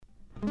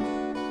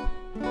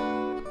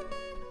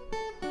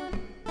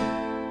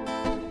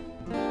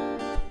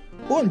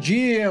Bom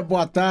dia,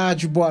 boa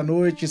tarde, boa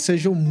noite,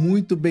 sejam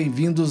muito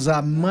bem-vindos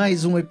a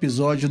mais um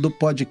episódio do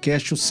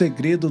podcast O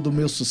Segredo do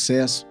Meu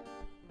Sucesso,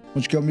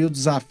 onde que é o meu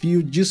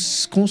desafio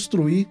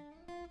desconstruir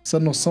essa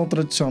noção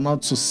tradicional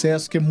de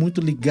sucesso que é muito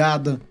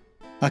ligada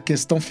à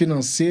questão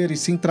financeira e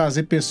sim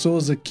trazer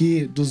pessoas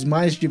aqui dos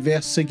mais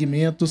diversos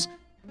segmentos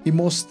e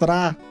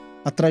mostrar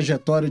a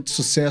trajetória de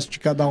sucesso de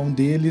cada um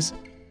deles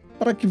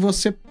para que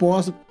você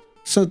possa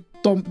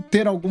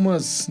ter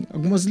algumas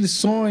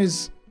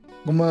lições,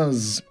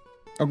 algumas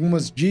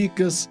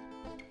dicas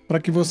para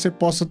que você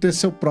possa ter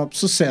seu próprio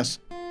sucesso.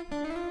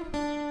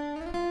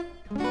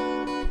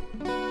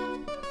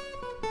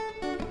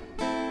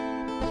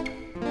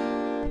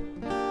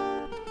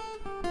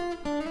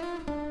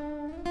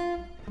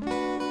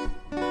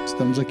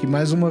 Estamos aqui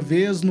mais uma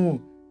vez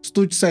no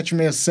Estúdio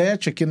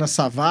 767, aqui na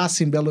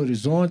Savassi, em Belo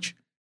Horizonte,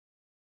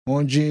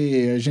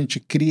 onde a gente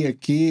cria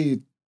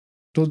aqui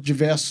todos os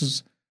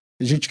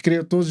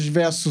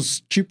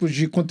diversos tipos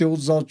de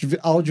conteúdos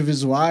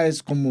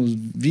audiovisuais, como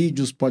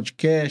vídeos,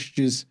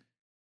 podcasts,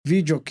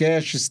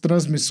 videocasts,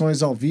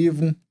 transmissões ao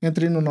vivo.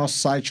 Entre no nosso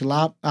site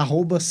lá,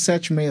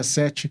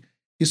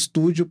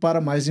 @767estúdio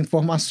para mais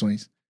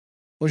informações.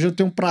 Hoje eu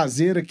tenho o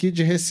prazer aqui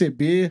de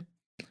receber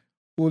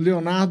o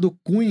Leonardo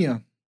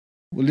Cunha.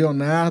 O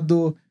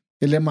Leonardo,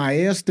 ele é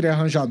maestro e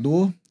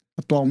arranjador.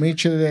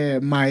 Atualmente ele é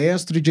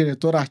maestro e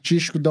diretor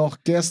artístico da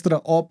Orquestra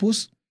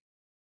Opus.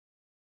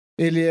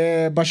 Ele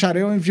é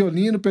bacharel em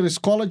violino pela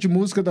Escola de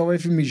Música da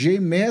UFMG e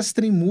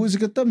mestre em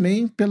música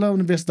também pela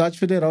Universidade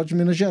Federal de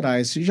Minas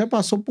Gerais. E já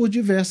passou por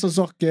diversas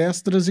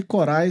orquestras e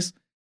corais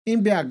em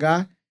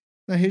BH,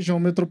 na região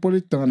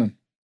metropolitana.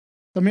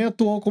 Também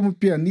atuou como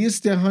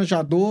pianista e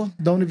arranjador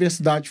da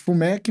Universidade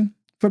FUMEC.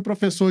 Foi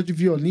professor de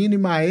violino e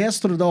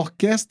maestro da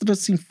Orquestra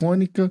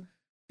Sinfônica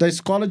da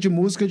Escola de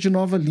Música de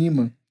Nova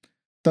Lima.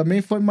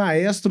 Também foi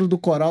maestro do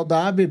coral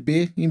da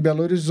ABB em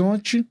Belo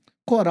Horizonte,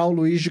 Coral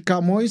Luiz de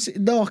Camões e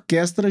da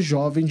Orquestra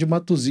Jovem de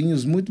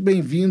Matosinhos. Muito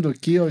bem-vindo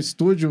aqui ao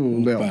estúdio,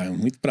 Léo.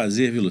 Muito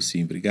prazer, viu,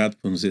 Lucinho? Obrigado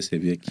por nos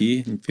receber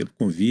aqui, pelo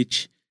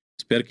convite.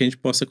 Espero que a gente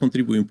possa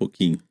contribuir um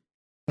pouquinho.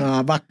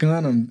 Ah,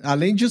 bacana.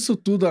 Além disso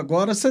tudo,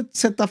 agora você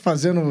está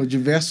fazendo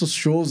diversos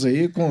shows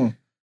aí com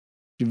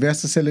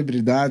diversas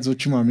celebridades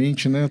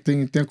ultimamente, né?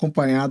 Tem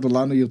acompanhado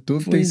lá no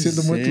YouTube, tem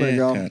sido muito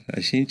legal. Cara,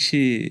 a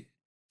gente...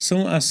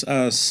 São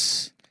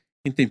as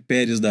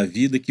intempéries da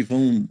vida que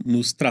vão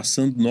nos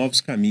traçando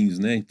novos caminhos,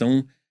 né?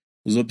 Então,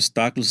 os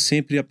obstáculos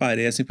sempre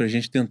aparecem para a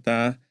gente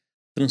tentar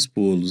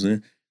transpô-los,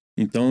 né?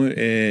 Então,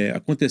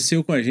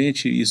 aconteceu com a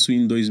gente isso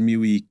em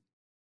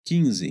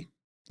 2015.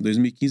 Em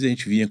 2015 a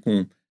gente vinha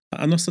com...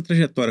 A nossa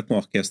trajetória com a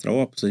Orquestra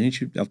Opus, ela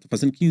está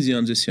fazendo 15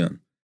 anos esse ano.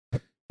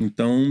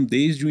 Então,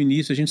 desde o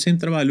início, a gente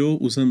sempre trabalhou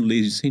usando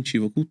leis de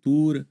incentivo à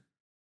cultura,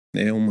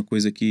 né? Uma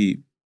coisa que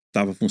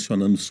estava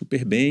funcionando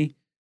super bem.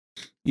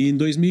 E em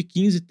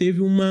 2015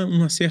 teve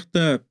uma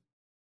certa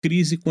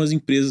crise com as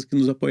empresas que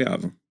nos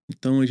apoiavam.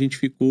 Então a gente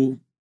ficou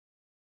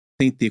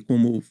sem ter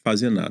como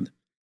fazer nada.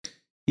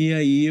 E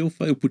aí eu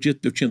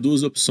tinha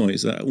duas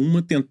opções.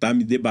 Uma, tentar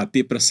me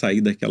debater para sair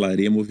daquela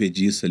areia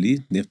movediça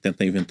ali, né?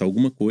 Tentar inventar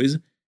alguma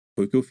coisa.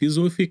 Foi o que eu fiz,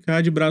 ou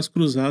ficar de braço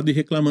cruzado e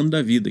reclamando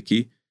da vida,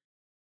 que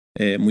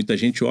muita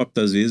gente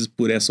opta às vezes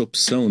por essa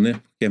opção, né?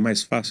 Porque é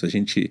mais fácil a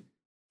gente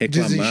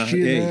reclamar.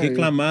 Desistir, né?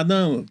 Reclamar,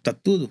 não, tá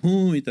tudo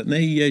ruim,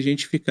 né? E a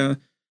gente ficar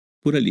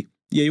por ali.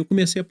 E aí eu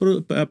comecei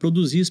a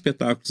produzir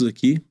espetáculos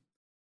aqui,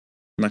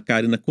 na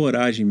cara e na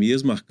coragem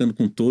mesmo, marcando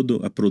com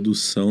toda a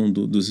produção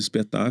dos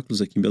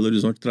espetáculos aqui em Belo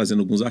Horizonte,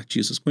 trazendo alguns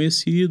artistas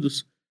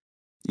conhecidos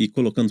e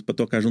colocando para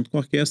tocar junto com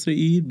a orquestra.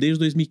 E desde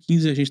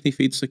 2015 a gente tem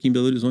feito isso aqui em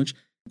Belo Horizonte,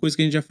 coisa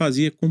que a gente já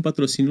fazia com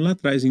patrocínio lá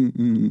atrás, em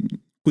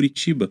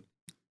Curitiba.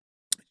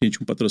 A gente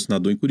tinha um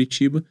patrocinador em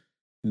Curitiba,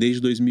 desde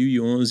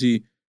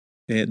 2011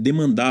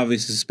 demandava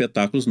esses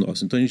espetáculos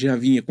nossos. Então a gente já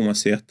vinha com um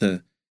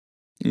certo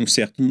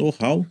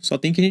know-how, só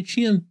tem que a gente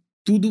tinha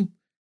tudo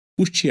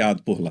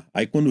custeado por lá.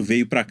 Aí quando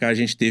veio para cá a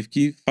gente teve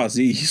que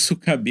fazer isso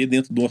caber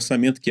dentro do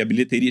orçamento, que a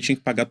bilheteria tinha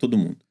que pagar todo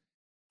mundo.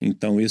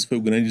 Então esse foi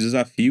o grande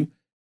desafio,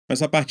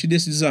 mas a partir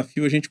desse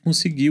desafio a gente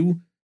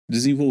conseguiu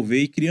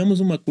desenvolver e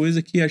criamos uma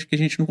coisa que acho que a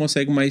gente não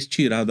consegue mais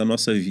tirar da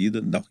nossa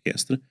vida, da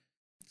orquestra,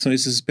 são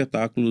esses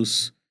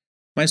espetáculos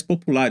mais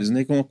populares,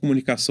 né, com uma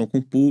comunicação com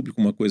o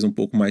público, uma coisa um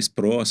pouco mais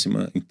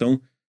próxima.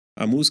 Então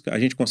a música, a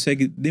gente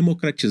consegue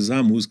democratizar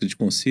a música de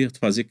concerto,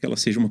 fazer que ela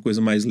seja uma coisa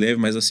mais leve,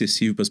 mais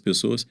acessível para as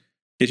pessoas,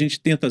 que a gente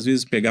tenta às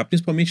vezes pegar,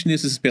 principalmente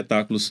nesses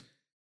espetáculos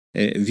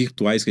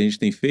virtuais que a gente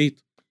tem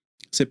feito.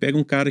 Você pega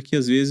um cara que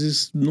às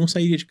vezes não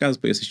sairia de casa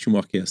para ir assistir uma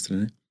orquestra,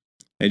 né?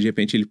 Aí de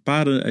repente ele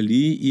para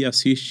ali e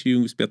assiste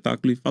um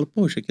espetáculo e fala,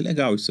 poxa, que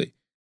legal isso aí.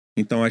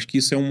 Então acho que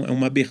isso é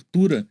uma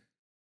abertura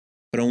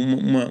para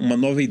uma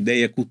nova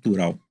ideia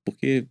cultural,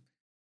 porque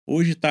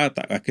hoje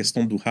a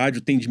questão do rádio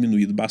tem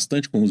diminuído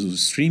bastante com os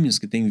streamings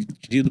que tem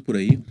tido por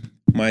aí,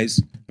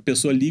 mas a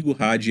pessoa liga o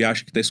rádio e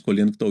acha que está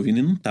escolhendo o que está ouvindo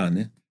e não está,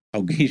 né?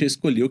 Alguém já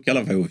escolheu o que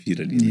ela vai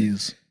ouvir ali, né?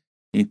 Isso.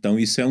 Então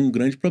isso é um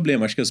grande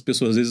problema. Acho que as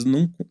pessoas às vezes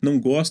não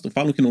gostam,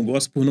 falam que não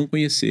gostam por não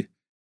conhecer.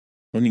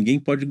 Então ninguém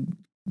pode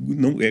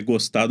não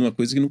gostar de uma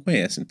coisa que não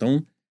conhece.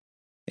 Então,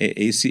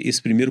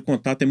 esse primeiro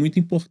contato é muito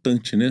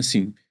importante, né?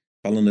 Assim,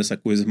 falando dessa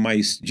coisa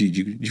mais de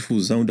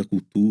difusão da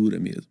cultura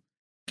mesmo.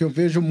 Que eu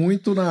vejo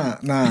muito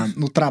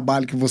no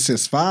trabalho que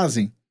vocês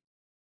fazem.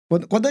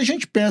 Quando a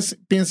gente pensa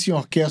em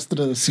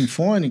orquestra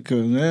sinfônica,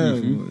 né?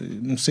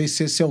 Não sei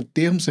se esse é o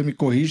termo, você me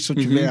corrige se eu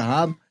estiver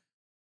errado.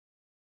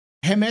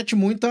 Remete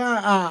muito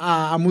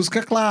à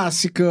música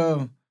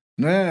clássica,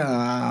 né?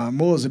 A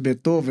Mozart,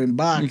 Beethoven,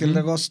 Bach, aquele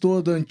negócio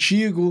todo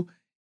antigo.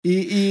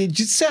 E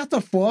de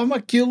certa forma,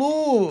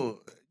 aquilo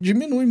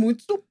diminui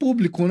muito do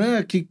público,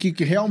 né?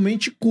 Que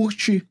realmente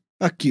curte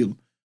aquilo.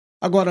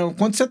 Agora,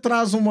 quando você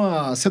traz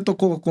Você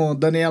tocou com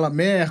Daniela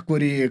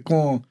Mercury,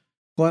 com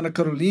Ana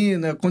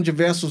Carolina, com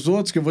diversos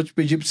outros que eu vou te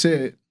pedir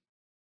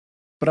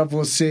para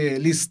você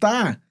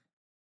listar.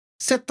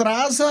 Você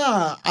traz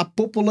a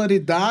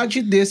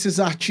popularidade desses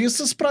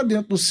artistas para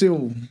dentro do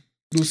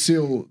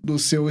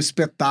seu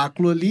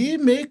espetáculo ali e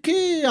meio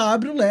que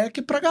abre o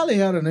leque para a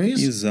galera, não é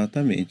isso?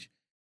 Exatamente.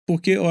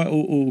 Porque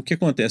o que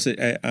acontece,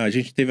 a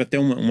gente teve até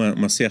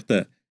uma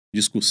certa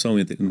discussão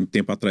um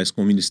tempo atrás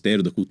com o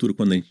Ministério da Cultura,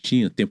 quando a gente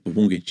tinha, tempo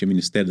bom que a gente tinha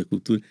Ministério da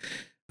Cultura,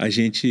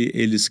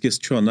 eles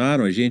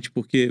questionaram a gente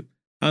porque,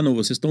 não,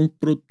 vocês estão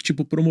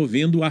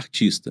promovendo o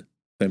artista.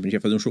 A gente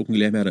ia fazer um show com o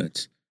Guilherme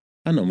Arantes.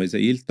 Não, mas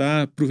aí ele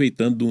está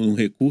aproveitando um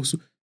recurso,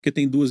 porque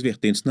tem duas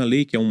vertentes na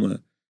lei, que é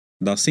uma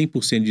dá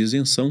 100% de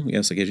isenção,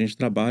 essa que a gente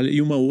trabalha,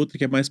 e uma outra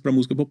que é mais para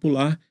música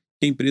popular,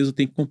 que a empresa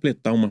tem que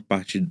completar uma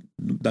parte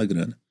da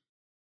grana.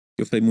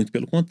 Eu falei muito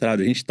pelo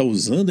contrário, a gente está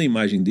usando a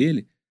imagem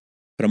dele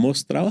para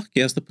mostrar a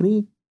orquestra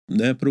pro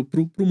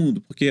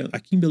mundo, porque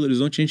aqui em Belo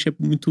Horizonte a gente é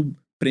muito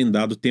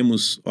prendado,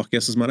 temos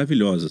orquestras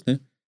maravilhosas, né?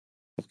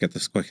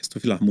 Orquestra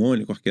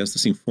Filarmônica, Orquestra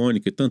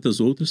Sinfônica e tantas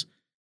outras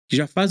que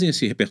já fazem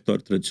esse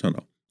repertório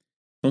tradicional.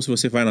 Então, se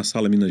você vai na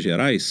Sala Minas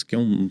Gerais, que é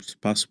um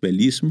espaço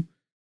belíssimo,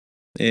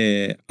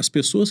 as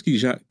pessoas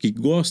que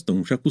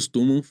gostam já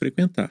costumam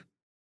frequentar.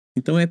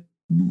 Então, é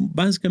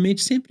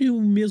basicamente sempre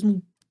o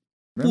mesmo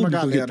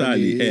público que está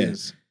ali.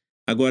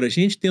 Agora, a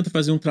gente tenta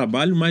fazer um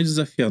trabalho mais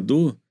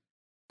desafiador,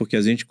 porque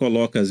a gente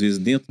coloca, às vezes,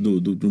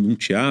 dentro de um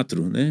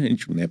teatro, né?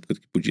 Na época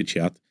que podia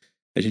teatro,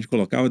 a gente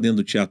colocava dentro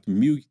do teatro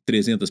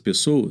 1.300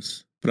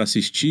 pessoas para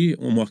assistir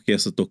uma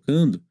orquestra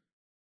tocando,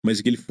 mas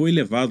que ele foi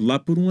levado lá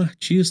por um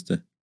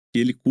artista que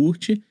ele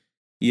curte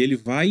e ele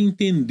vai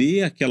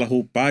entender aquela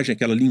roupagem,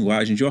 aquela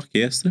linguagem de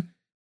orquestra,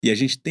 e a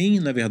gente tem,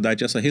 na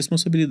verdade, essa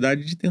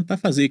responsabilidade de tentar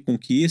fazer com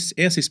que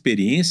essa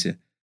experiência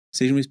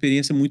seja uma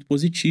experiência muito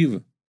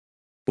positiva,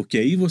 porque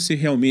aí você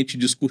realmente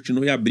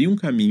descortinou e abriu um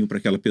caminho para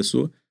aquela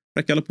pessoa,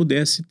 para que ela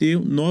pudesse ter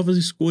novas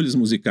escolhas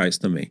musicais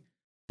também,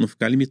 não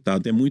ficar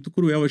limitado. É muito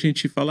cruel a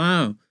gente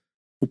falar,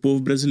 o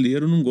povo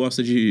brasileiro não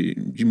gosta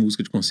de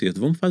música de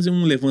concerto. Vamos fazer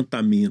um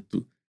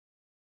levantamento.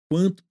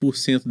 Quanto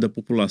 % da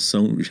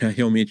população já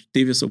realmente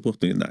teve essa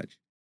oportunidade?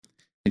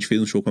 A gente fez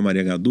um show com a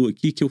Maria Gadu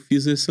aqui, que eu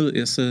fiz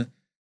essa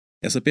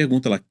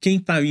pergunta lá. Quem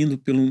está indo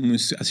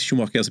assistir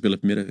uma orquestra pela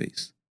primeira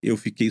vez? Eu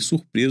fiquei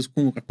surpreso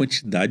com a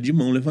quantidade de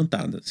mão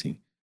levantada, assim.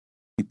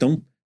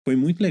 Então, foi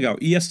muito legal.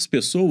 E essas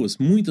pessoas,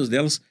 muitas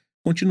delas,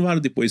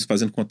 continuaram depois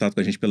fazendo contato com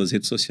a gente pelas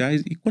redes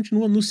sociais e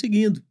continuam nos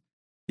seguindo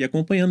e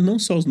acompanhando não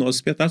só os nossos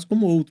espetáculos,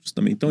 como outros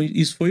também. Então,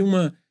 isso foi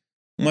uma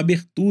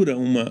abertura,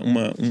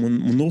 uma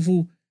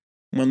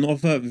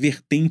nova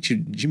vertente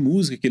de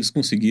música que eles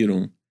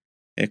conseguiram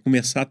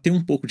começar a ter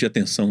um pouco de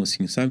atenção,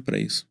 assim, sabe, para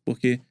isso.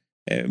 Porque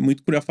é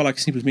muito cruel falar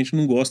que simplesmente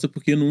não gosta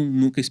porque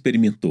nunca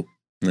experimentou,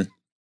 né?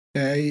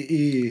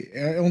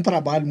 É um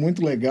trabalho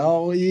muito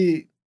legal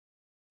e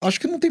acho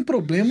que não tem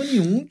problema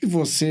nenhum de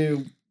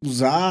você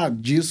usar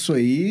disso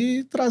aí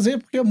e trazer,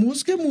 porque a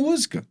música é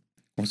música.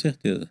 Com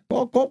certeza.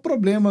 Qual o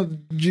problema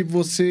de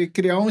você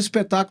criar um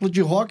espetáculo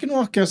de rock numa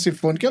orquestra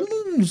sinfônica? Ela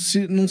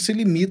não se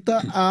limita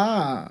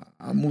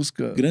à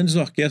música. Grandes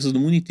orquestras do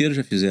mundo inteiro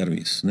já fizeram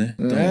isso, né?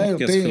 Então, a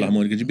Orquestra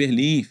Filarmônica de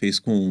Berlim fez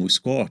com o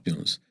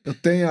Scorpions. Eu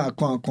tenho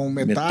com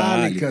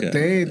Metallica,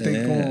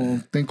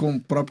 tem com o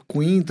próprio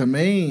Queen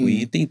também.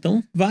 Queen,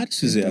 então, vários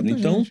fizeram.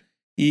 Então,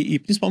 e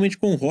principalmente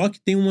com o rock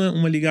tem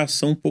uma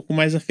ligação um pouco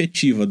mais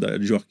afetiva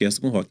de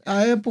orquestra com rock.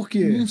 É por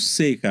quê? Não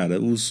sei,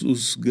 cara.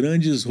 Os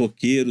grandes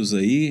roqueiros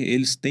aí,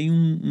 eles têm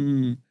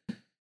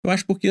Eu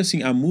acho porque,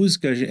 assim, a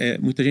música,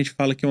 muita gente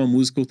fala que é uma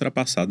música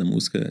ultrapassada,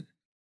 música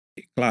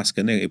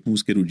clássica, né?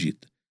 Música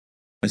erudita.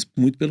 Mas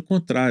muito pelo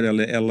contrário,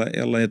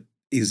 ela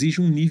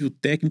exige um nível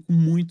técnico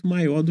muito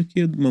maior do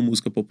que uma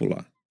música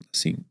popular,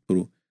 assim,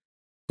 pro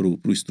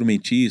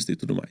instrumentista e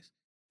tudo mais.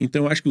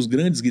 Então, eu acho que os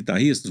grandes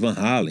guitarristas, Van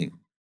Halen,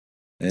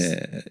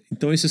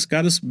 então esses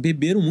caras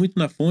beberam muito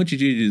na fonte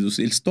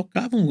eles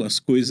tocavam as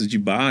coisas de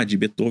Bach, de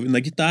Beethoven na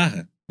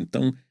guitarra.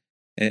 Então,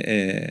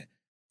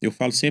 eu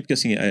falo sempre que,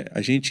 assim,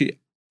 a gente,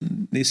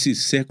 nesse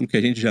século que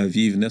a gente já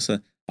vive,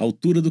 nessa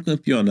altura do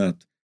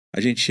campeonato, a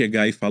gente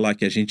chegar e falar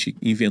que a gente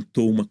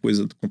inventou uma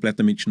coisa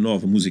completamente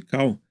nova,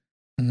 musical,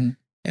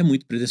 é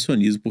muito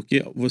pretensionismo,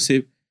 porque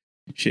você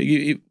chega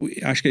e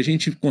acho que a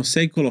gente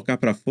consegue colocar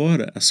para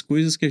fora as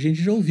coisas que a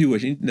gente já ouviu.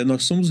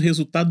 Nós somos o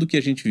resultado do que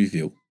a gente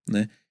viveu,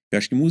 né? Eu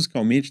acho que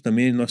musicalmente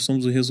também nós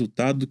somos o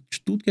resultado de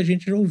tudo que a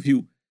gente já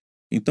ouviu.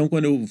 Então,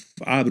 quando eu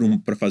abro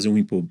para fazer um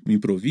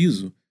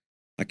improviso,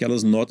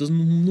 aquelas notas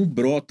não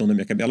brotam na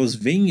minha cabeça. Elas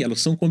vêm, elas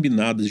são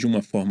combinadas de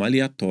uma forma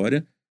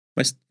aleatória,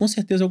 mas com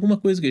certeza é alguma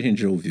coisa que a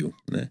gente já ouviu,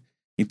 né?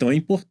 Então é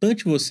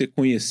importante você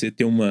conhecer,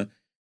 ter uma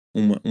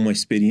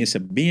experiência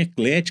bem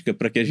eclética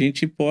para que a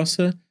gente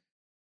possa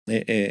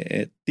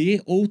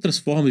ter outras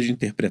formas de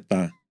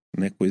interpretar,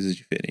 né, coisas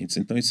diferentes.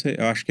 Então isso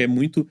eu acho que é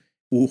muito...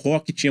 O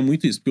rock tinha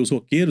muito isso, porque os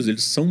roqueiros,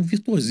 eles são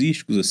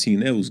virtuosísticos, assim,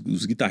 né?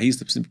 Os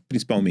guitarristas,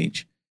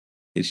 principalmente.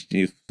 Eles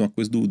tinham uma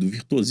coisa do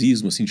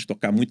virtuosismo, assim, de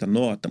tocar muita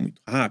nota, muito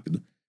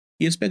rápido.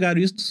 E eles pegaram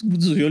isso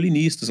dos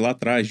violinistas lá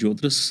atrás, de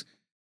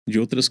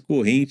outras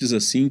correntes,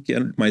 assim, que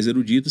eram mais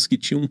eruditas, que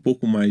tinham um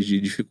pouco mais de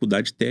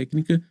dificuldade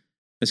técnica,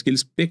 mas que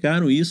eles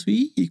pegaram isso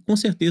e com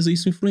certeza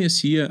isso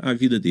influencia a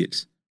vida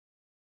deles.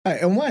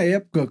 É uma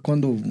época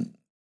quando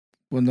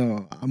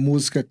a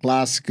música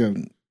clássica,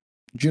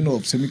 de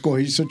novo, você me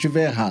corrige se eu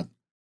estiver errado.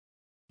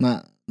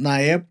 Na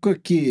época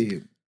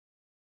que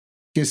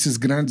esses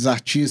grandes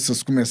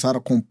artistas começaram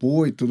a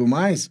compor e tudo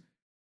mais,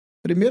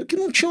 primeiro que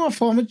não tinha uma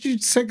forma de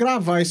você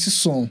gravar esse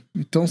som.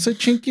 Então você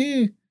tinha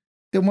que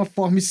ter uma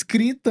forma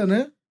escrita,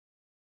 né?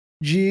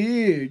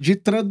 De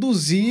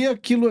traduzir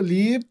aquilo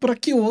ali para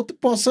que o outro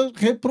possa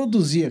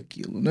reproduzir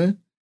aquilo, né?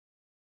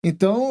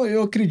 Então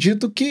eu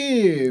acredito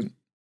que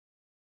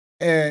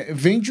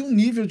vem de um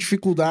nível de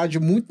dificuldade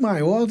muito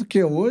maior do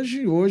que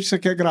hoje. Hoje você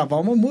quer gravar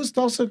uma música,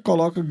 tal, você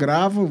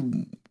grava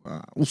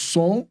o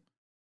som,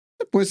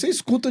 depois você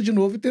escuta de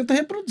novo e tenta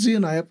reproduzir.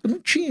 Na época não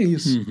tinha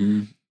isso.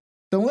 Uhum.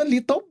 Então ali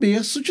tá o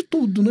berço de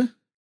tudo, né?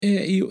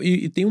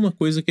 E tem uma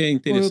coisa que é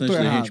interessante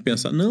da gente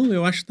pensar. Não,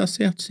 eu acho que tá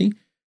certo, sim.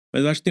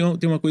 Mas eu acho que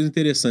tem uma coisa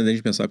interessante da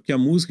gente pensar, porque a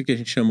música que a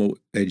gente chama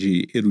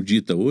de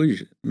erudita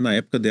hoje, na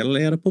época dela, ela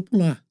era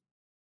popular.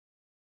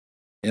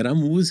 Era a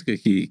música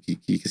que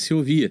se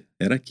ouvia,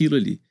 era aquilo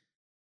ali.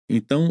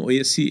 Então,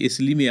 esse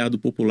limiar do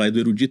popular e do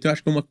erudito, eu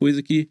acho que é uma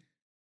coisa que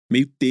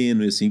meio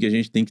tênue, assim, que a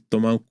gente tem que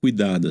tomar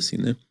cuidado, assim,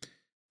 né?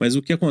 Mas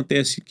o que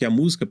acontece é que a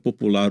música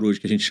popular hoje,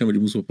 que a gente chama de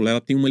música popular,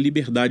 ela tem uma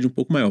liberdade um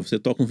pouco maior. Você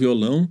toca um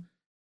violão,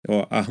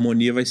 ó, a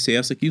harmonia vai ser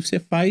essa aqui, você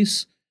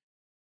faz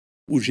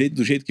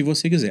do jeito que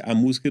você quiser. A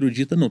música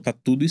erudita não, tá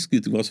tudo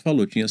escrito, igual você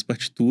falou, tinha as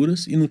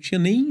partituras e não tinha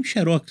nem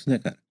xerox, né,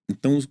 cara?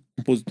 Então os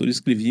compositores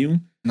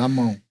escreviam na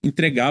mão,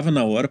 entregava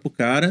na hora pro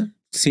cara,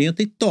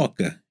 senta e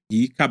toca.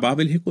 E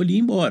acabava, ele recolhia e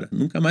ia embora.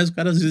 Nunca mais o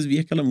cara às vezes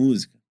via aquela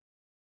música.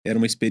 Era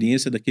uma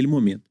experiência daquele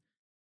momento.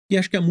 E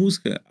acho que a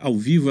música ao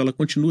vivo, ela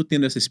continua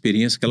tendo essa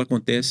experiência que ela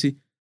acontece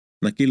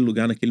naquele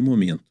lugar, naquele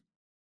momento.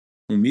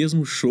 O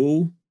mesmo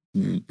show,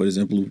 por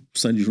exemplo, o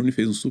Sandy Júnior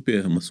fez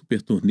uma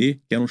super turnê,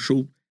 que era um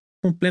show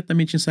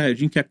completamente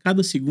ensaiadinho, que a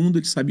cada segundo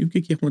ele sabia o que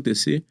ia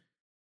acontecer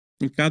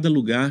em cada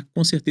lugar.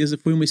 Com certeza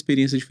foi uma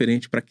experiência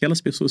diferente para aquelas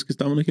pessoas que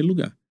estavam naquele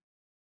lugar.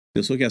 A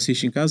pessoa que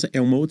assiste em casa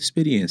é uma outra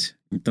experiência.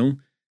 Então,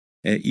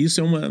 isso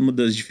é uma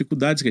das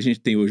dificuldades que a gente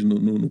tem hoje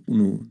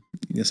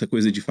nessa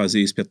coisa de fazer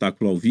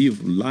espetáculo ao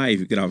vivo,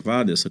 live,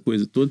 gravado, essa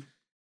coisa toda.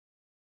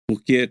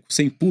 Porque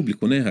sem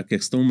público, né? A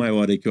questão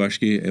maior aí que eu acho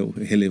que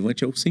é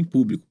relevante é o sem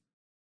público.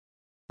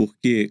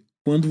 Porque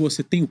quando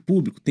você tem o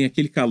público, tem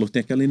aquele calor, tem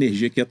aquela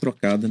energia que é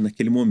trocada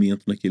naquele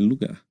momento, naquele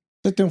lugar.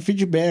 Você tem um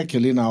feedback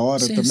ali na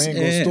hora também?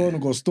 Gostou, não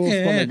gostou?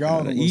 Ficou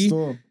legal, cara, não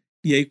gostou?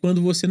 E aí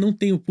quando você não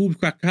tem o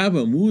público,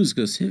 acaba a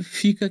música, você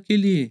fica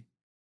aquele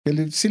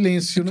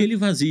silêncio, aquele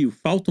vazio,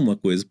 falta uma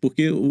coisa.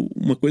 Porque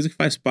uma coisa que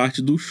faz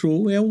parte do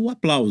show é o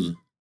aplauso.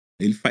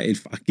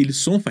 Aquele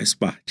som faz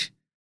parte.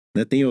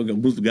 Né? Tem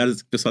alguns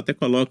lugares que o pessoal até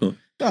colocam.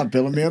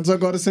 Pelo menos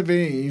agora você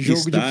vê em jogo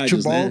estádios, de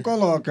futebol, né?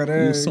 Coloca,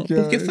 né?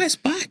 Porque faz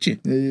parte.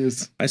 É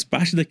isso. Faz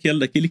parte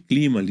daquele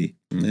clima ali,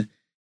 né?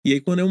 E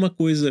aí quando é uma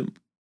coisa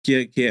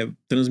que é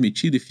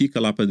transmitida e fica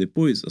lá para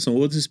depois, são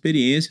outras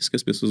experiências que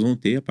as pessoas vão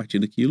ter a partir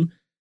daquilo.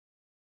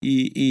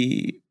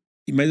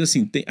 Mas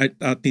assim,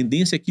 a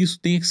tendência é que isso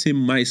tenha que ser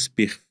mais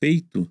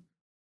perfeito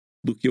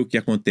do que o que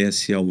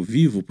acontece ao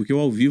vivo, porque o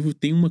ao vivo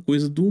tem uma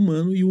coisa do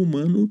humano e o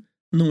humano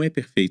não é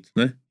perfeito,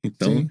 né?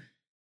 Então,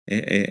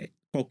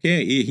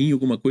 qualquer errinho,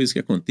 alguma coisa que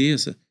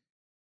aconteça,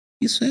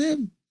 isso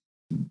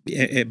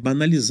é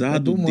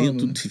banalizado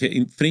humano, dentro, né?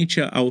 Em frente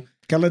ao...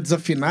 Aquela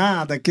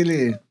desafinada,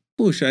 aquele...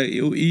 Poxa,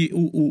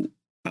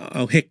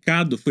 o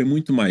recado foi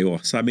muito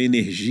maior, sabe? A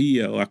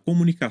energia, a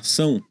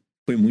comunicação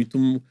foi muito...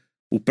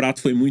 O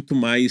prato foi muito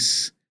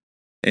mais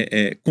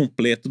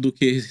completo do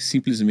que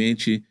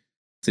simplesmente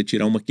você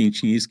tirar uma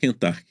quentinha e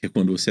esquentar, que é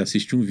quando você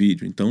assiste um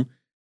vídeo. Então,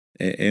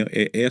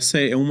 essa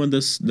é uma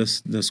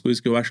das coisas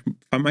que eu acho que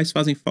mais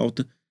fazem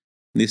falta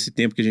nesse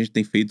tempo que a gente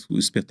tem feito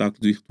os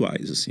espetáculos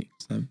virtuais, assim,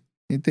 sabe?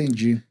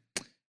 Entendi.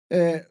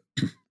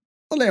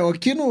 Léo,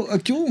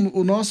 aqui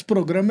o nosso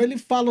programa, ele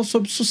fala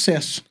sobre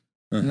sucesso,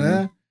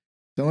 né?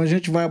 Então a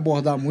gente vai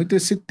abordar muito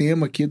esse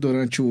tema aqui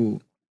durante o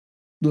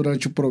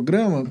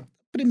programa.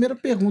 Primeira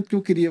pergunta que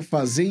eu queria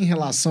fazer em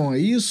relação a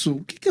isso,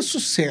 o que é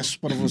sucesso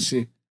para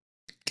você?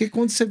 Porque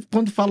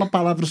quando fala a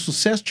palavra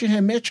sucesso, te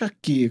remete a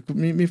quê?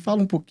 Me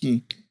fala um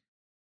pouquinho.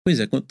 Pois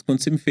é, quando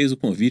você me fez o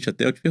convite,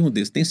 até eu te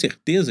perguntei, você tem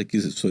certeza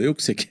que sou eu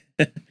que você quer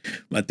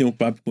bater um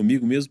papo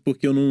comigo mesmo?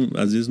 Porque eu não,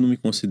 às vezes não me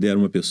considero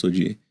uma pessoa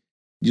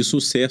de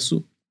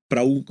sucesso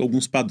para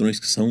alguns padrões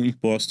que são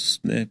impostos,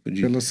 né?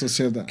 Pela O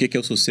sociedade. que é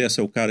o sucesso?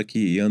 É o cara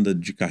que anda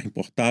de carro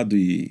importado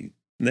e,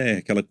 né,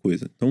 aquela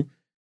coisa. Então,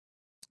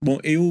 bom,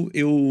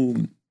 eu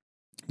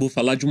vou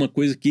falar de uma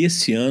coisa que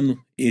esse ano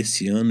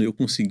eu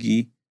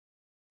consegui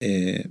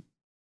ter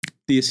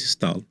esse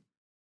estalo.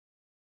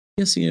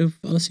 E assim, eu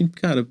falo assim,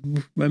 cara,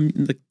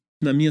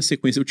 na minha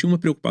sequência, eu tinha uma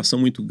preocupação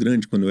muito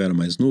grande quando eu era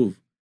mais novo,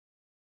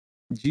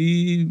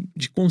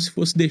 de como se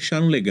fosse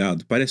deixar um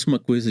legado. Parece uma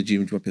coisa de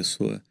uma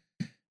pessoa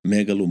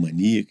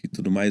megalomaníaca e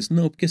tudo mais.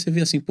 Não, porque você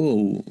vê assim,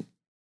 pô,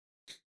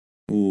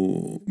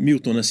 o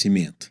Milton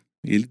Nascimento,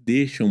 ele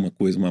deixa uma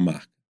coisa, uma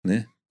marca,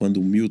 né?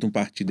 Quando o Milton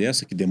partir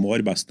dessa, que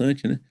demore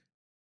bastante, né?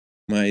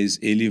 Mas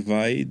ele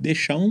vai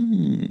deixar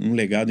um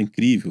legado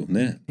incrível,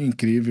 né?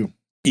 Incrível.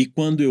 E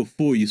quando eu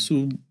for,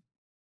 isso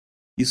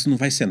não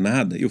vai ser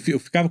nada. Eu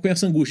ficava com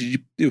essa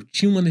angústia eu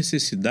tinha uma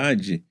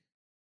necessidade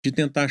de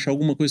tentar achar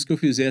alguma coisa que eu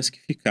fizesse que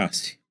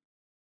ficasse.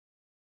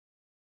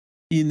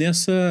 E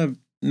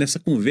nessa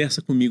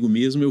conversa comigo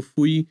mesmo, eu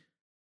fui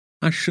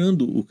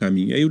achando o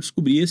caminho. Aí eu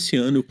descobri, esse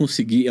ano eu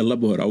consegui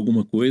elaborar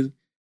alguma coisa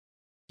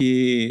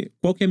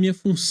qual que é a minha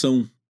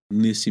função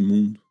nesse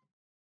mundo,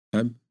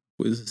 sabe?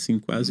 Coisa assim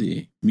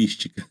quase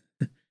mística.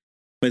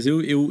 Mas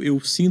eu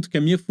sinto que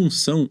a minha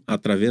função,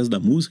 através da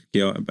música, que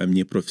é a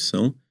minha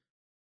profissão,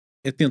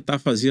 é tentar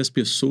fazer as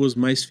pessoas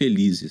mais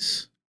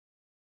felizes,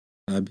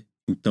 sabe?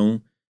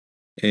 Então,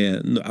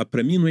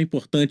 para mim não é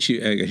importante,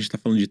 a gente está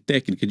falando de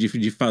técnica,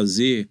 de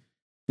fazer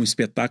um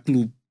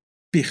espetáculo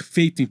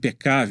perfeito,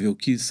 impecável,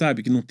 que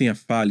sabe, que não tenha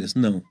falhas.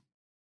 Não.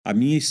 A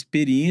minha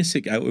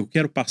experiência, eu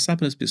quero passar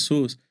para as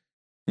pessoas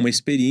uma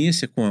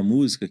experiência com a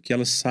música, que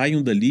elas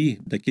saiam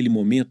daquele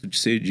momento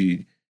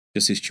de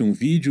assistir um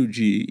vídeo,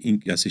 de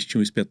assistir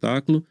um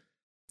espetáculo,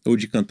 ou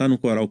de cantar num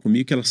coral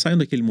comigo, que elas saiam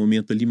daquele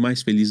momento ali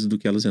mais felizes do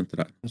que elas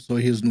entraram. Um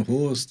sorriso no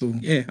rosto.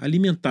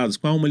 Alimentadas,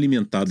 com a alma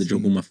alimentada. Sim. De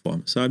alguma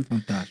forma, sabe?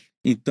 Fantástico.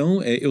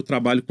 Então, eu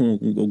trabalho com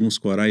alguns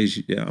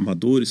corais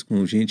amadores,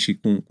 com gente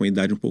com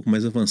idade um pouco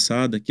mais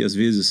avançada, que às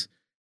vezes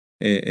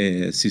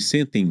se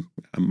sentem,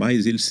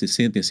 eles se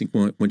sentem assim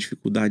com uma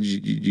dificuldade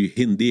de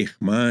render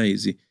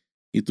mais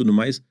e tudo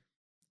mais.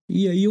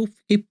 E aí eu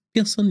fiquei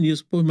pensando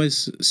nisso, pô,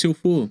 mas se eu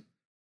for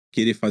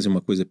querer fazer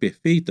uma coisa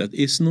perfeita,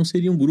 esse não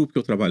seria um grupo que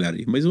eu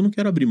trabalharia, mas eu não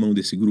quero abrir mão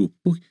desse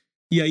grupo.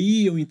 E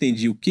aí eu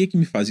entendi o que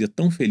me fazia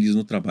tão feliz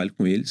no trabalho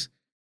com eles,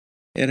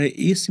 era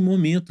esse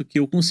momento que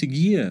eu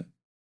conseguia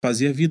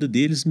fazer a vida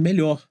deles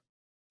melhor,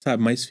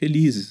 sabe, mais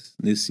felizes,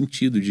 nesse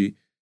sentido de,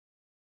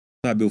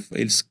 sabe,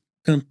 eles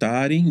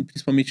cantarem,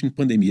 principalmente em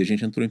pandemia. A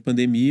gente entrou em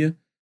pandemia,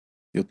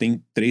 eu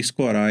tenho 3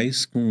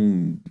 corais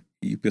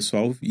e o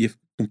pessoal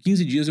com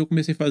 15 dias eu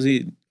comecei a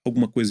fazer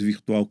alguma coisa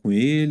virtual com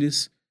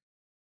eles,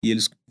 e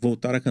eles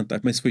voltaram a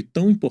cantar, mas foi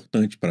tão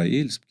importante para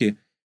eles, porque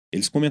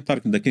eles comentaram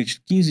que daqueles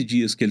 15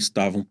 dias que eles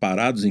estavam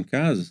parados em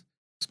casa,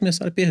 eles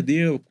começaram a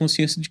perder a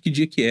consciência de que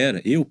dia que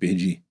era. Eu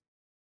perdi.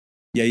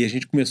 E aí a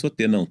gente começou a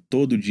ter, não,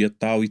 todo dia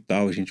tal e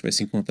tal, a gente vai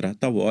se encontrar a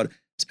tal hora.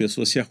 As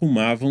pessoas se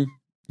arrumavam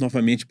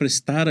novamente para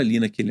estar ali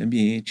naquele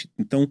ambiente.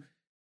 Então,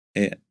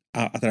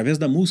 através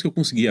da música eu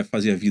conseguia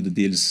fazer a vida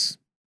deles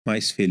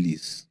mais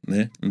feliz,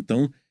 né?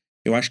 Então,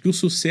 eu acho que o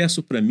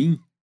sucesso para mim,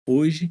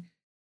 hoje,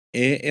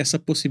 é essa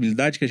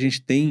possibilidade que a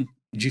gente tem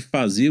de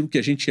fazer o que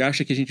a gente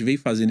acha que a gente veio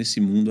fazer nesse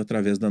mundo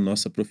através da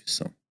nossa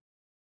profissão.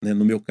 Né?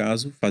 No meu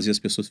caso, fazer as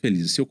pessoas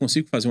felizes. Se eu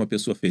consigo fazer uma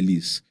pessoa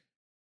feliz,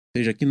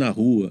 seja aqui na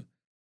rua,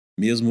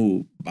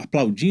 mesmo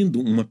aplaudindo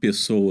uma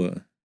pessoa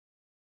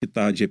que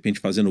está, de repente,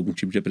 fazendo algum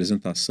tipo de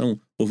apresentação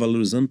ou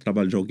valorizando o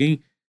trabalho de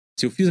alguém,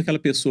 se eu fiz aquela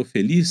pessoa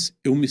feliz,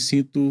 eu me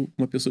sinto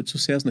uma pessoa de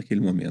sucesso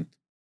naquele momento.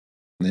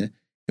 Né?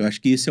 Eu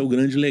acho que esse é o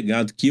grande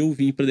legado que eu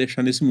vim para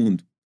deixar nesse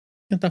mundo.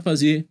 Tentar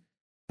fazer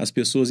as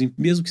pessoas,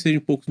 mesmo que sejam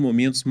em poucos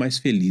momentos, mais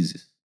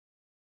felizes.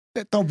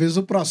 Talvez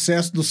o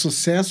processo do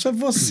sucesso é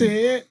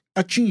você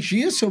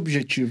atingir esse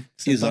objetivo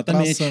que você está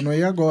traçando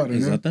aí agora,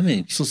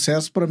 Exatamente. Né?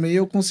 Sucesso para mim é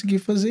eu conseguir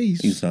fazer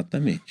isso.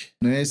 Exatamente.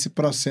 Né? Esse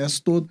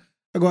processo todo.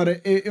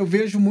 Agora, eu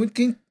vejo muito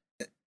quem...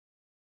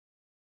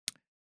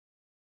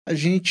 A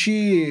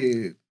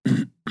gente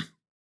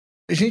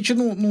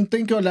não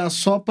tem que olhar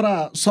só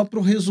para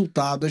o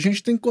resultado. A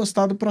gente tem que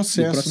gostar do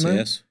processo,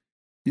 né?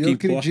 O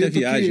que importa é a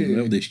viagem, não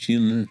é o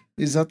destino, né?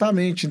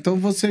 Exatamente. Então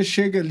você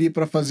chega ali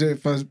para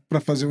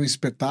fazer um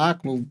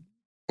espetáculo,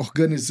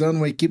 organizando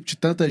uma equipe de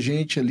tanta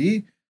gente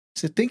ali,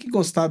 você tem que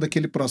gostar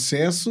daquele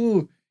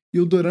processo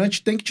e o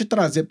durante tem que te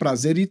trazer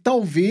prazer. E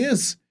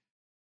talvez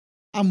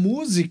a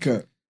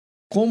música,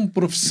 como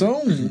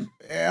profissão,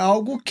 é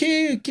algo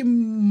que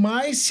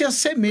mais se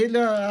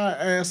assemelha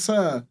a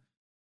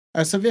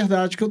essa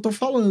verdade que eu tô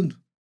falando,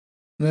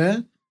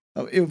 né?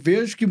 Eu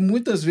vejo que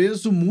muitas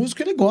vezes o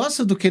músico ele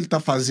gosta do que ele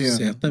tá fazendo.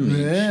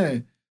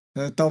 Certamente.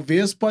 Né?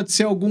 Talvez pode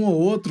ser algum ou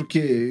outro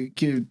que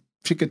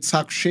fica de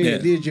saco cheio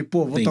ali de,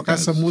 pô, vou tocar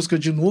essa música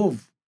de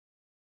novo.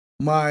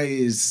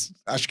 Mas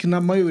acho que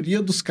na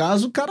maioria dos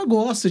casos o cara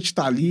gosta de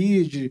estar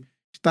ali, de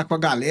tá com a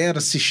galera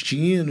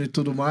assistindo e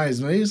tudo mais,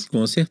 não é isso?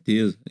 Com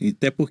certeza. E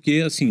até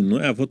porque, assim, não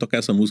é, vou tocar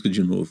essa música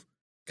de novo.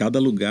 Cada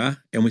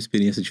lugar é uma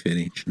experiência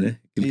diferente, né?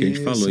 Aquilo que a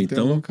gente falou. Isso, tem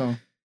um Então, local.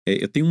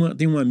 eu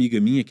tenho uma amiga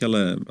minha que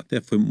ela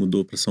até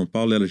mudou para São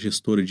Paulo, ela é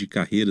gestora de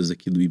carreiras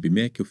aqui do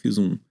IBMEC. Eu fiz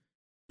um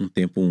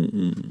tempo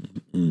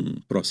um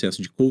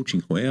processo de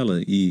coaching com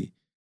ela e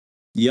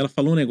ela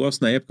falou um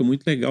negócio na época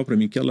muito legal para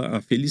mim, que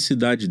a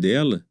felicidade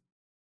dela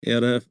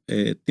era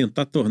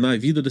tentar tornar a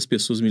vida das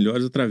pessoas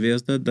melhores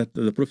através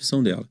da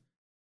profissão dela,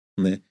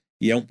 né?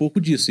 E é um pouco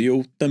disso.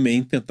 Eu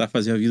também tentar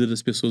fazer a vida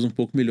das pessoas um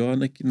pouco melhor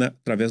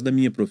através da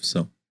minha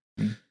profissão.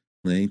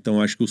 Né? Então,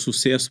 acho que o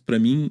sucesso, para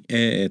mim,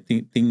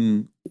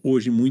 tem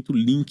hoje muito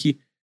link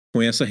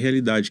com essa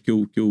realidade que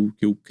eu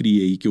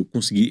criei, que eu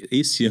consegui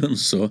esse ano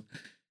só,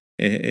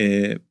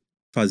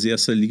 fazer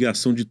essa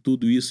ligação de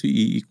tudo isso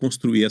e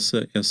construir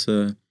essa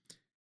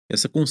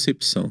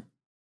concepção.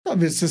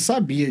 Talvez você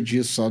sabia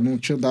disso, só não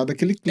tinha dado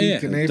aquele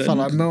clique, né? E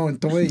falar, não,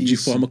 então é isso. De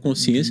forma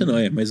consciência, não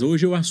é. Mas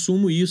hoje eu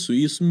assumo isso.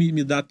 E isso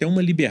me dá até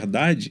uma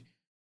liberdade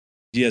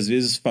de, às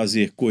vezes,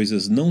 fazer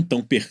coisas não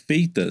tão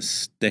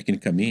perfeitas,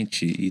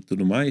 tecnicamente e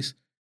tudo mais,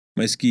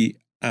 mas que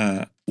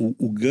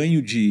o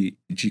ganho de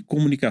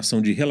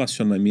comunicação, de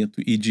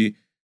relacionamento e de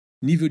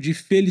nível de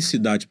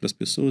felicidade para as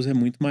pessoas é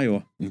muito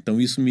maior.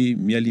 Então isso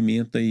me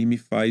alimenta e me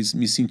faz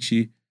me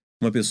sentir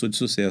uma pessoa de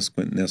sucesso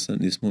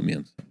nesse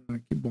momento.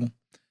 Que bom.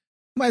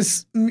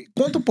 Mas me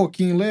conta um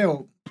pouquinho,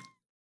 Léo.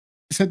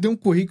 Você tem um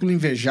currículo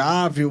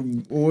invejável.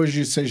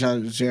 Hoje você já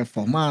é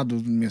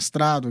formado,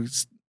 mestrado,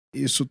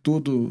 isso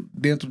tudo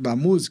dentro da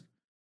música.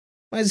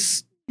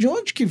 Mas de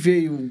onde que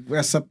veio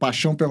essa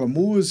paixão pela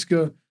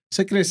música?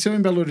 Você cresceu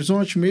em Belo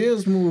Horizonte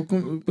mesmo?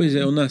 Pois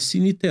é, eu nasci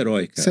em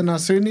Niterói, cara. Você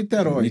nasceu em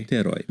Niterói.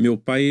 Niterói. Meu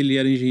pai, ele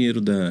era engenheiro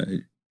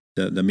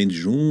da Mendes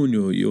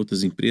Júnior e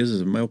outras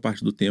empresas. A maior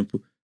parte do tempo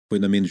foi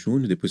na Mendes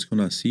Júnior, depois que eu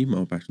nasci, a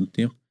maior parte do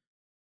tempo.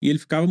 E ele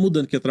ficava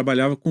mudando, porque eu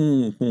trabalhava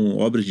com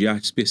obras de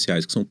arte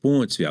especiais, que são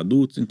pontes,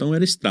 viadutos, então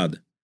era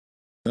estrada.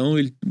 Então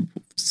ele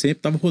sempre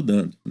estava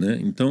rodando, né?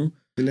 Então...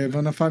 E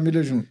levando a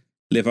família junto.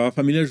 Levava a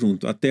família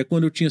junto. Até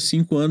quando eu tinha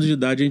 5 anos de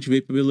idade, a gente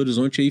veio para Belo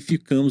Horizonte, aí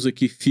ficamos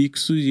aqui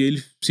fixos e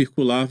ele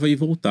circulava e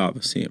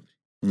voltava sempre,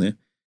 né?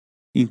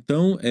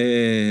 Então,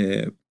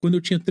 quando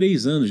eu tinha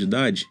 3 anos de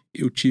idade,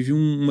 eu tive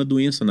uma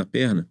doença na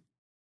perna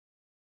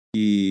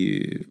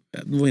e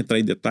não vou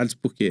entrar em detalhes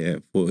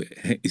porque vou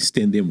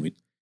estender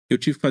muito. Eu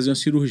tive que fazer uma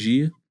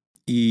cirurgia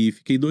e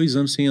fiquei 2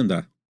 anos sem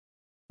andar,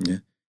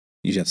 né?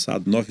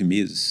 Engessado, 9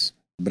 meses,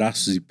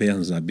 braços e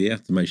pernas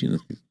abertos, imagina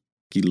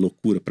que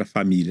loucura para a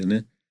família,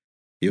 né?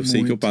 Eu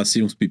sei que eu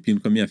passei uns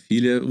pepinos com a minha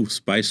filha, os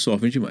pais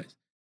sofrem demais.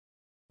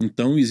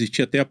 Então,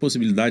 existia até a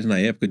possibilidade na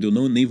época de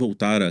eu nem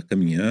voltar a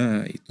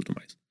caminhar e tudo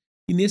mais.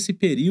 E nesse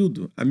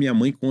período, a minha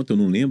mãe conta, eu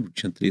não lembro,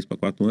 tinha 3 para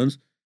 4 anos,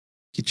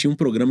 que tinha um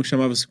programa que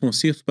chamava-se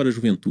Concertos para a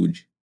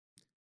Juventude.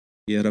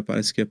 E era,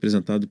 parece que,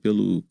 apresentado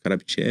pelo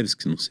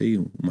Kravchevsky, não sei,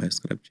 o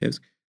maestro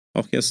Kravchevsky. A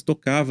orquestra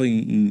tocava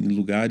em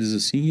lugares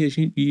assim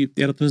e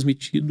era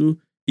transmitido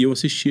e eu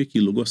assistia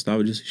aquilo, eu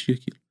gostava de assistir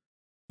aquilo.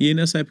 E aí,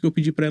 nessa época, eu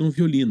pedi para ela um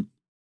violino.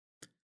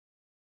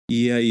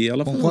 E aí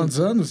ela falou... Com quantos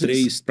anos?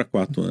 3 para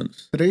 4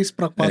 anos. 3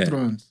 para 4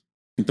 anos.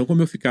 Então,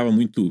 como eu ficava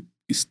muito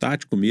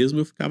estático mesmo,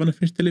 eu ficava na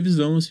frente da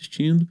televisão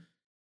assistindo.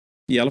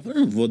 E ela falou,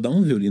 não, vou dar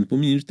um violino para um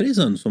menino de 3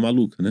 anos, sou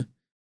maluca, né?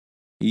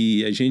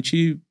 E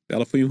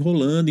ela foi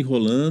enrolando,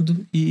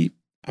 e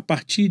a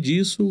partir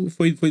disso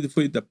foi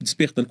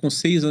despertando. Com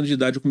 6 anos de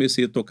idade eu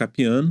comecei a tocar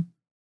piano,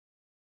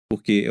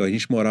 porque a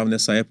gente morava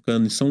nessa época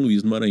em São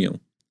Luís, no Maranhão.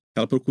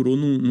 Ela procurou,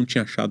 não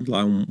tinha achado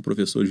lá um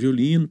professor de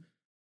violino,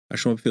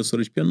 achou uma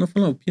professora de piano, ela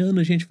falou, não, o piano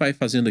a gente vai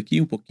fazendo aqui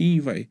um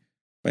pouquinho, vai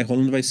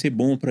rolando, vai ser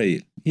bom para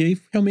ele. E aí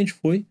realmente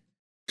foi.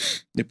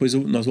 Depois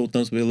nós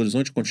voltamos para Belo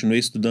Horizonte, continuei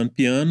estudando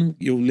piano,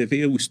 e eu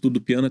levei o estudo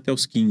do piano até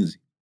os 15.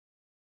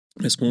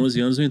 Mas com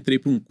 11 anos eu entrei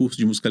para um curso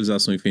de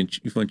musicalização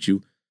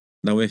infantil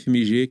da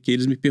UFMG, que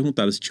eles me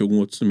perguntaram se tinha algum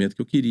outro instrumento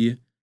que eu queria.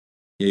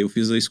 E aí eu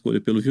fiz a escolha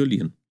pelo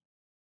violino.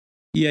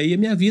 E aí a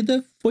minha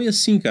vida foi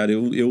assim, cara,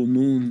 eu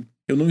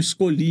não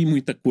escolhi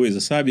muita coisa,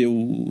 sabe?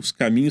 Os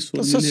caminhos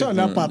foram se você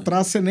olhar para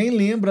trás, você nem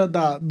lembra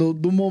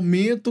do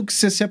momento que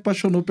você se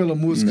apaixonou pela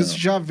música. Isso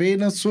já veio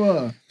na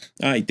sua...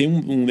 E tem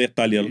um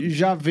detalhe...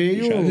 Já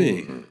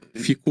veio...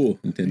 Ficou,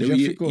 entendeu?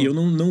 E eu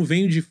não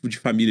venho de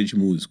família de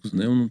músicos,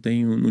 né? Eu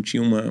não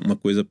tinha uma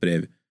coisa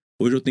prévia.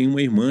 Hoje eu tenho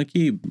uma irmã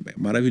que é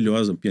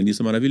maravilhosa, uma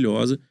pianista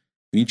maravilhosa,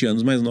 20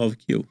 anos mais nova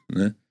que eu,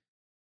 né?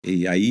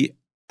 E aí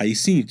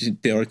sim,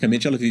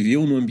 teoricamente ela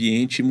viveu no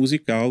ambiente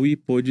musical e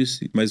pôde,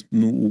 mas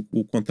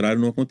o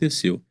contrário não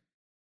aconteceu.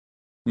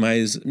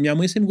 Mas minha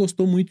mãe sempre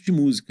gostou muito de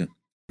música,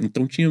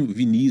 então tinha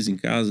vinis em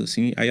casa,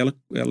 assim, aí ela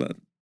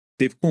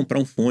teve que comprar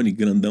um fone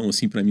grandão,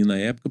 assim, pra mim na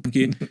época,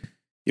 porque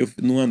eu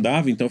não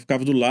andava, então eu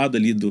ficava do lado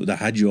ali da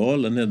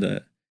radiola,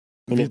 né,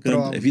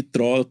 colocando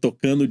vitrola,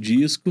 tocando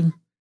disco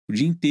o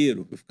dia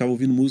inteiro. Eu ficava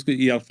ouvindo música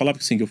e ela falava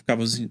assim, que eu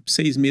ficava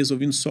 6 meses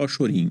ouvindo só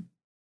chorinho.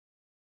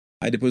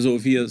 Aí depois eu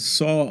ouvia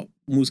só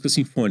música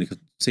sinfônica,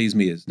 6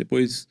 meses.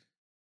 Depois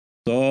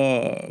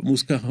Só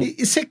música...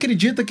 E você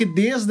acredita que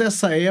desde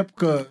essa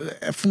época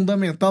é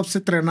fundamental pra você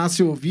treinar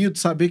seu ouvido,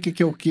 saber o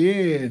que é o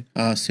quê?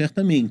 Ah,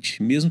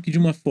 certamente. Mesmo que de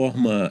uma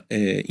forma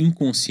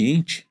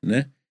inconsciente,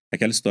 né?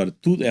 Aquela história,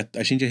 tudo,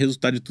 a gente é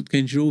resultado de tudo que a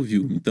gente já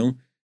ouviu. Então,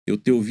 eu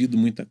ter ouvido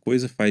muita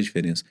coisa faz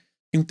diferença.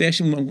 Tem um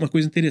teste, uma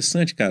coisa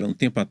interessante, cara. Um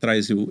tempo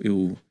atrás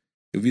eu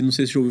vi, não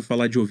sei se você já ouviu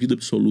falar de ouvido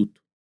absoluto.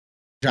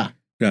 Já.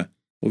 Já.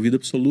 Ouvido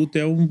absoluto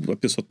é a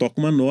pessoa toca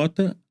uma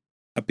nota,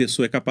 a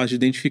pessoa é capaz de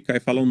identificar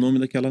e falar o nome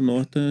daquela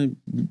nota,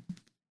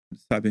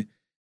 sabe?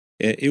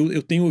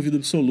 Eu tenho ouvido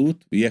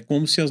absoluto e é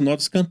como se as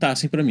notas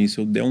cantassem pra mim. Se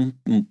eu der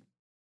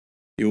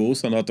eu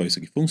ouço a nota, ó, isso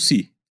aqui foi um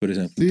si, por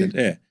exemplo.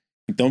 Si.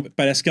 Então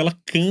parece que ela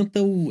canta,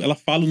 ela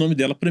fala o nome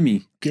dela pra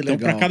mim. Que então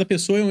legal. pra cada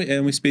pessoa é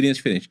uma experiência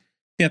diferente.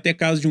 Tem até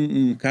caso de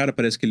um cara,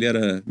 parece que ele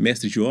era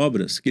mestre de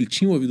obras, que ele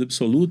tinha um ouvido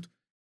absoluto,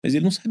 mas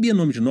ele não sabia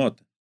nome de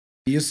nota.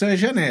 Isso é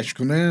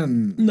genético, né?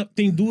 Não,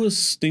 tem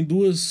duas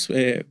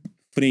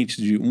frentes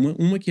de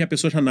uma que a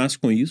pessoa já nasce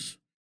com isso,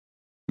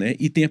 né?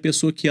 E tem a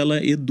pessoa que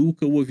ela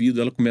educa o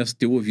ouvido, ela começa a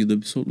ter o ouvido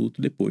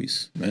absoluto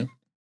depois, né?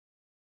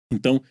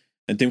 Então,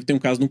 tem um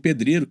caso de um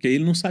pedreiro que aí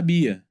ele não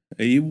sabia.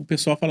 Aí o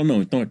pessoal fala,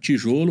 não, então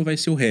tijolo vai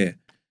ser o ré,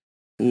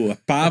 a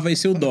pá vai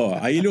ser o dó.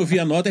 Aí ele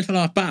ouvia a nota e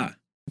falava, pá,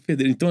 o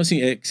pedreiro. Então, assim,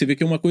 você vê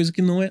que é uma coisa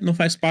que não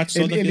faz parte só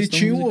da questão musical.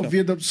 Ele tinha o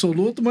ouvido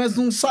absoluto, mas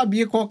não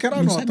sabia qual que era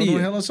a nota, não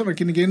relacionou,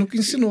 que ninguém nunca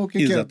ensinou o que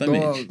é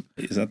dó.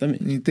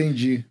 Exatamente.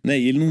 Entendi. Né?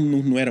 E ele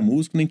não era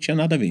músico, nem tinha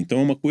nada a ver. Então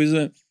é uma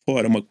coisa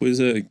fora, uma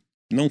coisa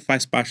que não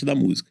faz parte da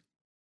música.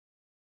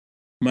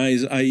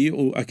 Mas aí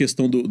a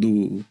questão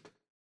do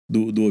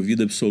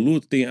ouvido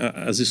absoluto tem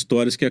as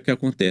histórias que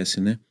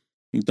acontecem, né?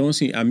 Então,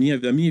 assim, a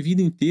minha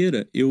vida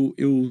inteira eu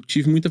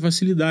tive muita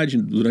facilidade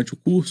durante o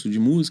curso de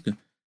música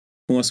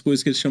com as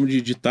coisas que eles chamam de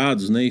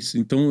ditados, né?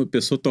 Então a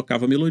pessoa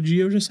tocava a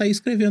melodia, eu já saía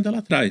escrevendo ela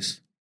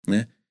atrás,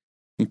 né?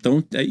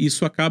 Então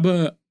isso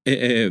acaba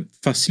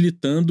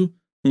facilitando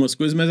umas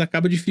coisas, mas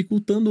acaba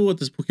dificultando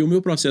outras, porque o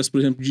meu processo, por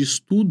exemplo, de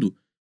estudo,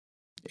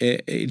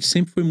 ele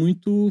sempre foi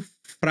muito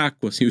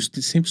fraco, assim, eu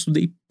sempre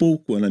estudei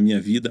pouco na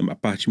minha vida, a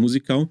parte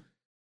musical,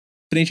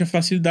 frente à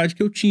facilidade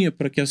que eu tinha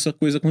para que essa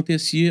coisa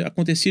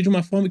acontecia de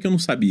uma forma que eu não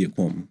sabia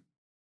como,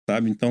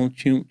 sabe? Então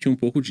tinha um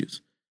pouco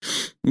disso.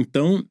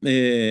 Então,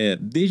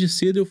 desde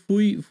cedo eu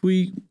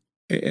fui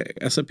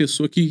essa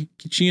pessoa que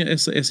tinha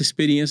essa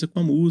experiência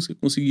com a música,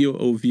 conseguia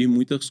ouvir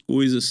muitas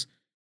coisas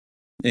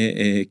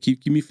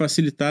que me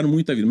facilitaram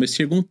muito a vida. Mas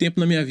chegou um tempo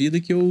na minha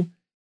vida que eu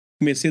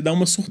comecei a dar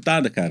uma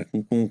surtada, cara,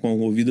 com o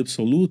ouvido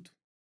absoluto.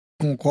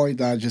 Com qual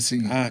idade,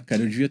 assim? Ah,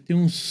 cara, eu devia ter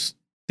uns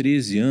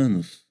 13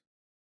 anos,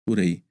 por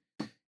aí.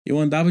 Eu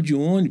andava de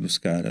ônibus,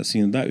 cara,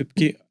 assim,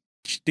 porque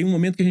tem um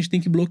momento que a gente tem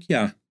que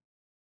bloquear.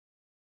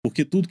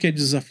 Porque tudo que é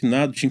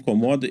desafinado te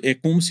incomoda, é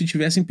como se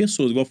tivessem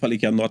pessoas. Igual eu falei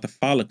que a nota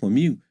fala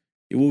comigo,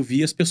 eu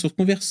ouvia as pessoas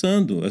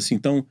conversando, assim,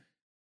 então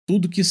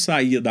tudo que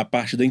saía da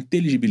parte da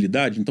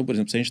inteligibilidade, então, por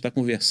exemplo, se a gente está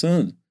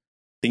conversando,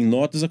 tem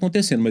notas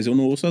acontecendo, mas eu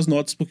não ouço as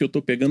notas porque eu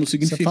tô pegando o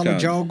significado. Você fala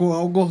de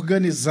algo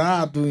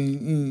organizado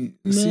assim...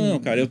 Não,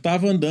 cara, eu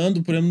tava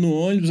andando, por exemplo, no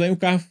ônibus, aí o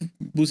carro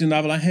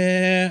buzinava lá,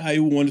 ré, aí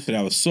o ônibus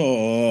falava,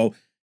 sol.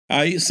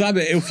 Aí,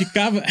 sabe, eu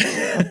ficava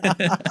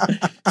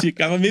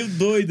ficava meio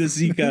doido,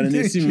 assim, cara,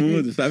 nesse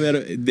mundo, sabe?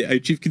 Aí eu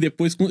tive que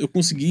depois, eu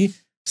consegui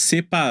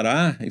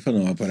separar e falar,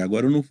 não,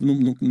 agora eu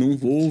não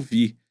vou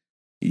ouvir.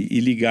 E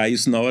ligar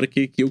isso na hora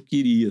que eu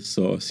queria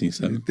só, assim,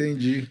 sabe?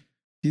 Entendi.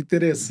 Que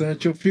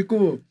interessante. Eu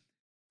fico...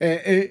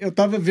 eu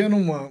tava vendo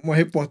uma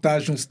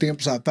reportagem uns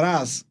tempos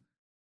atrás,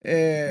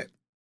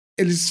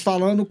 eles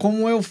falando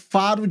como é o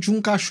faro de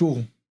um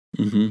cachorro.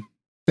 Uhum.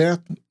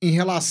 Certo? Em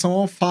relação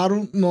ao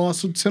faro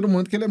nosso de ser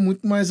humano, que ele é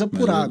muito mais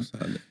apurado.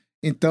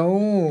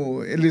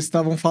 Então, eles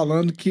estavam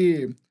falando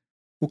que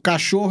o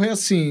cachorro é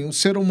assim, o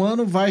ser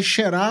humano vai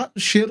cheirar,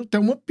 cheiro tem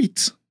uma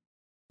pizza.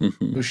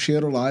 Uhum. Eu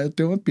cheiro lá, eu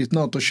tenho uma pizza.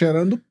 Não, eu tô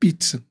cheirando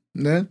pizza,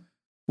 né?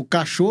 O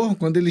cachorro,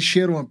 quando ele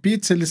cheira uma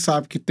pizza, ele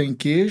sabe que tem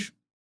queijo,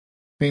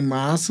 tem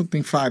massa,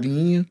 tem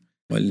farinha,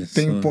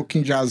 tem um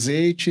pouquinho de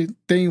azeite,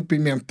 tem o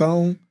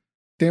pimentão,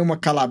 tem uma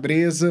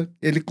calabresa,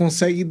 ele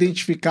consegue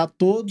identificar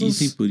todos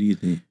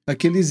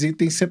aqueles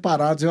itens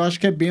separados. Eu acho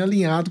que é bem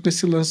alinhado com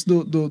esse lance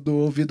do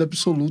ouvido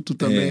absoluto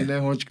também, né?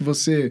 Onde que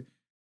você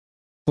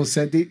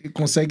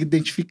consegue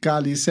identificar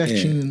ali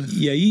certinho, né?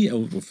 E aí,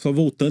 só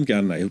voltando, que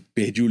eu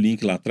perdi o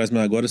link lá atrás,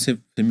 mas agora você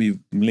me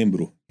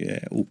lembrou,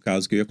 o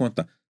caso que eu ia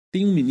contar.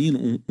 Tem um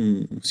menino,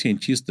 um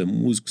cientista,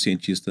 músico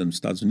cientista nos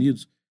Estados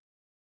Unidos,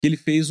 que ele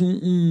fez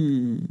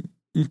um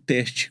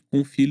teste com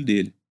o filho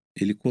dele.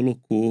 Ele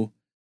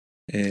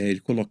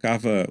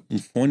colocava um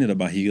fone na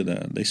barriga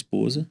da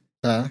esposa,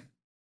 tá,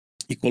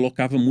 e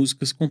colocava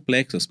músicas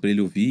complexas para ele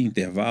ouvir,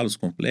 intervalos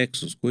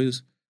complexos,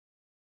 coisas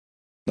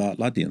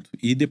lá dentro.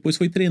 E depois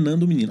foi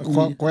treinando o menino.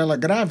 Com ela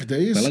grávida,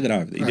 é isso? Com ela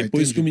grávida. E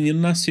depois que o menino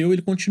nasceu,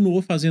 ele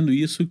continuou fazendo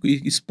isso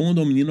e expondo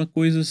ao menino a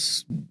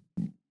coisas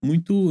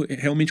muito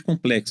realmente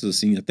complexas,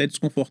 assim, até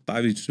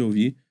desconfortáveis de se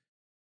ouvir.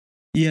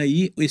 E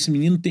aí, esse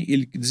menino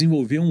ele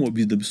desenvolveu um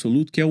ouvido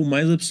absoluto, que é o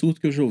mais absurdo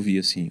que eu já ouvi,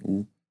 assim.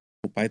 O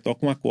pai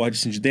toca um acorde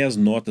assim, de 10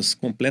 notas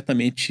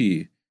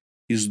completamente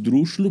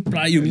esdrúxulo,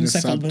 e o menino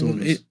sai sabe falando.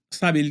 todos.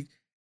 Sabe, ele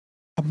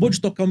acabou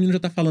de tocar, o menino já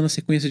tá falando a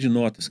sequência de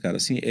notas, cara.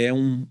 Assim, é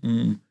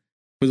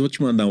depois eu vou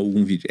te mandar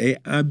algum vídeo. É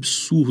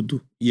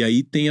absurdo. E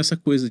aí tem essa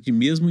coisa de,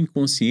 mesmo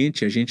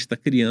inconsciente, a gente tá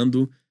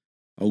criando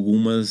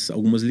algumas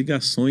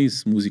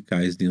ligações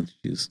musicais dentro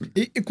disso. Né?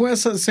 E com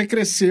essa, você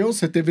cresceu,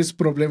 você teve esse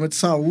problema de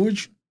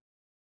saúde.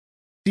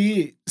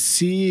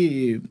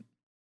 Se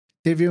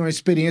teve uma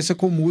experiência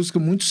com música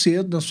muito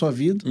cedo na sua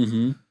vida,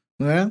 Uhum.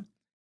 né?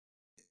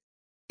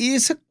 E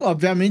você,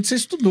 obviamente, você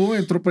estudou,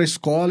 entrou pra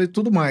escola e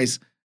tudo mais.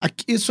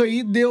 Isso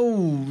aí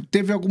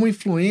teve alguma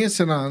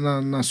influência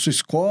na sua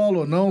escola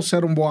ou não? Você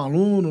era um bom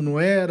aluno, não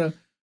era?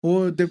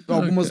 Ou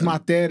algumas cara.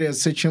 matérias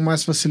você tinha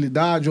mais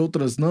facilidade,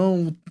 outras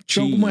não?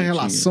 Tinha alguma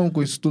relação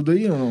com isso tudo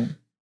aí ou não?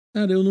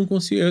 Cara, eu não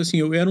consigo. Assim,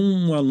 eu era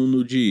um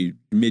aluno de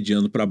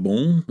mediano para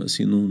bom,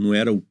 assim, não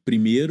era o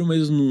primeiro,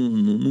 mas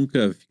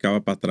nunca ficava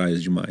para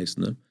trás demais,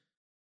 né?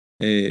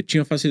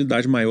 Tinha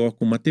facilidade maior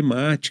com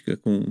matemática,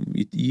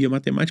 e a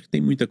matemática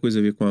tem muita coisa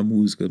a ver com a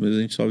música, mas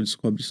a gente só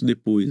descobre isso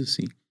depois,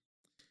 assim.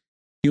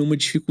 Eu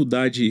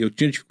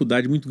tinha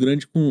dificuldade muito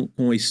grande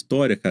com a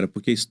história, cara,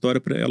 porque a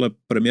história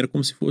para mim era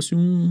como se fosse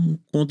um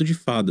conto de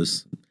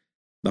fadas.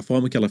 Da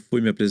forma que ela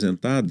foi me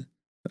apresentada,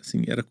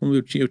 assim, era como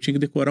eu tinha que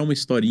decorar uma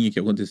historinha que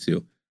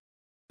aconteceu.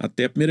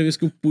 Até a primeira vez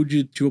que eu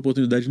tive a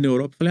oportunidade na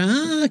Europa, eu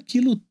falei,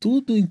 aquilo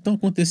tudo então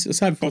aconteceu,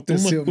 sabe? Faltou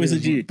uma coisa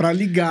mesmo, pra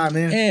ligar,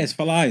 né? você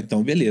fala,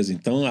 então beleza.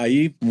 Então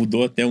aí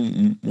mudou até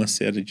uma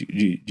série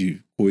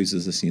de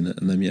coisas assim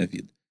na minha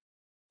vida.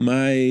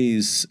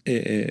 Mas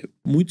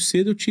muito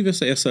cedo eu tive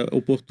essa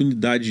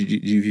oportunidade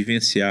de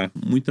vivenciar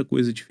muita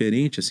coisa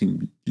diferente, assim,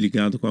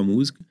 ligado com a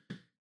música,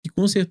 que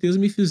com certeza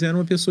me fizeram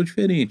uma pessoa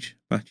diferente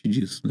a partir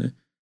disso, né?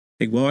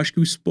 É igual, acho que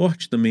o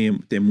esporte também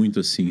é muito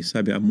assim,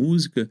 sabe? A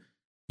música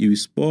e o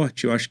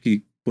esporte, eu acho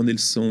que quando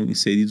eles são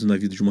inseridos na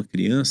vida de uma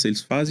criança,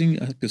 eles fazem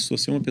a pessoa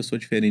ser uma pessoa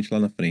diferente lá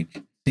na frente.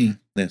 Sim.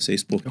 Né? Você é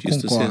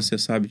esportista, concordo. você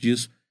sabe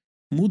disso.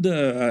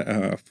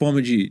 Muda a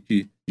forma de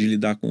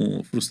lidar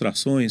com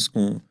frustrações,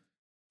 com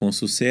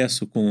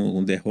sucesso,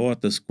 com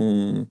derrotas,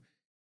 com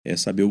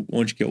saber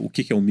onde que o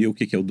que é o meu, o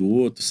que é o do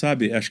outro,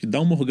 sabe? Acho que dá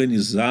uma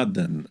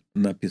organizada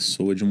na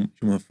pessoa de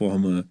uma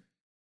forma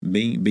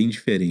bem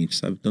diferente,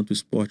 sabe? Tanto o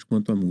esporte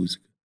quanto a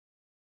música,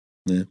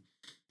 né?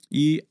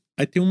 E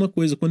aí tem uma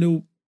coisa,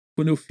 quando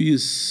eu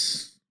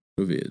fiz, deixa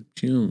eu ver,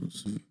 tinha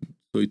uns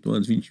 8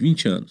 anos,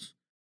 20 anos,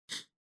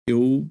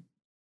 eu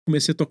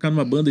comecei a tocar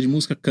numa banda de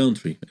música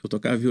country. Eu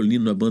tocava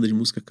violino na banda de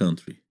música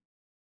country.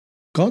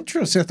 Country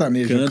ou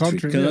sertanejo?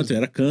 Country,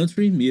 era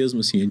country mesmo,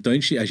 assim. Então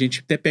a gente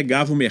até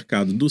pegava o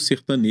mercado do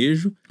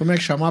sertanejo. Como é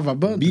que chamava a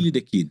banda? Billy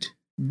the Kid.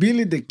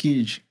 Billy the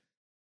Kid.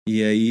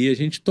 E aí a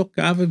gente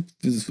tocava,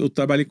 eu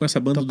trabalhei com essa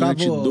banda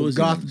durante 12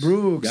 Garth anos.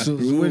 Brooks,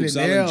 Willie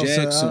Alan Nelson,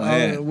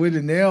 Jackson,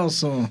 Willie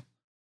Nelson.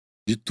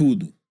 De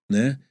tudo,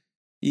 né?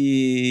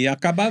 E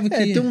acabava que...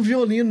 tem um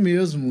violino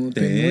mesmo.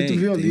 Tem muito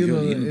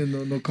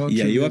violino no country.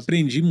 E aí eu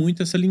aprendi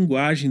muito essa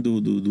linguagem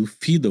do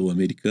fiddle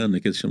americano, né,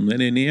 que eles chamam, não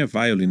é nem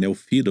violin, é o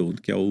fiddle,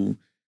 que é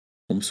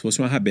como se fosse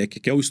uma rabeca,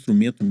 que é o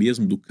instrumento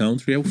mesmo do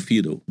country, é o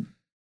fiddle.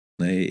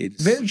 Né?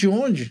 Veio de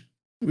onde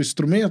o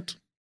instrumento?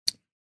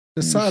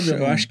 Você sabe?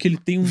 Eu acho que ele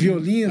tem um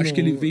violino. Acho que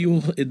ele veio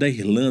da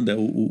Irlanda,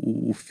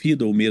 o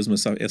fiddle mesmo,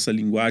 essa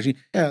linguagem.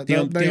 Tem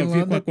a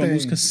ver com a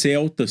música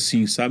celta,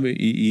 assim, sabe?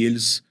 E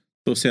eles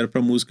trouxeram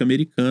pra música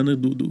americana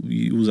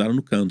e usaram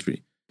no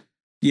country.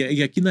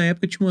 E aqui na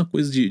época tinha uma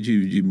coisa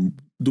de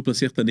dupla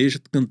sertaneja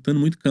cantando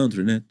muito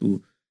country, né? O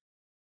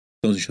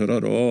Tãozinho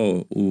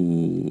Chororó,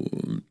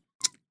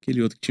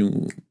 aquele outro que tinha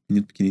um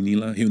menino pequenininho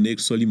lá, Rio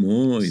Negro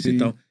Solimões e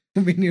tal.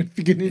 Um menino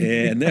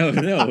pequenininho. Não.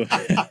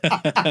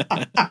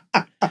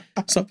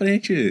 Só pra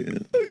gente...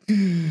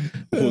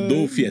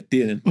 Rodolfo ET,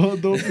 né?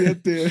 Rodolfo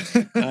ET.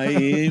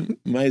 Aí,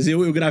 mas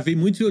eu gravei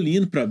muito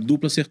violino pra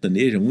dupla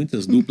sertaneja,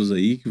 muitas duplas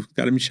aí, que o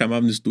cara me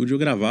chamava no estúdio, eu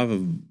gravava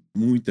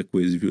muita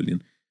coisa de violino.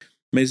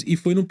 E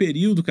foi num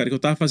período, cara, que eu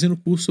tava fazendo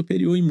curso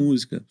superior em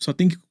música.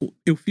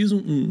 Eu fiz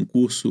um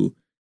curso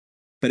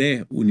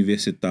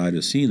pré-universitário,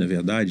 assim, na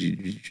verdade,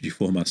 de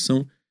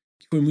formação,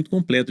 que foi muito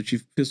completo. Eu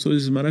tive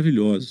professores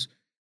maravilhosos.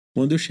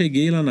 Quando eu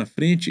cheguei lá na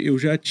frente, eu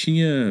já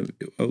tinha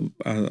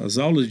as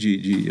aulas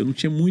eu não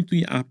tinha muito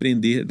a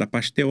aprender da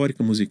parte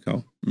teórica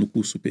musical no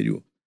curso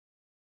superior.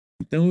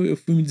 Então eu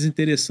fui me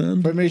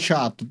desinteressando. Foi meio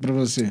chato pra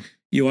você.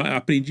 E eu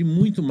aprendi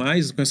muito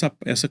mais com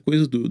essa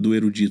coisa do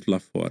erudito lá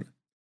fora.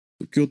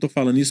 O que eu tô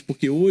falando isso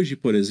porque hoje,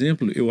 por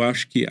exemplo, eu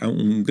acho que há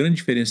um grande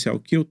diferencial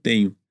que eu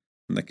tenho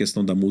na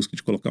questão da música,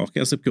 de colocar a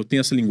orquestra, porque eu tenho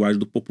essa linguagem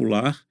do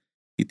popular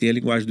e tenho a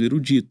linguagem do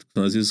erudito, que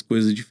são às vezes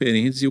coisas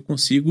diferentes, e eu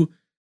consigo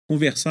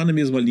conversar na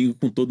mesma língua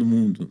com todo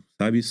mundo,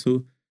 sabe?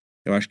 Isso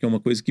eu acho que é uma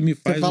coisa que me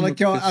faz... Você fala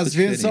que às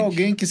vezes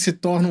alguém que se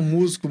torna um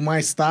músico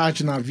mais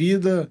tarde na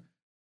vida,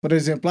 por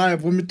exemplo, eu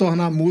vou me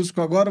tornar músico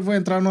agora, eu vou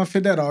entrar numa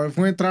federal, eu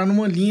vou entrar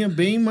numa linha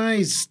bem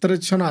mais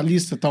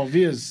tradicionalista,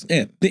 talvez.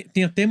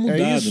 Tem até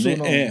mudado, isso,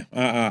 né?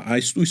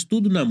 O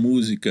estudo na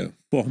música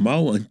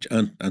formal,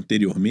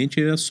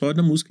 anteriormente, era só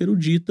da música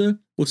erudita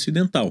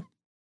ocidental.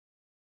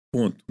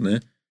 Ponto, né?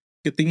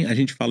 Porque a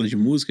gente fala de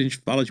música, a gente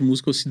fala de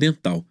música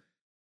ocidental.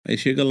 Aí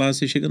chega lá,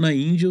 você chega na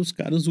Índia, os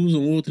caras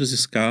usam outras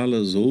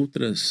escalas,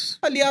 outras...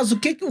 Aliás, o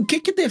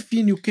que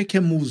define o que é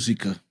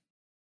música?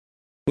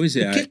 Pois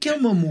é. O que é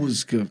uma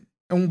música?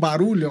 É um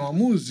barulho? É uma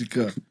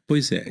música?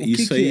 Pois é. O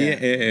Isso que aí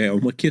é? é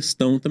uma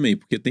questão também,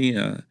 porque tem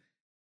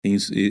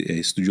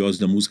estudiosos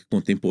da música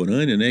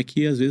contemporânea, né,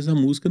 que às vezes a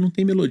música não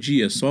tem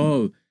melodia, é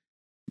só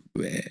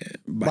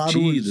Barulhos.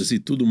 batidas e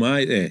tudo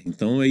mais.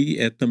 Então aí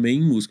é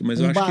também música. Mas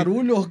eu acho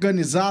barulho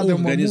organizado que é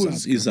uma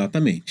música?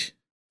 Exatamente.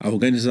 A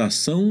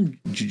organização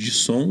de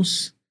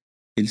sons,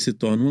 ele se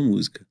torna uma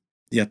música.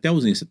 E até a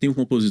ausência. Tem um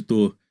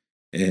compositor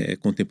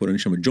contemporâneo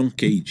que chama John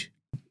Cage.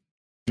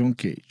 John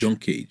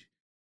Cage.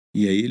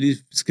 E aí ele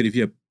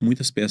escrevia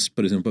muitas peças,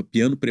 por exemplo, para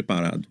piano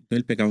preparado. Então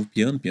ele pegava o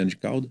piano de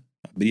cauda,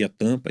 abria a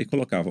tampa e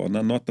colocava, ó,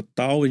 na nota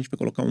tal a gente vai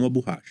colocar uma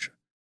borracha.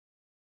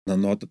 Na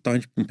nota tal a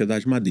gente põe um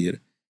pedaço de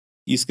madeira.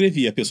 E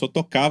escrevia. A pessoa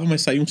tocava,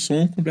 mas saía um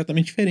som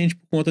completamente diferente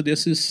por conta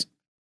desses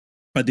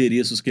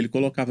adereços que ele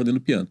colocava dentro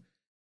do piano.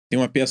 Tem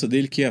uma peça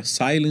dele que é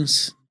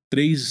Silence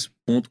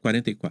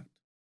 3.44.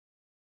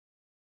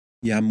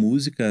 E a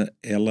música,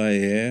 ela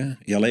é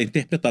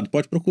interpretada.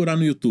 Pode procurar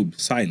no YouTube,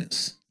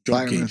 Silence,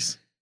 John Cage.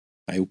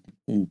 Aí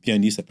o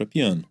pianista é para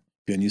piano.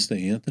 O pianista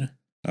entra,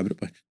 abre a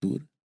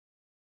partitura,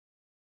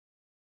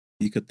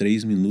 fica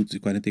 3 minutos e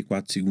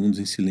 44 segundos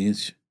em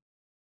silêncio.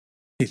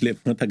 Ele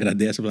levanta,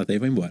 agradece a plateia e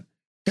vai embora.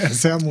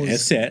 Essa é a música. É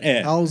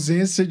sério, A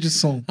ausência de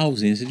som. A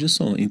ausência de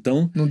som.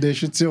 Então... Não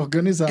deixa de ser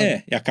organizado.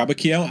 E acaba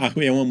que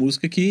é uma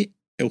música que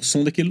é o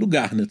som daquele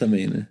lugar, né,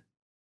 também, né?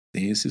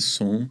 Tem esse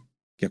som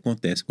que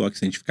acontece. Igual que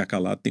se a gente ficar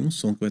calado, tem um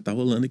som que vai estar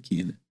rolando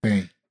aqui, né?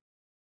 Tem.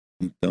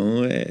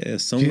 Então,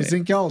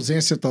 Dizem que a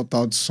ausência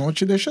total de som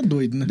te deixa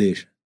doido, né?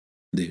 Deixa.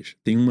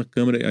 Tem uma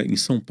câmera... Em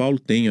São Paulo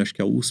acho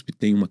que a USP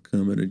tem uma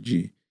câmera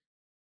que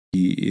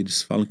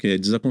eles falam que é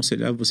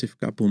desaconselhável você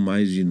ficar por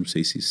mais de, não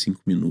sei se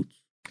 5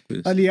 minutos.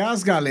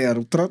 Aliás, galera,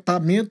 o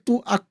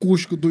tratamento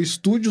acústico do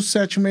Estúdio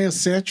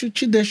 767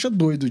 te deixa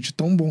doido, de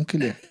tão bom que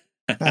ele é.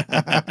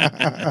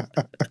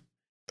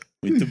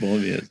 Muito bom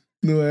mesmo.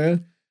 Não é?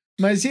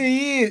 Mas e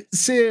aí,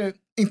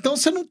 então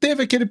você não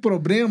teve aquele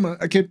problema,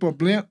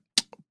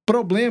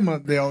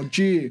 Del,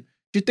 de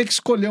ter que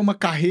escolher uma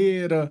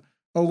carreira,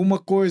 alguma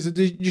coisa,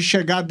 de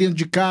chegar dentro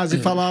de casa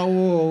e falar,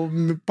 ô,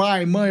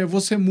 pai, mãe, eu vou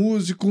ser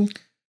músico,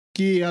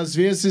 que às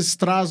vezes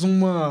traz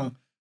uma...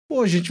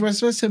 Pô, gente, mas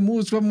você vai ser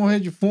músico, vai morrer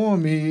de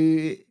fome.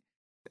 E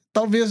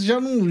talvez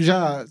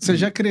você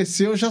já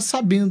cresceu já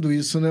sabendo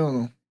isso, né, ou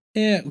não?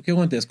 O que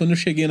acontece? Quando eu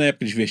cheguei na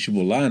época de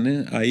vestibular,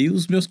 né? Aí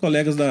os meus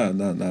colegas da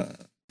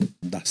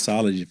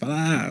sala de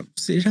falar,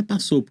 você já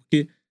passou,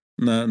 porque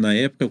na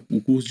época, o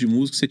curso de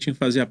música, você tinha que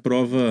fazer a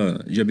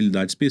prova de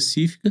habilidade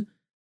específica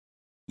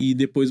e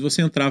depois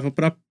você entrava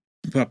para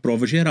a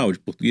prova geral de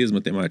português,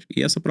 matemática.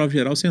 E essa prova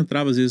geral você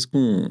entrava, às vezes,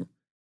 com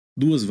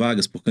 2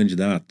 vagas por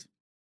candidato.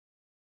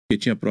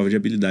 Porque tinha prova de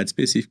habilidade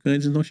específica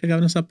antes, então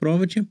chegava nessa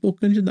prova, tinha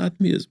pouco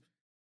candidato mesmo.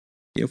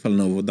 E aí eu falei,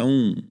 não, eu vou dar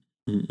um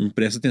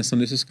presta atenção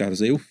nesses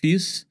caras. Aí eu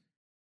fiz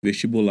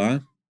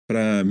vestibular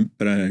para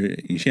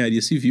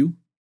engenharia civil,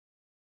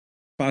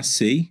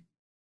 passei,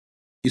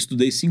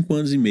 estudei 5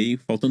 anos e meio,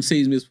 faltando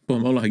 6 meses para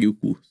formar, eu larguei o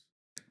curso.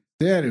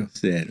 Sério?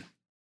 Sério.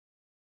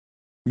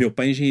 Meu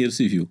pai é engenheiro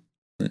civil,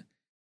 né?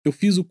 Eu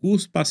fiz o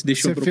curso,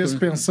 deixei Você fez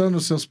pensando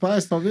nos seus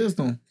pais, talvez,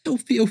 não?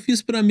 Eu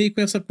fiz para meio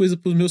com essa coisa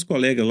pros meus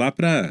colegas lá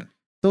para...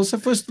 Então você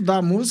foi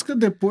estudar música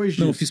depois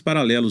disso? Não, eu fiz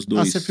paralelo os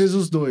 2. Ah, você fez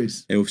os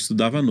 2. Eu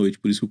estudava à noite,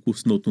 por isso que o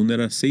curso noturno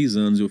era 6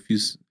 anos, eu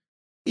fiz...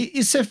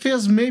 E você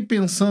fez meio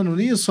pensando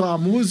nisso? A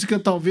música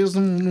talvez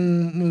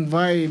não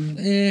vai...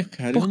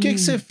 cara... Por que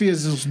você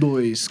fez os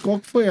 2? Qual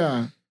que foi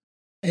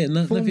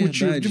na verdade...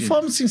 motivo? De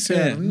forma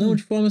sincera. Não,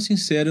 de forma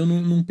sincera, eu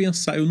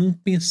não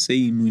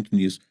pensei muito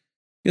nisso.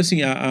 E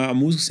assim, a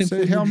música sempre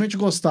Você realmente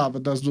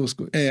gostava das duas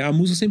coisas? A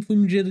música sempre foi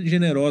muito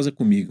generosa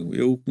comigo.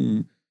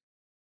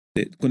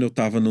 Quando eu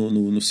estava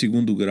no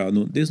segundo grau,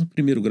 desde o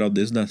primeiro grau,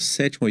 desde a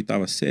 7ª,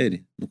 8ª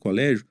série, no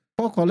colégio...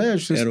 Qual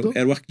colégio você estudou?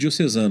 Era o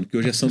Arquidiocesano, que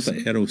hoje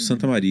era o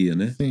Santa Maria,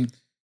 né? Sim.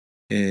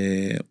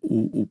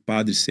 O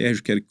padre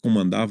Sérgio, que era que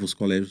comandava os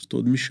colégios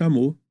todos, me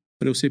chamou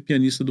para eu ser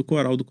pianista do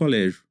coral do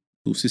colégio,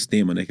 do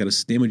sistema, né? Que era o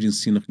Sistema de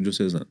Ensino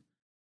Arquidiocesano.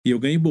 E eu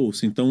ganhei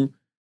bolsa. Então,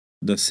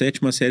 da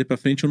 7ª série para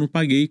frente, eu não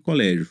paguei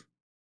colégio.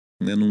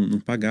 Né? Não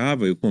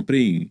pagava. Eu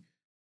comprei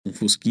um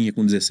Fusquinha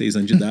com 16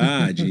 anos de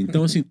idade.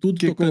 Então, assim, tudo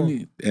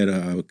tocando...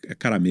 Era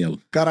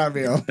caramelo.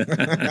 Caramelo.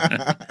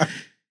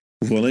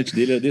 O volante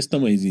dele era desse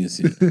tamanhozinho,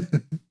 assim.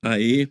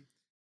 Aí,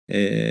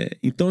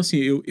 então, assim,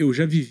 eu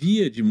já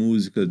vivia de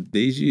música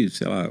desde,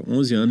 sei lá,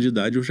 11 anos de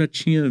idade. Eu já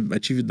tinha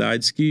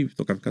atividades que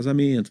tocava em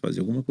casamento,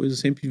 fazia alguma coisa, eu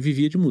sempre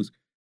vivia de música.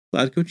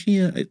 Claro que eu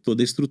tinha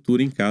toda a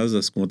estrutura em casa,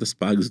 as contas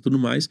pagas e tudo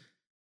mais,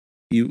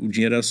 e o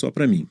dinheiro era só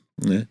para mim,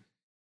 né?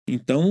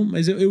 Então,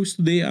 mas eu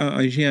estudei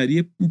a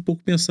engenharia um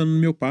pouco pensando no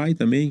meu pai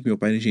também, que meu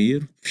pai era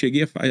engenheiro.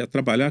 Cheguei a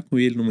trabalhar com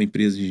ele numa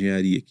empresa de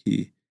engenharia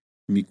que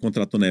me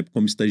contratou na época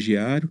como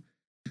estagiário.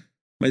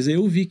 Mas aí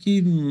eu vi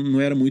que não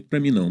era muito para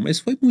mim, não. Mas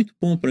foi muito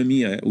bom para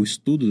mim o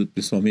estudo,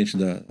 principalmente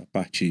da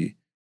parte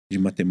de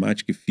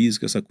matemática e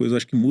física, essa coisa, eu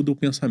acho que muda o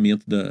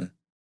pensamento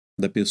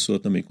da pessoa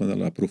também, quando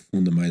ela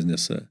aprofunda mais na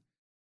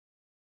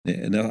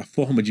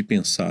forma de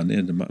pensar, né?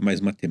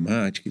 Mais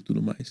matemática e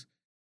tudo mais.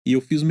 E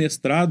eu fiz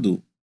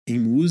mestrado em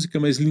música,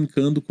 mas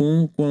linkando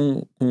com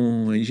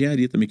a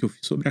engenharia também, que eu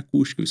fiz sobre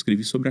acústica, eu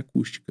escrevi sobre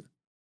acústica.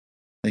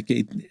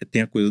 Que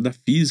tem a coisa da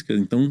física,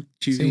 então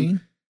tive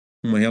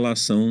uma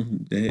relação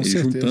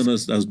juntando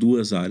as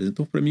duas áreas.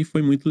 Então, para mim,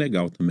 foi muito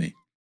legal também.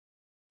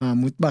 Ah,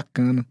 muito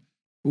bacana.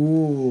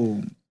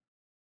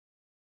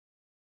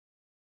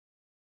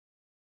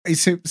 Aí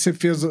você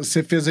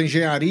fez a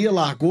engenharia,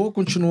 largou,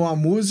 continuou a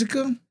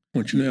música.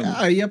 Continuamos.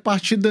 Aí, a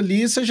partir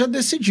dali, você já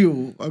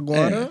decidiu.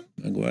 Agora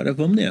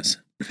vamos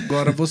nessa.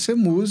 Agora você é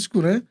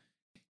músico, né?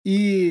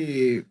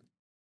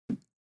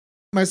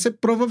 Mas você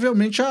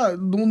provavelmente,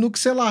 no que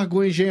você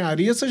largou a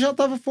engenharia, você já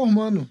estava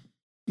formando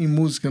em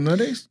música, não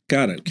era isso?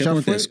 Cara, o que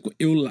acontece?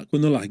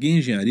 Quando eu larguei a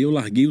engenharia, eu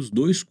larguei os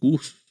 2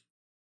 cursos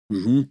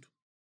junto.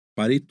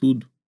 Parei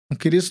tudo. Não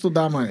queria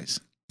estudar mais.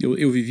 Eu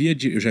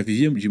já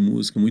vivia de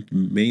música muito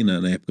bem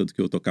na época do que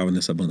eu tocava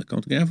nessa banda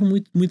country. Ganhava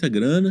muita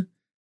grana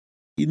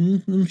e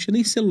não tinha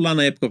nem celular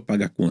na época para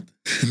pagar conta.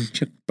 Não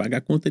tinha que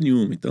pagar conta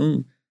nenhuma.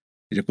 Então,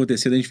 já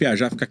acontecia da gente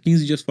viajar, ficar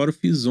 15 dias fora, eu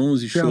fiz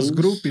 11 shows. Tem os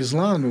grupos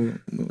lá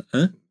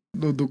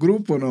do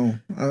grupo ou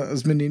não?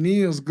 As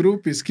menininhas, os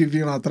grupos que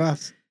vinham lá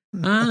atrás?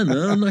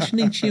 Não, acho que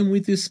nem tinha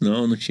muito isso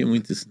não tinha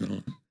muito isso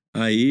não.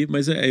 Aí,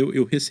 mas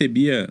eu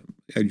recebia,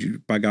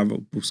 pagava,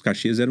 os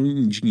cachês eram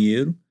em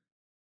dinheiro,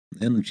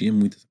 né? Não tinha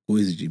muita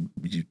coisa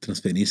de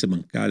transferência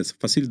bancária, essa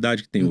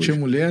facilidade que tem hoje. Não tinha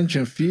mulher, não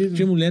tinha filho? Não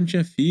tinha mulher, não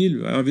tinha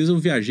filho. Uma vez eu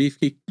viajei,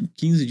 fiquei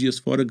 15 dias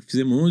fora,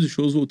 fizemos 11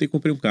 shows, voltei e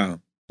comprei um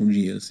carro com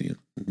dinheiro, assim,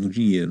 no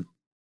dinheiro.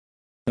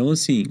 Então,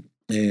 assim,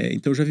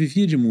 então eu já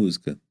vivia de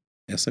música.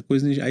 Essa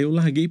coisa. Aí eu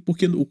larguei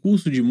porque o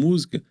curso de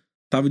música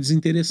estava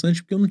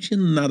desinteressante, porque eu não tinha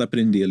nada a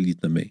aprender ali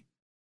também.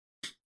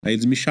 Aí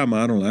eles me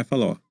chamaram lá e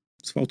falaram: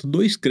 faltam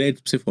 2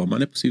 créditos para você formar,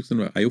 não é possível que você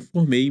não vai. Aí eu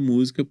formei em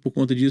música por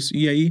conta disso,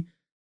 e aí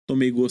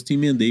tomei gosto e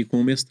emendei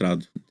com o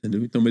mestrado,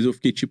 entendeu? Então, mas eu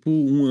fiquei tipo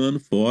 1 ano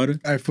fora.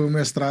 Aí foi o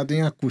mestrado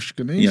em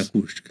acústica, não é isso? Em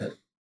acústica.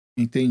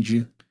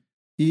 Entendi.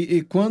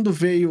 E quando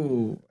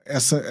veio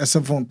essa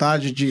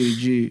vontade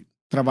de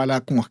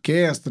trabalhar com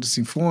orquestra,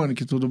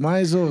 sinfônica e tudo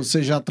mais, ou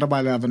você já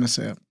trabalhava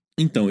nessa época?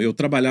 Então, eu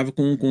trabalhava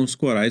com os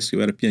corais,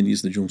 eu era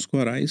pianista de uns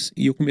corais,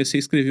 e eu comecei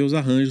a escrever os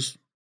arranjos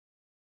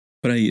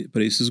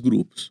para esses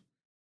grupos.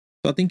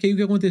 Só tem que aí o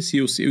que acontecia,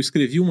 eu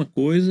escrevi uma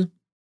coisa,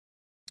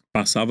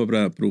 passava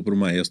para o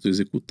maestro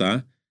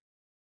executar,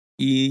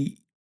 e,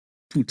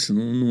 putz,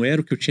 não era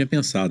o que eu tinha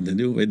pensado,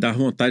 entendeu? Vai dar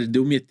vontade de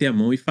eu meter a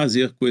mão e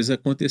fazer a coisa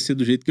acontecer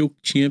do jeito que eu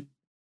tinha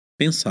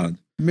pensado.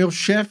 Meu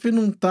chefe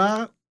não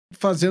tá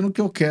fazendo o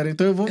que eu quero,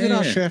 então eu vou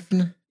virar chefe,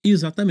 né?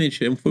 Exatamente,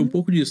 foi um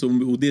pouco disso,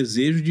 o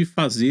desejo de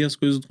fazer as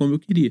coisas como eu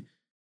queria.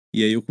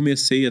 E aí eu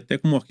comecei até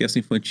com uma orquestra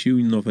infantil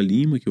em Nova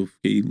Lima, que eu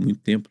fiquei muito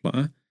tempo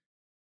lá,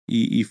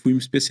 e fui me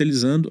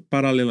especializando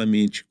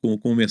paralelamente com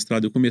o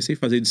mestrado. Eu comecei a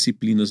fazer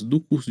disciplinas do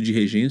curso de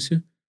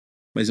regência,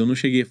 mas eu não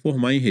cheguei a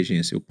formar em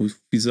regência. Eu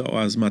fiz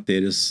as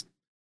matérias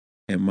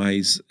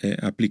mais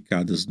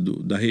aplicadas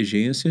da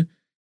regência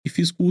e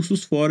fiz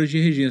cursos fora de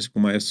regência, com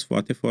maestros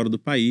até fora do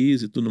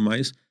país e tudo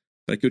mais,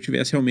 para que eu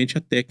tivesse realmente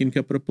a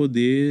técnica para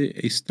poder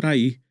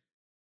extrair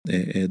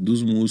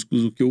dos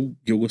músicos o que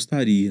eu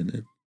gostaria,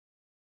 né?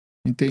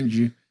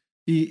 Entendi.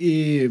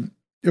 E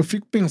eu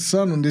fico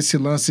pensando nesse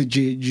lance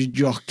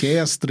de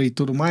orquestra e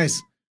tudo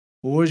mais.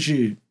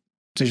 Hoje,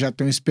 você já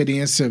tem uma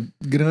experiência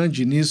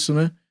grande nisso,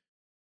 né?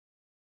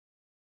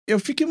 Eu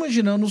fico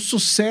imaginando o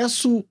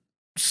sucesso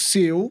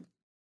seu,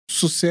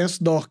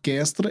 sucesso da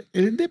orquestra,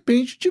 ele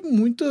depende de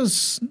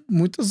muitas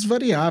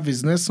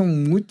variáveis, né? São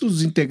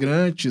muitos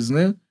integrantes,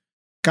 né?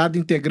 Cada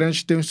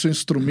integrante tem o seu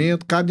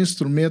instrumento, cada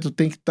instrumento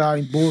tem que estar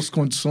em boas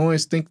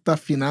condições, tem que estar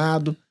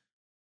afinado,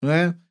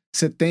 né?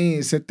 Você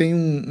tem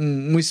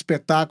um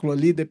espetáculo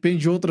ali,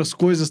 depende de outras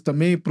coisas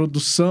também,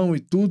 produção e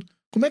tudo.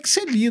 Como é que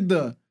você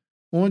lida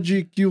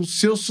onde que o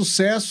seu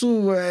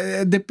sucesso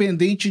é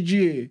dependente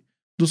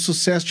do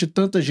sucesso de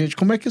tanta gente?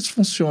 Como é que isso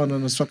funciona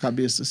na sua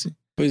cabeça, assim?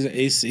 Pois é,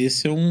 esse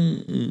é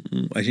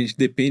a gente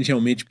depende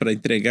realmente para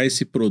entregar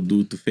esse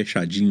produto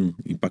fechadinho,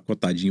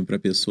 empacotadinho para a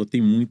pessoa,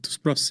 tem muitos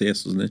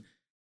processos, né,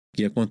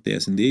 que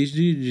acontecem,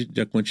 desde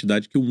a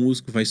quantidade que o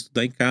músico vai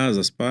estudar em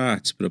casa, as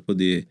partes, para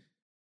poder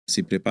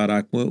se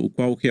preparar,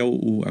 qual que é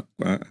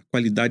a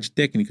qualidade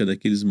técnica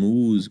daqueles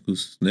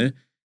músicos, né,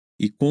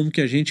 e como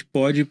que a gente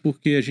pode,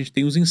 porque a gente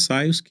tem os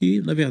ensaios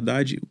que, na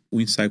verdade,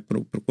 o ensaio para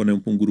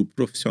um grupo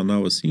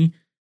profissional assim,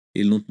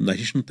 a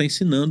gente não está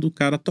ensinando o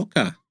cara a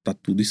tocar, tá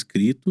tudo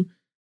escrito.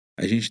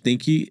 A gente tem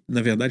que,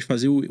 na verdade,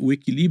 fazer o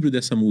equilíbrio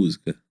dessa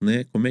música,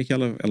 né? Como é que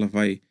ela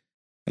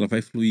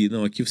vai fluir?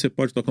 Não, aqui você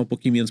pode tocar um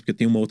pouquinho menos porque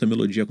tem uma outra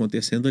melodia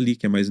acontecendo ali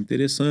que é mais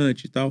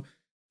interessante e tal.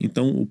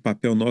 Então, o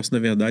papel nosso, na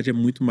verdade, é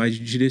muito mais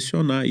de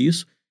direcionar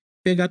isso.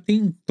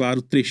 Tem,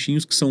 claro,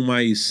 trechinhos que são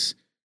mais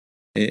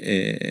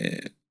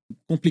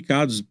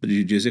complicados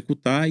de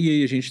executar, e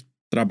aí a gente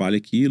trabalha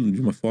aquilo de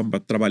uma forma para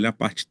trabalhar a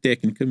parte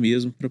técnica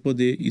mesmo para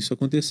poder isso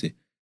acontecer.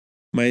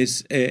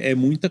 Mas é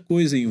muita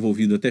coisa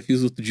envolvida. Até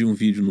fiz outro dia um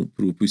vídeo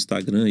pro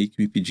Instagram aí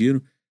que me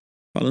pediram,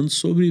 falando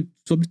sobre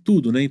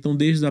tudo, né? Então,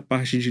 desde a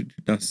parte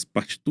das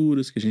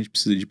partituras que a gente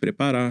precisa de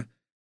preparar,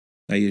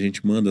 aí a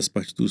gente manda as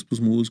partituras para os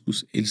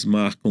músicos, eles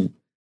marcam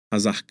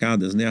as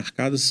arcadas, né?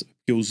 Arcadas,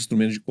 porque os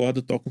instrumentos de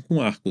corda tocam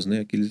com arcos,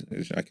 né?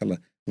 Aquela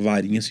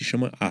varinha se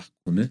chama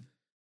arco, né?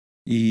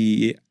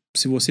 E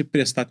se você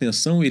prestar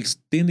atenção, eles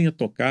tendem a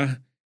tocar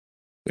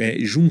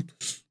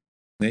juntos,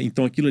 né?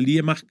 Então aquilo ali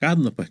é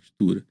marcado na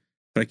partitura,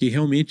 para que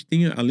realmente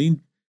tenha, além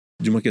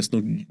de uma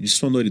questão de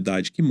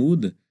sonoridade que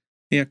muda,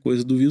 tem a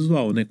coisa do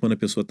visual, né? Quando a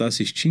pessoa está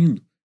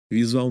assistindo,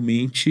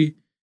 visualmente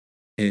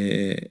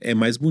é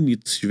mais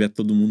bonito se tiver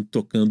todo mundo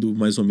tocando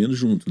mais ou menos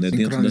junto, né?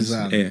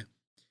 Sincronizado.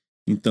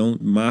 Então,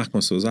 marcam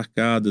as suas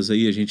arcadas,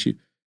 aí a gente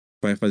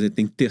vai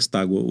tem que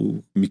testar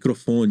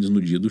microfones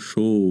no dia do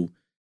show,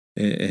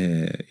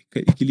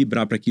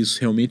 equilibrar para que isso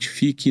realmente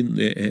fique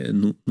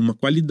numa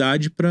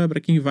qualidade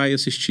para quem vai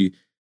assistir.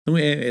 Então,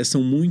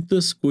 são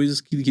muitas coisas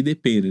que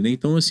dependem, né?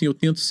 Então, assim, eu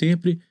tento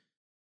sempre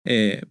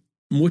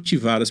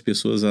motivar as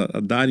pessoas a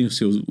darem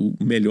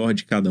o melhor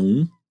de cada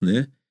um,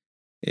 né?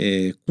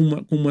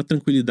 Com uma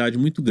tranquilidade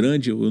muito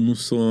grande. Eu não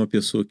sou uma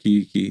pessoa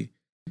que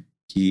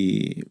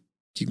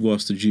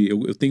gosto de...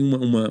 Eu tenho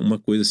uma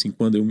coisa assim,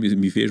 quando eu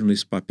me vejo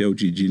nesse papel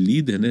de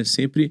líder, né?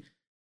 Sempre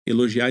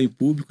elogiar em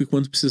público e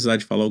quando precisar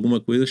de falar alguma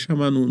coisa,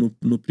 chamar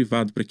no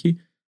privado, para que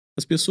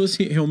as pessoas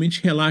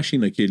realmente relaxem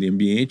naquele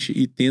ambiente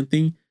e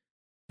tentem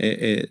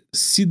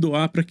se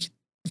doar para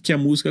que a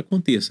música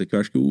aconteça. Que eu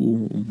acho que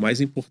o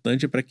mais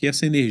importante é para que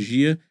essa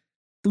energia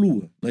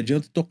flua. Não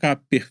adianta tocar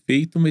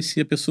perfeito, mas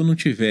se a pessoa não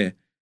tiver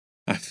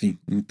afim.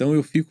 Então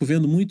eu fico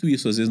vendo muito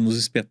isso, às vezes nos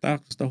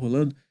espetáculos, tá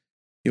rolando,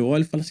 eu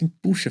olho e falo assim,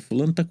 puxa,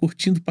 fulano tá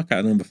curtindo pra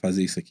caramba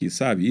fazer isso aqui,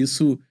 sabe?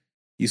 Isso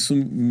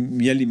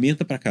me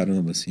alimenta pra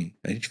caramba, assim.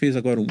 A gente fez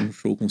agora um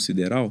show com o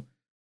Sideral,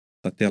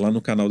 tá até lá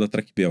no canal da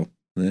Traquibel,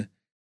 né?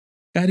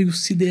 Cara, e o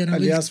Sideral...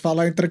 Aliás,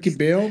 falar em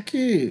Traquibel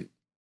que...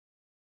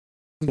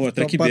 Pô, a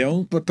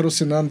Traquibel...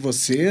 patrocinando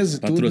vocês e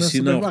tudo, né?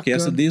 Patrocina a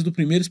orquestra desde o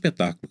primeiro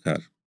espetáculo,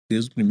 cara.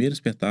 Desde o primeiro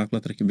espetáculo,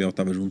 a Traquibel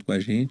tava junto com a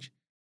gente.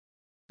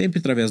 Sempre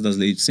através das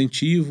leis de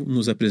incentivo,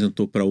 nos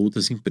apresentou para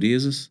outras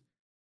empresas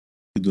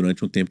que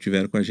durante um tempo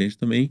tiveram com a gente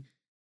também.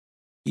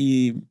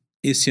 E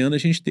esse ano a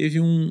gente teve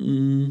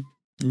um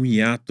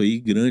hiato aí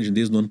grande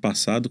desde o ano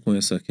passado com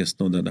essa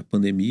questão da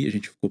pandemia, a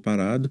gente ficou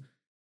parado.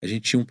 A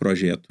gente tinha um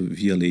projeto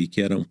via lei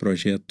que era um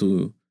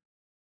projeto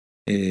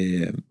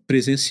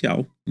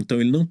presencial,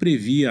 então ele não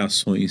previa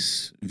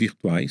ações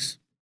virtuais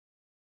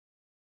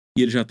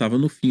e ele já estava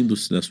no fim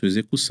da sua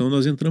execução.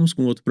 Nós entramos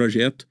com outro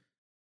projeto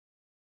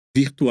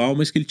virtual,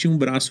 mas que ele tinha um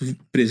braço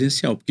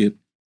presencial, porque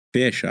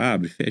fecha,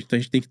 abre, fecha, então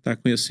a gente tem que estar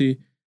com esse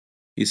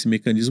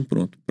mecanismo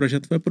pronto. O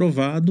projeto foi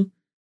aprovado,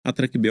 a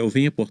Traquibel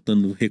vem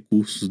aportando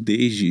recursos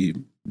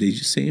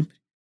desde sempre.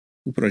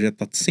 O projeto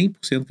está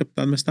 100%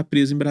 captado, mas está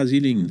preso em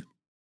Brasília ainda,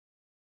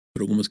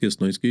 por algumas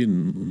questões que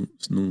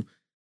não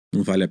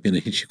vale a pena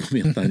a gente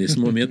comentar nesse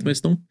momento, mas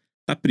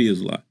está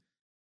preso lá.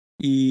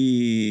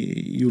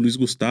 E o Luiz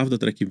Gustavo da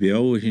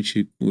Traquibel, a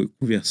gente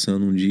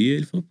conversando um dia,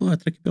 ele falou, pô, a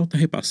Traquibel tá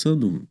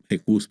repassando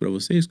recurso para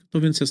vocês, que eu tô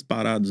vendo vocês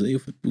parados aí. Eu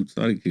falei, putz,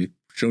 olha que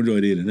chão de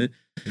orelha, né?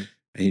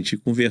 A gente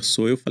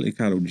conversou e eu falei,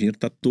 cara, o dinheiro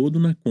tá todo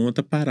na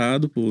conta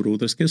parado por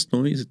outras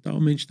questões e tal,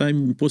 mas a gente tá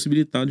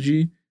impossibilitado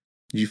de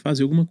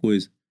fazer alguma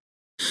coisa.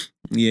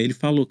 E aí ele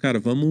falou, cara,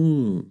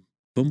 vamos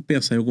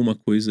pensar em alguma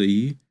coisa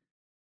aí.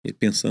 E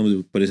pensamos,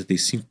 eu apresentei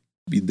 5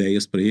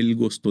 ideias para ele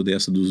gostou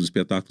dessa dos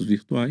espetáculos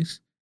virtuais.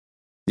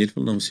 E ele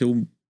falou, não, se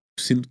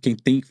quem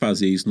tem que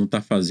fazer isso não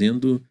tá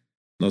fazendo,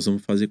 nós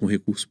vamos fazer com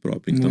recurso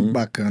próprio. Então, muito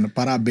bacana.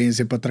 Parabéns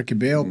aí pra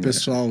Traquibel,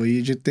 pessoal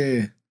aí, de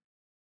ter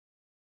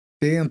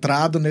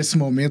entrado nesse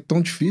momento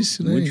tão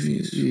difícil, né? Muito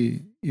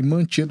difícil. E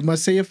mantido.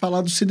 Mas você ia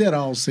falar do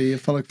Sideral, você ia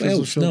falar que fez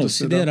o show do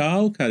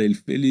Sideral, cara,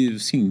 ele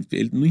assim,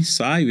 no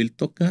ensaio, ele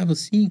tocava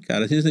assim,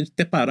 cara, às vezes a gente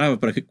até parava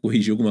para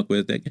corrigir alguma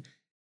coisa, até que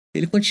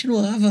ele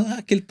continuava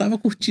lá, que ele tava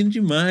curtindo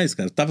demais,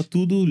 cara, tava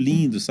tudo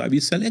lindo, sabe?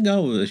 Isso é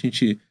legal, a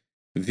gente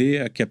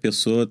vê que a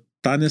pessoa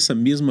tá nessa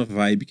mesma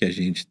vibe que a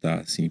gente tá,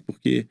 assim,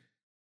 porque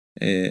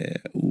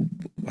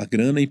a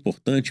grana é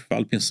importante,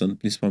 falo pensando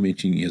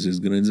principalmente em, às vezes,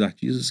 grandes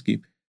artistas que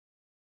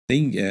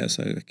tem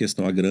essa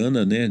questão, a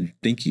grana, né,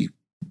 tem que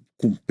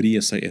cumprir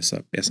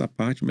essa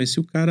parte, mas se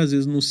o cara às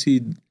vezes não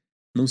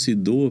se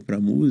doa pra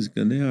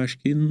música, né, eu acho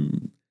que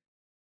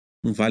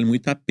não vale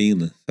muito a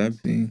pena, sabe?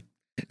 Sim.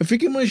 Eu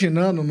fico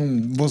imaginando,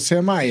 você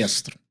é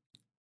maestro,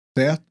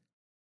 certo?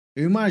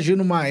 Eu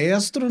imagino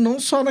maestro não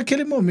só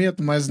naquele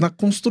momento, mas na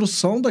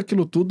construção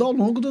daquilo tudo ao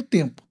longo do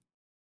tempo.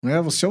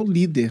 Né? Você é o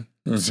líder,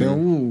 você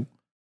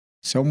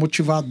é o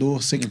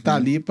motivador, você que tá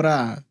ali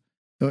pra...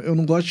 Eu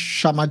não gosto de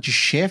chamar de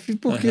chefe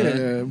porque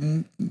é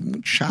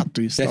muito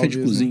chato isso. Chefe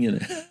de cozinha, né?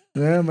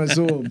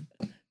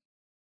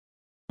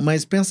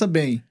 Mas pensa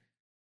bem,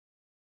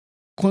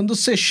 quando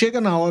você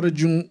chega na hora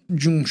de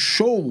um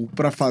show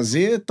pra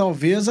fazer,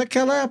 talvez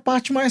aquela é a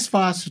parte mais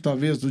fácil,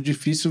 talvez, o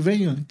difícil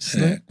vem antes,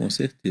 né? Com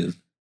certeza.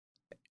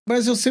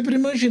 Mas eu sempre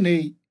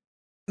imaginei,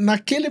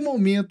 naquele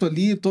momento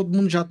ali, todo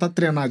mundo já tá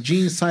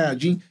treinadinho,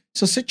 ensaiadinho.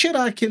 Se você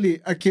tirar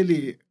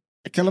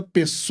aquela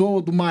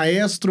pessoa do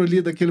maestro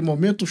ali daquele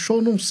momento, o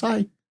show não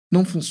sai,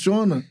 não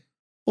funciona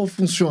ou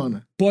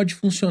funciona? Pode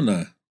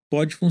funcionar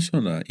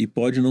e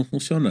pode não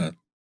funcionar.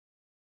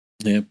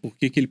 Por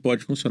que ele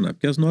pode funcionar?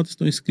 Porque as notas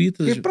estão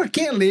escritas... Porque pra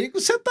quem é leigo,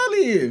 você tá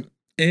ali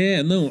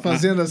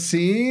fazendo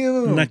assim...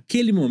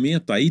 Naquele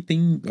momento, aí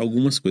tem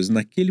algumas coisas.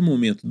 Naquele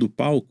momento do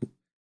palco,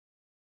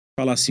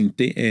 falar assim,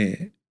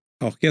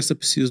 a orquestra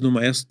precisa do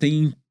maestro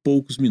tem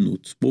poucos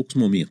minutos, poucos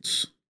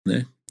momentos,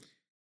 né?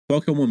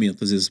 Qual que é o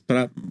momento, às vezes,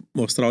 para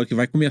mostrar a hora que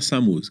vai começar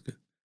a música?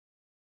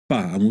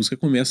 A música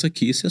começa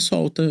aqui, você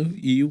solta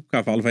e o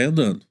cavalo vai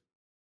andando.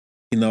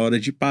 E na hora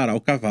de parar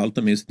o cavalo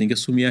também, você tem que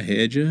assumir a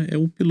rédea, é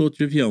o piloto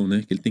de avião,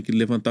 né? Que ele tem que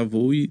levantar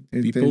voo e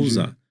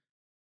pousar.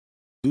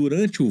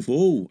 Durante o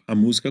voo, a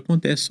música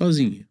acontece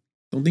sozinha.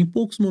 Então tem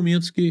poucos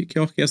momentos que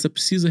a orquestra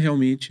precisa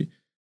realmente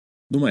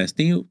do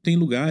maestro. Tem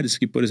lugares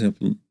que, por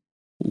exemplo,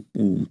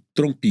 o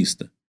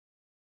trompista,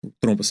 o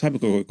trompa, sabe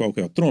qual que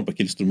é o trompa?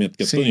 Aquele instrumento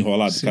que é todo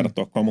enrolado, o cara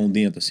toca com a mão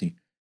dentro, assim.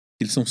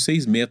 Eles são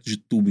 6 metros de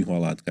tubo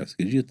enrolado, cara, você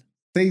acredita?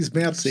 6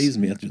 metros? 6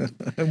 metros de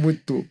tubo. É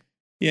muito tubo.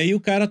 E aí o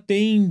cara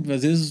tem,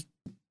 às vezes,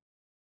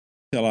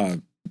 sei lá,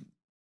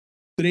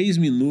 3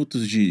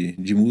 minutos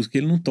de música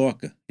ele não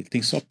toca. Ele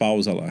tem só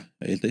pausa lá.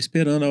 Aí ele tá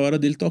esperando a hora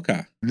dele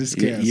tocar.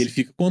 E ele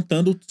fica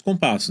contando os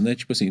compassos, né?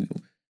 Tipo assim,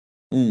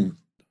 1,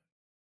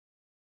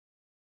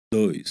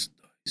 2,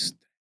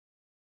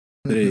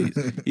 3.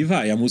 E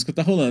vai, a música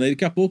tá rolando. Aí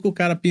daqui a pouco o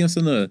cara pensa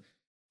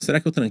será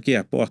que eu tranquei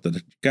a porta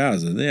de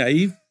casa, né?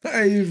 Aí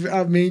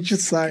a mente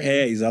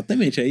sai.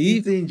 Exatamente. Aí,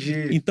 entendi.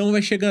 Então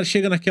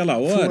chega naquela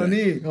hora...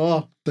 Fulaninho,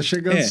 tá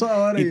chegando sua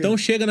hora aí. Então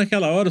chega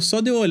naquela hora,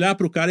 só de eu olhar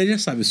pro cara, ele já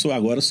sabe,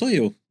 agora sou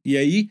eu. E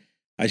aí,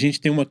 a gente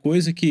tem uma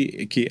coisa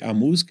que a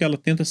música, ela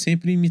tenta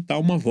sempre imitar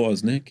uma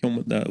voz, né? Que é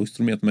o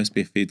instrumento mais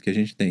perfeito que a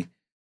gente tem.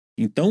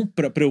 Então,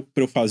 pra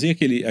eu fazer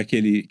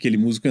aquele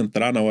músico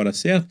entrar na hora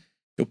certa,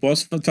 eu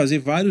posso fazer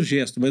vários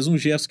gestos, mas um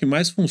gesto que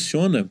mais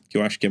funciona, que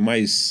eu acho que é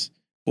mais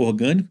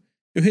orgânico,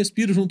 eu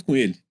respiro junto com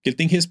ele, porque ele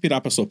tem que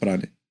respirar para soprar,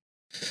 né?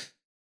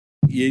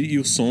 E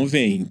o som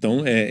vem.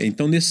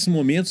 Então, nesses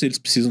momentos, eles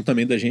precisam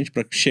também da gente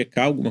para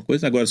checar alguma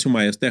coisa. Agora, se o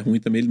maestro é ruim,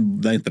 também ele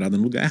dá entrada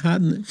no lugar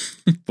errado, né?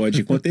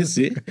 Pode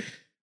acontecer.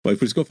 Por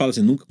isso que eu falo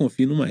assim, nunca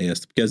confie no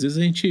maestro, porque às vezes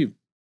a gente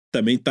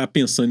também tá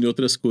pensando em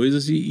outras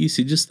coisas e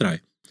se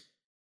distrai.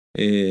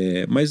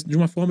 Mas, de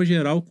uma forma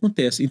geral,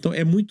 acontece. Então,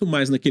 é muito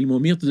mais naquele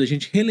momento da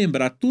gente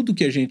relembrar tudo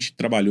que a gente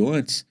trabalhou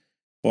antes.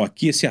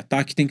 Aqui esse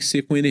ataque tem que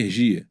ser com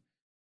energia.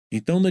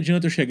 Então, não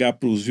adianta eu chegar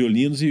para os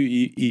violinos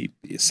e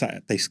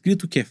tá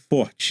escrito que é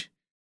forte,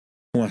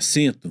 com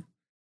acento.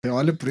 Você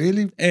olha para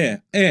ele...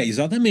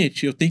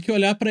 Exatamente. Eu tenho que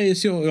olhar para ele.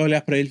 Se eu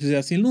olhar para ele e dizer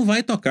assim, ele não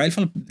vai tocar. Ele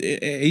fala,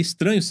 é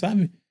estranho,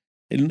 sabe?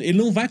 Ele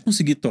não vai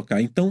conseguir tocar.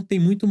 Então, tem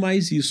muito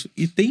mais isso.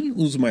 E tem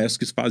os maestros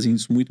que fazem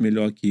isso muito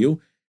melhor que eu,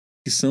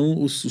 que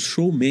são os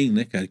showmen,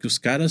 né, cara? Que os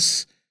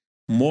caras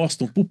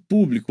mostram pro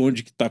público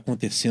onde que tá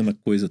acontecendo a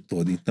coisa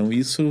toda. Então,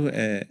 isso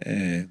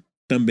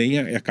também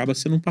acaba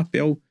sendo um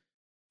papel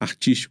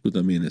artístico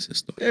também nessa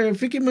história. Eu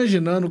fico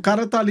imaginando, o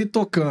cara tá ali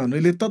tocando,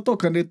 ele tá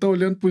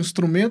olhando pro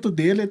instrumento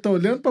dele, ele tá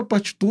olhando pra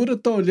partitura,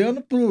 tá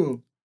olhando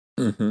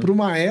pro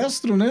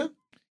maestro, né?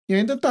 E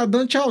ainda tá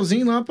dando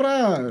tchauzinho lá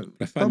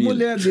pra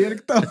mulher dele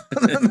que tá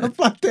na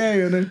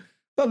plateia, né?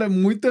 Então, é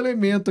muito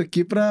elemento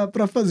aqui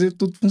pra fazer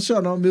tudo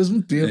funcionar ao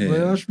mesmo tempo, né?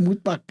 Eu acho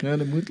muito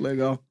bacana, muito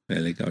legal. É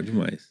legal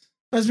demais.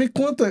 Mas me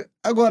conta,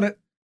 agora,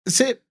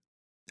 você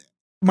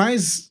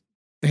mais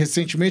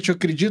recentemente, eu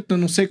acredito, eu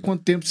não sei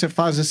quanto tempo você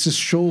faz esses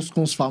shows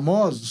com os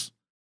famosos,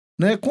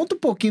 né? Conta um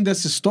pouquinho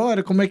dessa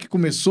história, como é que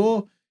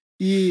começou,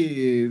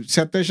 e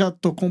você até já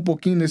tocou um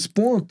pouquinho nesse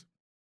ponto.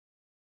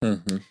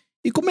 Uhum.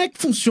 E como é que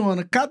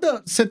funciona?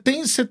 Você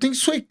tem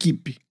sua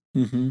equipe.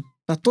 Uhum.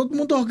 Tá todo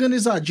mundo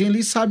organizadinho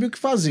ali, sabe o que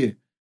fazer.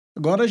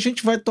 Agora a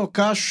gente vai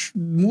tocar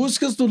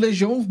músicas do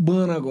Legião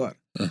Urbana agora.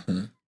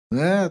 Uhum.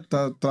 Né?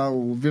 Tá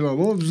o Vila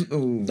Lobos...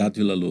 Dado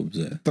Vila Lobos,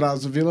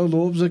 Traz o Vila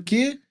Lobos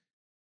aqui.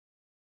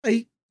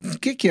 Aí, o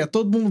que é?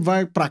 Todo mundo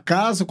vai pra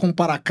casa,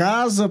 comprar a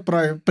casa,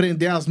 pra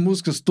aprender as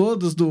músicas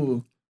todas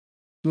do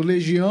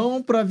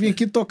Legião, pra vir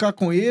aqui tocar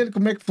com ele,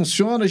 como é que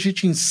funciona, a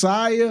gente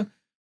ensaia,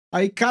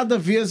 aí cada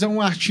vez é um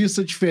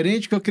artista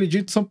diferente, que eu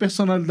acredito que são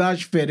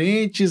personalidades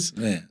diferentes,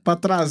 pra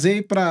trazer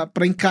e pra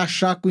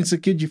encaixar com isso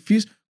aqui é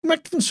difícil. Como é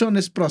que funciona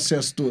esse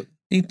processo todo?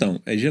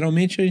 Então,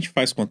 geralmente a gente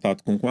faz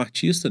contato com o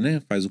artista, né?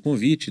 Faz o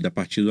convite, a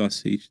partir do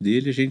aceite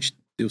dele,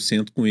 eu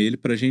sento com ele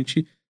pra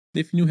gente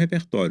definir o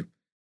repertório.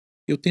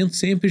 Eu tento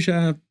sempre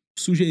já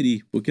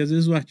sugerir, porque às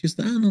vezes o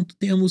artista, não, tu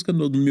tem a música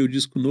do meu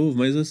disco novo,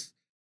 mas a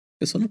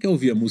pessoa não quer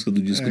ouvir a música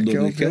do disco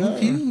novo, quer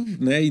ouvir,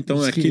 né? Então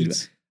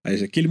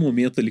aquele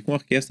momento ali com a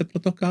orquestra é pra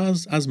tocar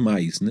as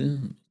mais, né?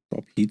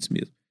 Top hits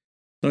mesmo.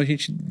 Então a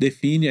gente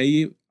define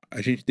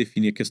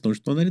a questão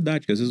de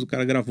tonalidade, que às vezes o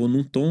cara gravou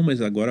num tom,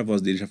 mas agora a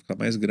voz dele já fica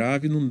mais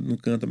grave, não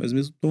canta mais o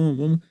mesmo tom,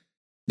 vamos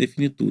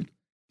definir tudo.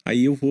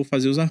 Aí eu vou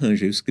fazer os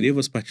arranjos, eu escrevo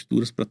as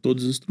partituras para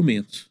todos os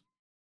instrumentos.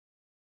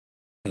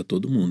 Para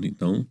todo mundo.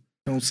 Então,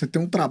 Então você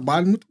tem um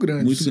trabalho muito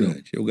grande. Muito seu.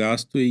 grande. Eu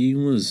gasto aí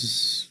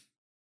umas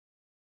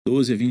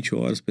 12 a 20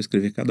 horas para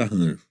escrever cada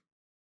arranjo,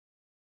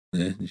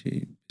 né?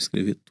 De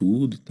escrever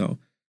tudo e tal.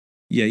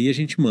 E aí a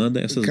gente manda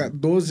essas...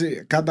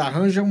 12, cada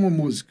arranjo é uma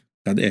música.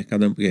 Cada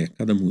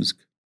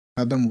música.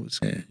 Cada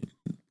música.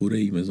 Por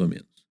aí, mais ou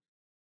menos.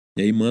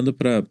 E aí manda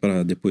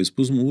para depois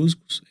pros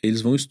músicos,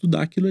 eles vão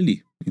estudar aquilo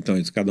ali. Então,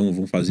 eles cada um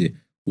vão fazer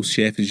os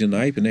chefes de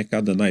naipe, né?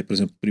 Cada naipe, por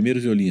exemplo,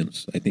 primeiros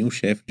violinos. Aí tem o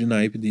chefe de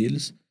naipe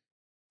deles,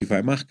 que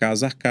vai marcar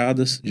as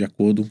arcadas de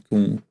acordo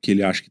com o que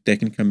ele acha que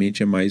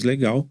tecnicamente é mais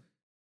legal.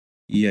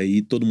 E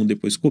aí todo mundo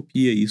depois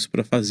copia isso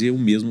para fazer o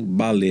mesmo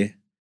balé,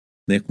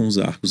 né? Com os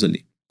arcos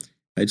ali.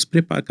 Aí eles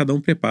preparam, cada um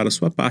prepara a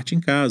sua parte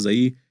em casa.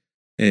 Aí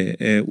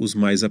os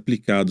mais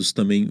aplicados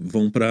também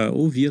vão para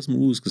ouvir as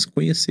músicas,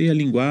 conhecer a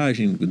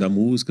linguagem da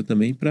música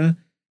também, para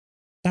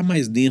estar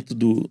mais dentro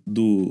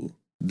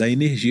da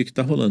energia que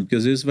está rolando. Porque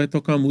às vezes você vai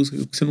tocar uma música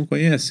que você não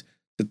conhece,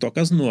 você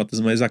toca as notas,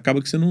 mas acaba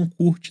que você não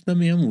curte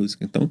também a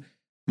música. Então,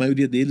 a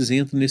maioria deles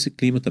entra nesse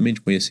clima também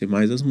de conhecer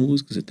mais as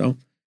músicas e tal.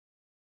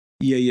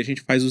 E aí a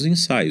gente faz os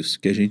ensaios,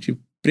 que a gente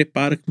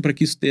prepara para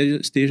que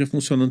esteja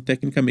funcionando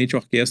tecnicamente, a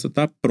orquestra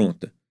está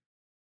pronta.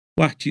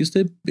 O artista,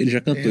 ele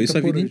já cantou isso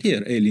a vida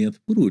inteira. Ele entra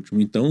por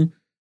último. Então,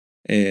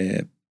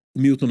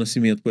 Milton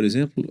Nascimento, por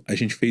exemplo, a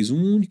gente fez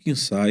um único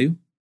ensaio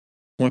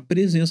com a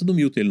presença do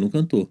Milton. Ele não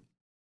cantou.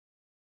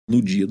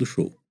 No dia do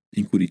show,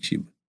 em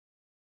Curitiba.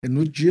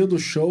 No dia do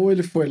show,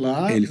 ele foi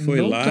lá,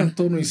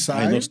 cantou no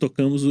ensaio. Aí nós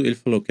tocamos, ele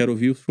falou, eu quero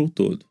ouvir o show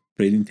todo.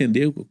 Para ele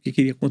entender o que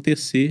queria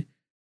acontecer,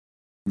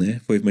 né?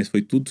 Mas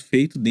foi tudo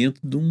feito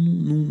dentro de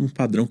um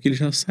padrão que ele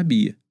já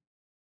sabia.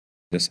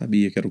 Já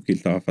sabia que era o que ele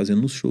estava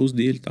fazendo nos shows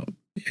dele e tal.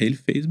 Aí ele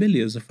fez,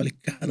 beleza. Eu falei,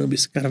 caramba,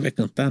 esse cara vai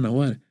cantar na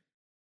hora?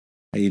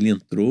 Aí ele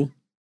entrou,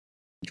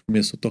 a gente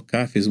começou a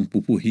tocar, fez um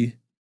pupurri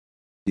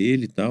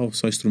dele e tal,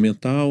 só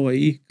instrumental.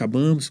 Aí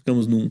acabamos,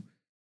 ficamos num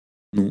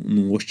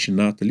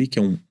ostinato ali, que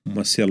é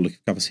uma célula que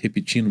ficava se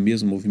repetindo o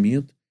mesmo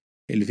movimento.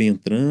 Ele vem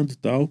entrando e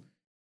tal,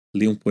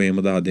 lê um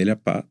poema da Adélia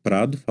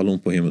Prado, falou um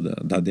poema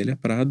da Adélia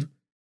Prado,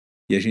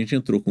 e a gente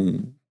entrou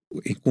com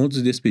Encontros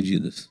e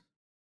Despedidas.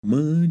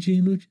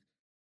 Mande no...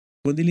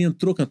 Quando ele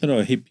entrou cantando, eu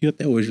arrepio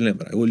até hoje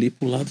lembrar. Eu olhei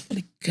pro lado e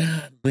falei,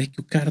 cara, não é que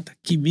o cara tá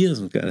aqui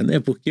mesmo, cara, né?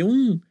 Porque é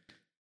um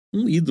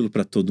ídolo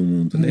pra todo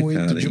mundo, né, muito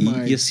cara?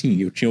 Demais. E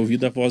assim, eu tinha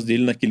ouvido a voz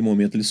dele naquele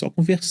momento, ele só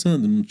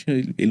conversando,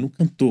 ele não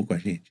cantou com a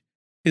gente.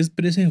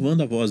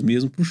 Preservando a voz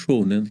mesmo pro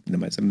show, né? Ainda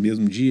mais no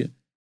mesmo dia.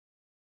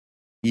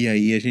 E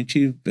aí a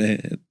gente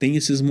tem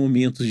esses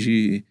momentos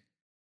de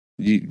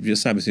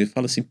sabe, você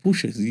fala assim,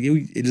 puxa,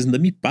 eles ainda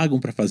me pagam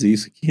pra fazer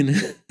isso aqui, né?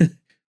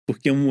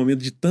 Porque é um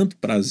momento de tanto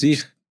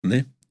prazer,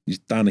 né? De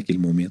estar naquele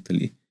momento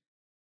ali.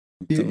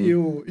 Então...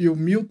 E o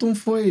Milton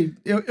foi...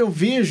 Eu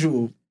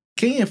vejo...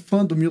 Quem é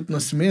fã do Milton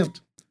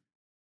Nascimento,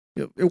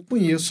 eu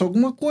conheço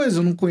alguma coisa,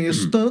 eu não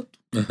conheço tanto,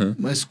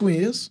 mas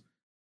conheço.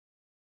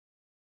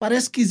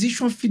 Parece que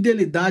existe uma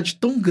fidelidade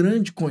tão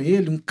grande com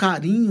ele, um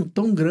carinho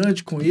tão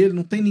grande com ele,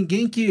 não tem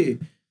ninguém que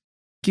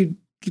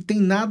tem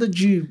nada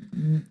de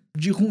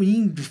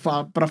ruim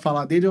para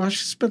falar dele, eu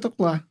acho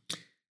espetacular.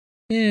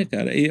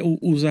 Cara,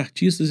 os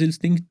artistas, eles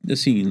têm que,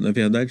 assim, na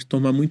verdade,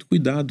 tomar muito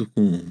cuidado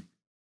com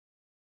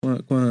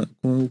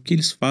o que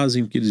eles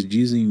fazem, o que eles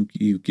dizem, o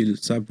que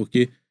eles sabem,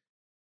 porque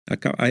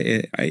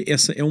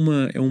essa é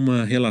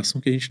uma relação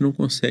que a gente não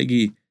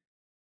consegue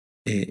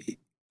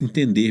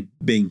entender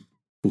bem.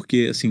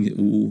 Porque, assim,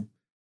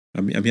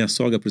 a minha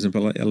sogra, por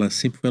exemplo, ela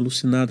sempre foi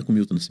alucinada com o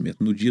Milton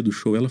Nascimento. No dia do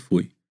show, ela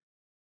foi.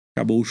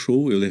 Acabou o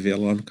show, eu levei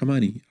ela lá no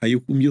camarim. Aí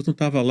o Milton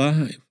tava lá,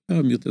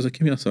 Milton, essa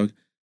aqui é minha sogra.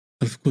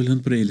 Ela ficou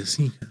olhando pra ele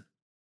assim, cara.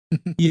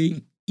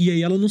 E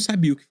aí ela não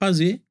sabia o que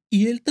fazer,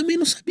 e ele também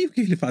não sabia o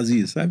que ele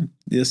fazia, sabe?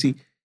 E assim,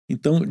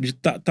 então, de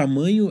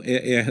tamanho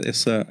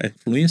essa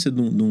influência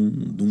de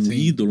um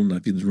ídolo na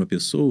vida de uma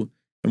pessoa,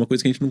 é uma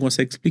coisa que a gente não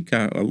consegue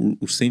explicar,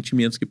 os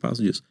sentimentos que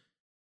passam disso.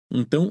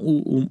 Então,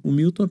 o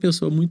Milton é uma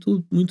pessoa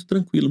muito, muito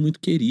tranquila, muito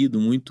querido,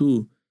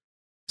 muito,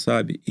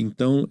 sabe?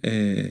 Então,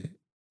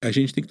 a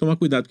gente tem que tomar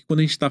cuidado, porque quando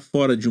a gente está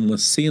fora de uma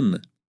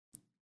cena,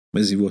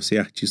 mas se você é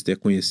artista e é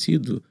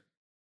conhecido,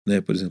 né?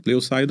 Por exemplo,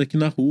 eu saio daqui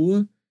na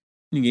rua,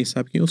 ninguém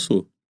sabe quem eu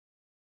sou.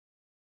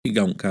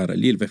 Pegar um cara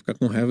ali, ele vai ficar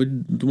com raiva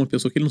de uma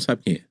pessoa que ele não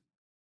sabe quem é.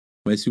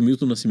 Mas se o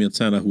Milton Nascimento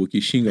sai na rua que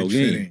xinga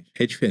alguém,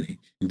 é diferente,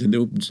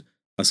 entendeu?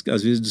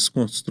 Às vezes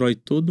desconstrói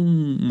toda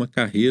uma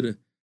carreira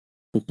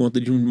por conta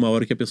de uma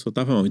hora que a pessoa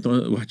estava mal. Então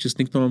o artista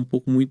tem que tomar um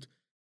pouco muito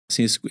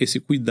assim, esse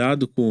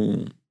cuidado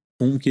com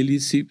o que ele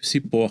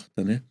se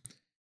porta, né?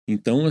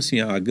 Então,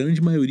 assim, a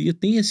grande maioria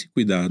tem esse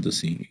cuidado,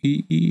 assim.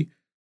 E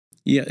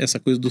essa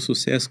coisa do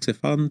sucesso que você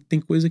fala, tem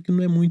coisa que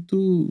não é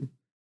muito...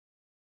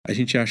 A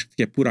gente acha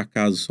que é por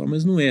acaso só,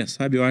 mas não é,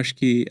 sabe? Eu acho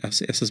que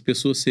essas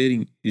pessoas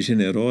serem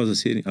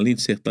generosas, além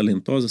de ser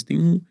talentosas, tem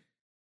um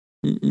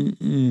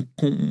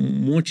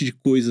monte de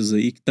coisas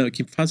aí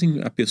que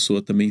fazem a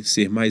pessoa também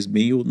ser mais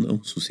bem ou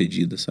não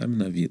sucedida, sabe?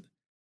 Na vida.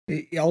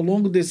 E ao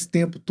longo desse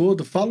tempo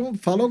todo, fala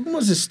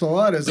algumas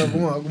histórias,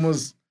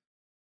 algumas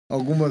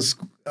algumas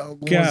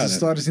Cara,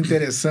 histórias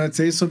interessantes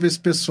aí sobre esse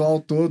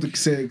pessoal todo que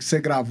você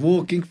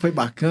gravou, quem que foi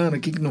bacana,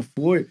 quem que não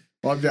foi.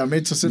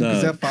 Obviamente, se você não não.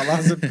 quiser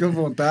falar, você fica à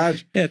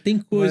vontade. Tem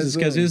coisas Mas,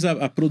 que às vezes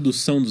a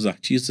produção dos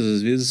artistas,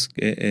 às vezes,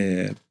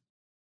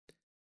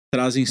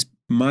 trazem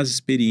más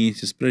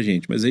experiências pra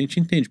gente. Mas a gente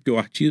entende,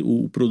 porque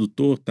o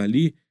produtor tá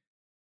ali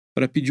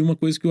para pedir uma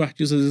coisa que o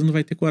artista às vezes não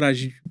vai ter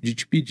coragem de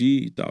te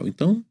pedir e tal.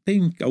 Então,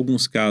 tem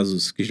alguns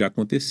casos que já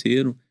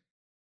aconteceram,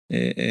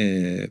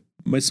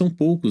 mas são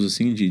poucos,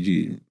 assim,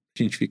 de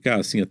a gente ficar,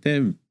 assim, até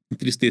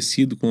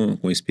entristecido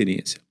com a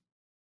experiência.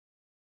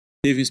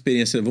 Teve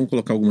experiência, vamos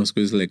colocar algumas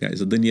coisas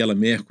legais. A Daniela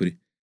Mercury,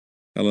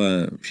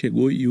 ela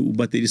chegou e o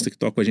baterista que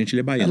toca com a gente, ele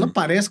é baiano. ela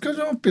parece que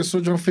é uma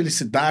pessoa de uma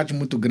felicidade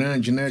muito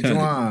grande, né? Cara, de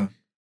uma...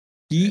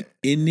 Que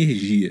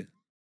energia,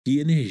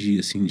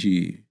 assim,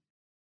 de...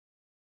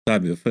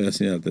 Sabe, eu falei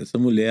assim, essa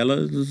mulher, ela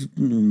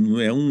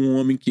não é um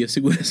homem que ia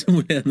segurar essa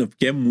mulher, não,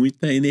 porque é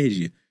muita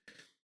energia.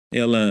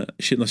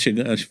 Nós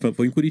chegamos,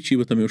 foi em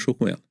Curitiba também o show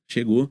com ela.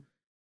 Chegou,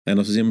 aí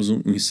nós fizemos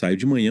um ensaio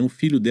de manhã, o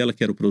filho dela,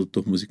 que era o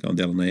produtor musical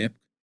dela na época,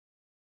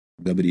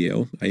 o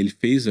Gabriel, aí ele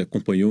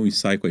acompanhou o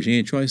ensaio com a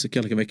gente, isso aqui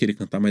ela que vai querer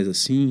cantar mais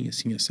assim,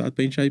 assado,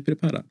 pra gente já ir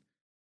preparado.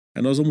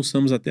 Aí nós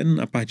almoçamos até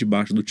na parte de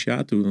baixo do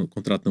teatro,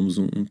 contratamos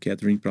um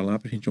catering pra lá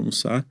pra gente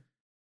almoçar.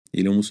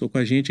 Ele almoçou com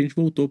a gente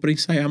voltou pra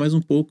ensaiar mais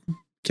um pouco,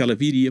 que ela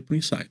viria pro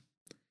ensaio.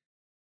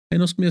 Aí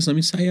nós começamos a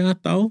ensaiar e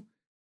tal,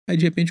 aí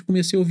de repente eu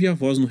comecei a ouvir a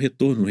voz no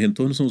retorno. No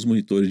retorno são os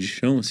monitores de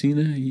chão, assim,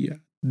 né? E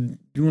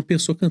de uma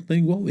pessoa cantando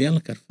igual ela,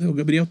 cara. O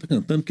Gabriel tá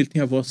cantando porque ele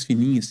tem a voz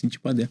fininha, assim,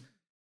 tipo a dela.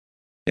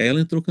 Aí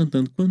ela entrou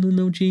cantando, quando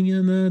não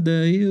tinha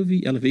nada eu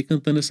vi. Ela veio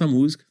cantando essa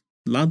música,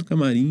 lá do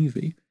camarim,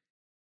 veio.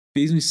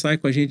 Fez um ensaio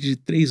com a gente de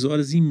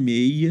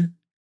 3h30.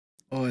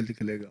 Olha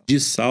que legal. De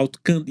salto.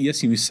 E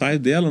assim, o ensaio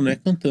dela não é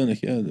cantando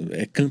aqui,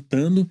 é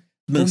cantando,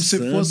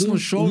 dançando. Como se fosse um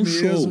show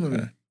mesmo.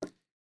 Cara.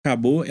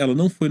 Acabou, ela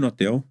não foi no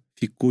hotel,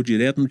 ficou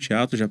direto no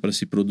teatro já para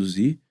se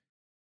produzir.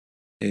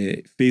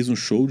 Fez um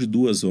show de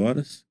 2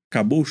 horas.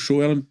 Acabou o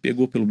show, ela me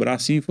pegou pelo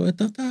bracinho e falou: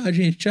 tá,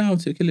 gente, tchau, não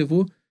sei o que,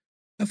 levou.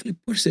 Aí eu falei: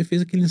 poxa, você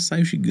fez aquele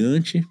ensaio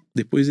gigante,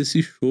 depois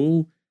desse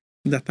show,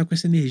 ainda tá com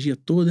essa energia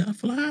toda. Ela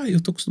falou: eu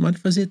tô acostumado a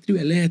fazer trio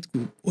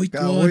elétrico, 8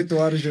 horas. 8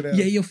 horas direto.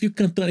 E aí eu fico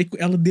cantando, aí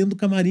ela dentro do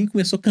camarim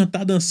começou a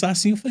cantar, dançar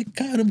assim, eu falei: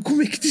 caramba,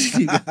 como é que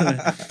desliga?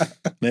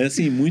 Mas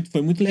assim,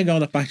 foi muito legal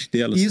da parte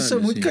dela, isso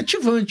sabe? é muito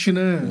cativante,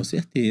 né? Com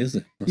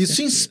certeza.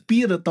 Isso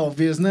inspira,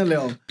 talvez, né,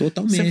 Léo?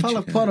 Totalmente. Você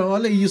fala, cara,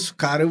 olha isso,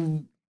 cara.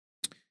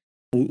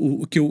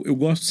 O que eu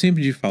gosto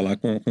sempre de falar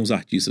com os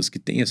artistas que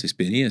têm essa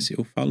experiência,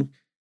 eu falo,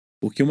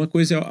 porque uma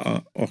coisa é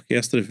a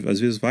orquestra, às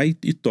vezes, vai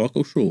e toca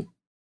o show.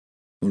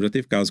 Então já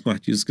teve casos com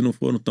artistas que não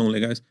foram tão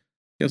legais, a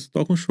orquestra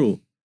toca um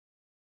show.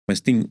 Mas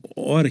tem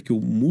hora que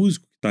o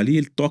músico que tá ali,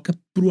 ele toca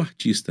pro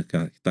artista,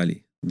 cara, que tá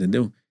ali,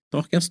 entendeu? Então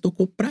a orquestra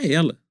tocou pra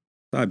ela,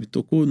 sabe?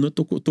 Tocou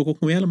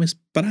com ela, mas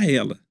pra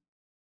ela.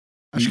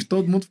 Acho que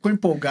todo mundo ficou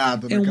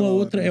empolgado. É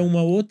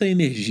uma outra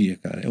energia,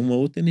 cara. É uma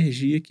outra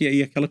energia que aí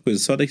é aquela coisa,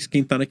 só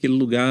quem tá naquele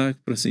lugar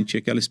pra sentir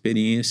aquela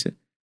experiência,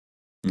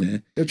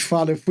 né? Eu te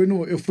falo,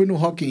 eu fui no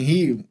Rock in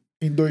Rio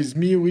em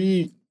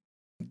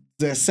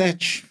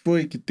 2017,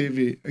 foi que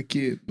teve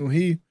aqui no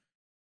Rio.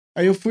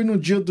 Aí eu fui no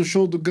dia do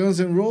show do Guns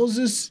N'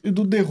 Roses e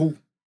do The Who.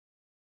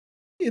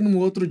 E no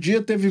outro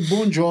dia teve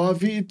Bon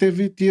Jovi e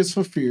teve Tears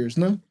for Fears,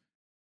 né?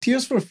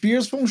 Tears for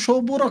Fears foi um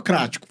show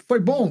burocrático. Foi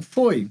bom?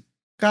 Foi.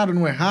 Cara,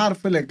 não é raro,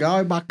 foi legal,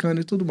 é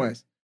bacana e tudo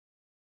mais.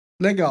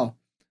 Legal.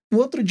 No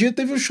outro dia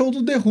teve o show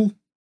do The Who.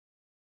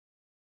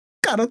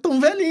 Cara, tão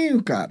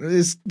velhinho, cara.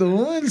 Eles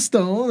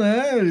estão,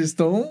 né? Eles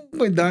estão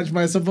com idade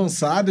mais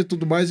avançada e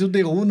tudo mais. E o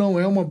The Who não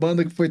é uma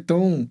banda que foi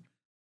tão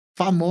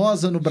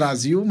famosa no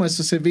Brasil, mas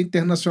se você vê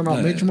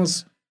internacionalmente,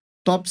 umas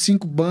top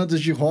 5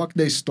 bandas de rock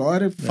da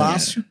história,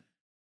 fácil,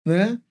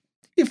 né?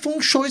 E foi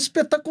um show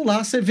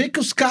espetacular. Você vê que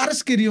os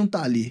caras queriam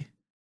estar ali,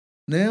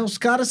 né? Os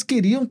caras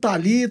queriam estar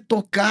ali,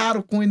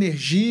 tocaram com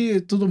energia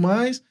e tudo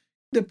mais.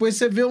 Depois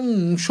você vê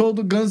um show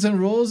do Guns N'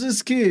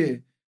 Roses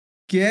que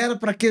era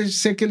pra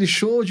ser aquele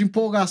show de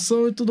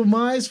empolgação e tudo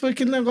mais, foi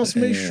aquele negócio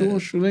meio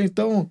xoxo, né?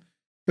 Então,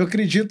 eu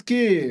acredito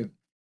que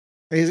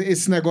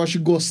esse negócio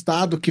de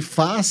gostar do que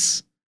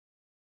faz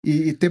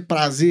e ter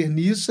prazer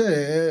nisso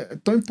é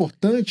tão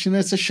importante,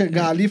 né? Você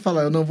chegar ali e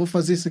falar, eu não vou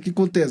fazer isso aqui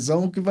com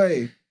tesão que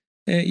vai...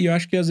 E eu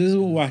acho que às vezes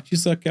o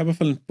artista acaba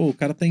falando, pô, o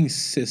cara tá em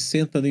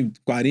 60,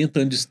 40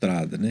 anos de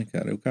estrada, né,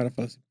 cara? O cara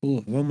fala assim,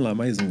 pô, vamos lá,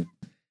 mais um.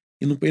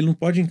 E ele não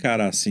pode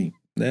encarar assim,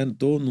 né?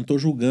 Não tô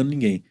julgando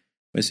ninguém.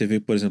 Mas você vê,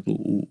 por exemplo,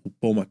 o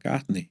Paul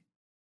McCartney,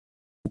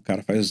 o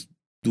cara faz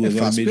 2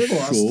 horas e meia de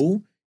show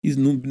e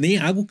nem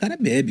água o cara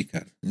bebe,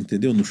 cara,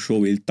 entendeu? No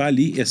show, ele tá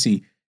ali, e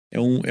assim,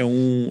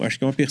 acho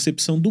que é uma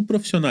percepção do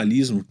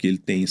profissionalismo que ele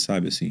tem,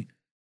 sabe, assim.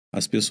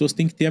 As pessoas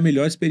têm que ter a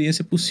melhor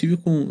experiência possível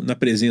na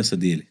presença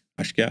dele.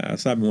 Acho que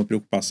sabe, uma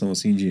preocupação,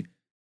 assim, de,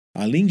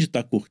 além de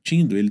estar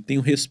curtindo, ele tem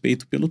o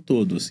respeito pelo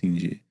todo, assim,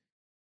 de...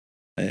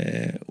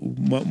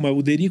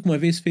 o Derico uma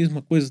vez fez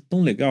uma coisa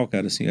tão legal,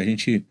 cara, assim, a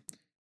gente...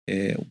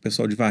 o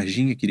pessoal de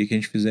Varginha queria que a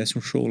gente fizesse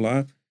um show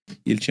lá,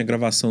 e ele tinha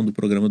gravação do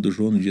programa do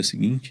João no dia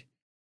seguinte.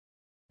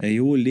 Aí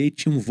eu olhei,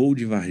 tinha um voo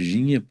de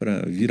Varginha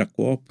para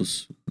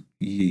Viracopos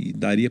e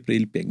daria para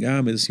ele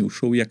pegar, mas assim, o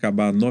show ia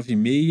acabar às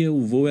 9h30,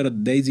 o voo era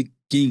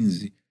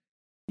 10h15.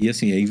 E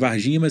assim, é em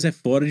Varginha, mas é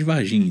fora de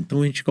Varginha.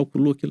 Então a gente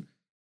calculou aquilo.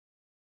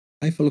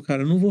 Aí falou,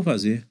 cara, eu não vou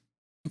fazer.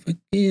 Eu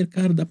falei,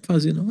 cara, dá pra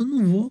fazer? Não, eu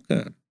não vou,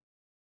 cara.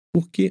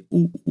 Porque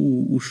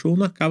o show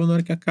não acaba na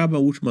hora que acaba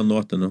a última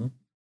nota, não.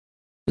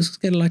 As pessoas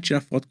querem ir lá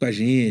tirar foto com a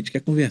gente,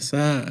 quer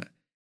conversar,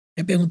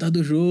 quer perguntar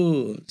do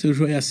Jô, se o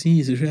Jô é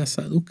assim, se o Jô é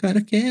assado. O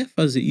cara quer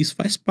fazer. Isso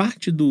faz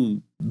parte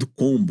do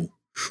combo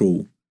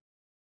show,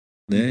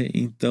 né?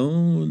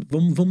 Então,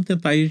 vamos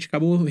tentar. Aí a gente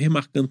acabou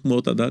remarcando com uma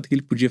outra data que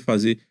ele podia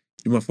fazer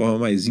de uma forma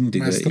mais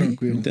íntegra. Mais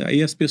tranquilo.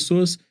 Aí as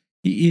pessoas...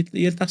 E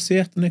ele tá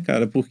certo, né,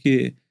 cara?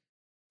 Porque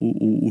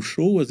o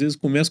show, às vezes,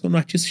 começa quando o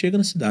artista chega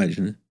na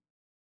cidade, né?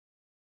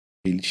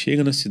 Ele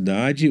chega na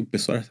cidade, o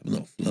pessoal...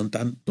 Não, fulano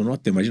tá no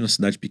hotel. Imagina uma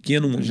cidade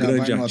pequena, um Já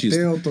grande vai no artista.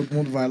 hotel, todo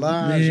mundo vai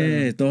lá.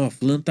 Então, ó,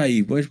 fulano tá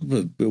aí.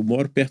 Eu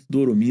moro perto do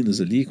Ouro Minas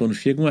ali. Quando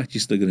chega um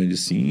artista grande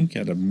assim,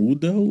 cara,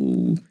 muda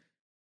o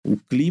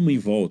clima em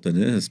volta,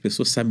 né? As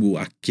pessoas sabem,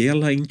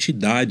 aquela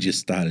entidade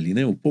está ali,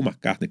 né? O Paul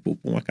McCartney, o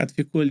Paul McCartney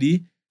ficou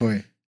ali.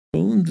 Foi.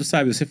 Então,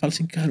 sabe, você fala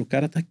assim, cara, o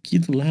cara tá aqui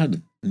do lado.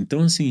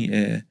 Então, assim,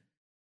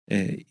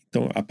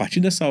 então, a partir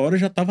dessa hora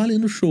já tá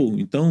valendo o show.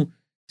 Então,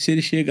 se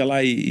ele chega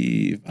lá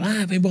e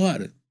fala, vai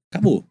embora,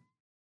 acabou.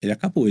 Ele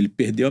acabou, ele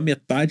perdeu a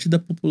metade da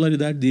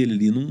popularidade dele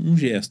ali num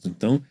gesto.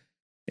 Então,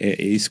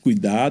 esse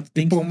cuidado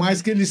tem Por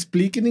mais que ele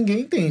explique,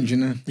 ninguém entende,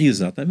 né?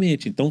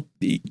 Exatamente. Então,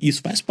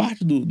 isso faz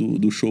parte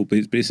do show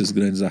para esses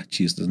grandes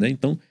artistas, né?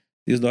 Então,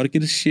 desde a hora que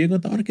eles chegam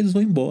até a hora que eles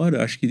vão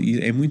embora. Acho que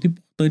é muito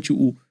importante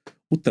o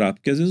trato.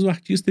 Porque às vezes o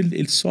artista,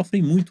 ele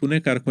sofre muito, né,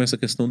 cara, com essa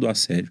questão do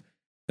assédio.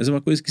 Mas é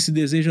uma coisa que se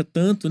deseja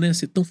tanto, né?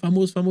 Ser tão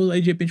famoso,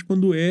 aí de repente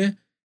quando o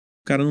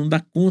cara não dá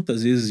conta,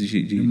 às vezes,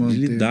 de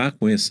lidar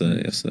com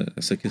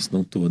essa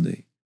questão toda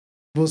aí.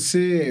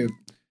 Você...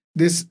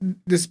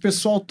 Desse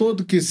pessoal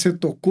todo que você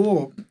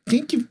tocou,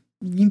 quem que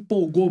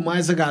empolgou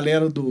mais a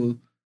galera do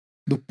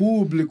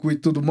público e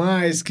tudo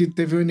mais, que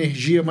teve uma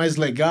energia mais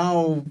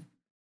legal?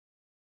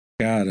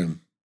 Cara,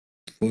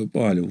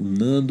 olha, o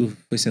Nando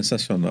foi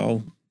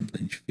sensacional. A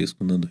gente fez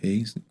com o Nando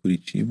Reis, em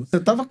Curitiba. Você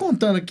tava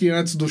contando aqui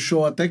antes do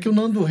show até que o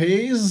Nando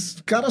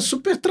Reis, cara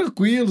super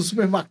tranquilo,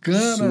 super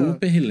bacana.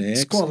 Super relax,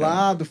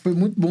 descolado, cara. Foi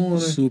muito bom, né?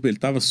 Super, ele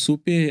tava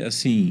super,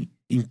 assim,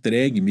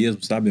 entregue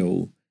mesmo, sabe,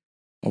 ao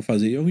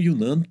fazer. E o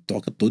Nando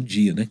toca todo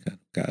dia, né, cara?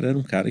 O cara era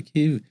um cara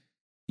que...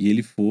 E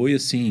ele foi,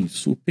 assim,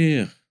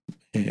 super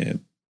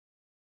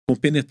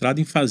compenetrado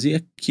em fazer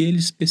aquele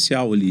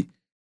especial ali,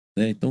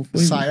 né? Então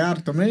foi... Ensaiaram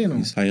também, não?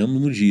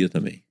 Ensaiamos no dia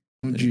também.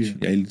 No dia.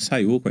 Aí ele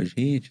ensaiou com a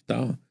gente e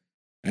tal.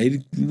 Aí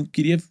ele não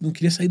queria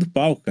sair do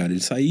palco, cara.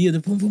 Ele saía,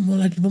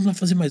 vamos lá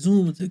fazer mais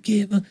uma, não sei o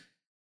quê.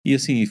 E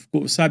assim,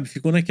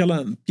 ficou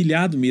naquela...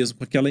 pilhado mesmo,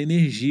 com aquela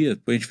energia.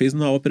 A gente fez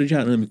numa ópera de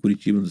arame em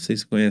Curitiba, não sei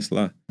se você conhece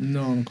lá.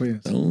 Não conheço.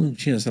 Então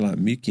tinha, sei lá,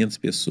 1.500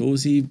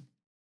 pessoas e,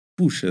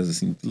 puxa,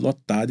 assim,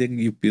 lotada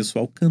e o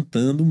pessoal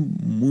cantando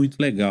muito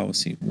legal,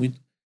 assim, muito.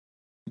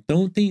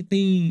 Então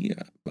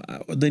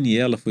a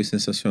Daniela foi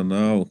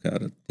sensacional,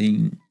 cara.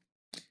 Tem...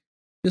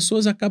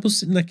 Pessoas acabam,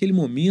 naquele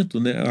momento,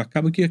 né?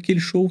 Acaba que aquele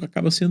show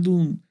acaba sendo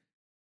um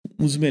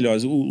dos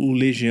melhores. O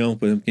Legião,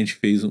 por exemplo, que a gente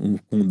fez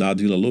com o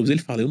Dado Villa-Lobos,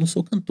 ele fala, eu não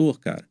sou cantor,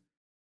 cara.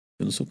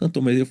 Eu não sou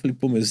cantor, mas eu falei,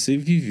 pô, mas você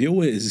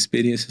viveu as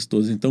experiências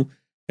todas, então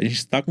a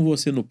gente tá com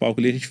você no palco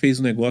ali, a gente fez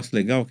um negócio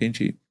legal,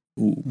 que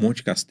o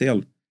Monte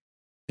Castelo,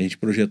 a gente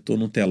projetou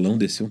num telão,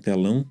 desceu um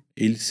telão,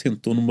 ele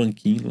sentou num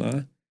banquinho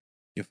lá,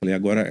 e eu falei,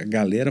 agora a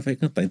galera vai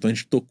cantar. Então a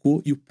gente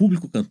tocou e o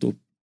público cantou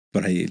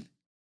pra ele.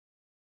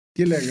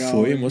 Que legal.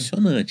 Foi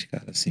emocionante,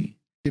 cara, assim.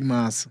 Que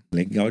massa.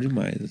 Legal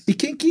demais. Assim. E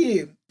quem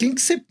que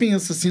você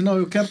pensa assim, não,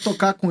 eu quero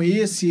tocar com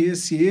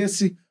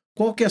esse,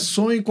 qual que é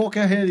sonho, qual que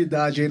é a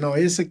realidade aí, não,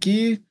 esse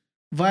aqui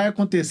vai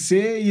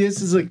acontecer e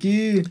esses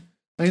aqui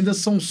ainda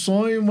são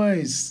sonho,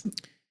 mas...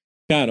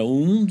 Cara,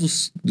 um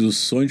dos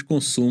sonhos de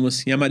consumo,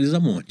 assim, é a Marisa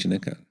Monte, né,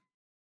 cara?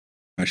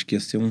 Acho que ia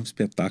ser um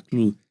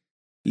espetáculo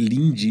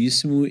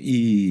lindíssimo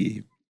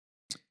e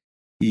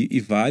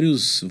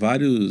várias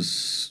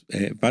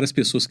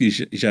pessoas que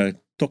já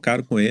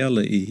tocaram com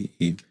ela e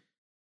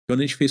quando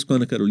a gente fez com a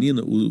Ana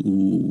Carolina,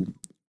 o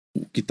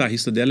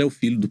guitarrista dela é o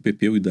filho do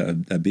Pepeu e da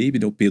Baby,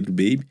 né, o Pedro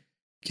Baby,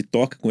 que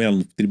toca com ela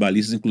no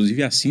Tribalistas,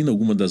 inclusive assina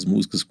alguma das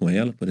músicas com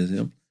ela, por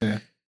exemplo.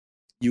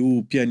 E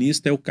o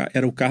pianista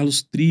era o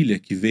Carlos Trilha,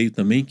 que veio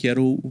também, que era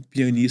o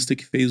pianista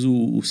que fez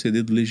o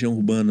CD do Legião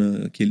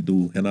Urbana, aquele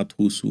do Renato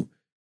Russo,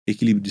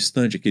 Equilíbrio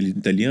Distante, aquele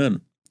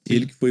italiano. Sim.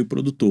 Ele que foi o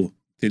produtor.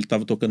 Ele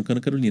estava tocando com a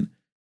Ana Carolina.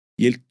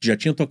 E ele já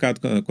tinha tocado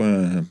com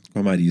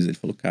a Marisa. Ele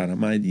falou, cara, a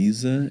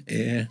Marisa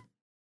é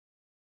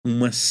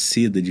uma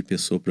seda de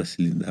pessoa para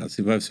se lidar.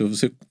 Se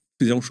você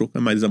fizer um show com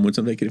a Marisa Monte,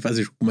 você não vai querer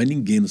fazer show com mais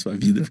ninguém na sua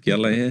vida, porque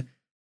ela é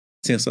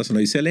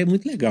sensacional. Isso ela é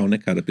muito legal, né,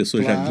 cara? A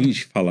pessoa já viu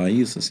falar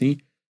isso, assim.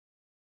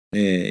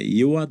 E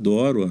eu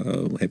adoro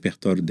o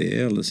repertório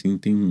dela, assim,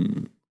 tem um...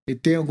 E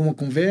tem alguma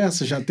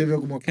conversa? Já teve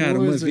alguma cara,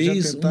 coisa? Já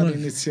tentaram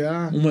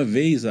iniciar? Uma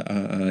vez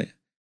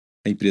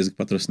a empresa que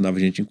patrocinava a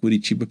gente em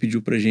Curitiba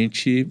pediu pra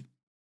gente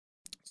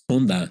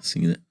sondar,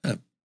 assim, né?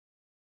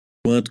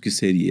 Quanto que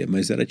seria?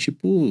 Mas era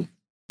tipo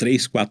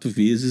 3, 4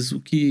 vezes o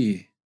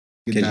que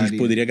a gente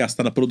poderia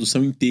gastar na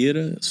produção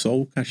inteira, só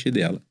o cachê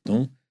dela.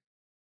 Então,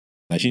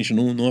 a gente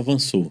não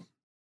avançou.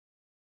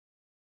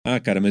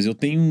 Cara, mas eu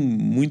tenho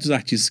muitos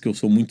artistas que eu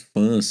sou muito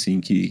fã,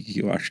 assim, que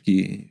eu acho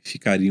que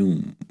ficariam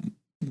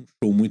um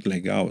show muito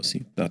legal,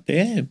 assim.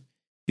 Até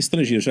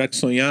estrangeiro, já que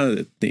sonhar...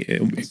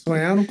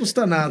 Sonhar não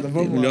custa nada,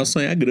 vamos lá. É melhor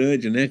sonhar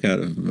grande, né,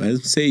 cara? Mas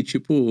não sei,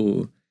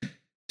 tipo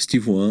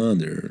Steve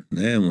Wonder,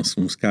 né?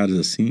 Uns caras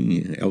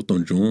assim,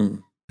 Elton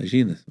John.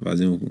 Imagina,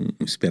 fazer um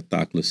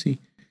espetáculo assim.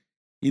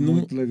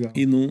 Muito legal.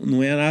 E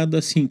não é nada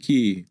assim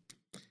que...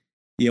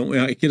 E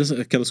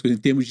aquelas coisas,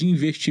 em termos de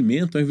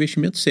investimento, é um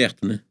investimento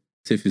certo, né?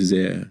 Se você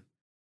fizer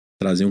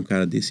trazer um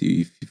cara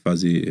desse e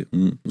fazer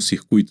um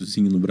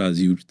circuitozinho no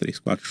Brasil de 3,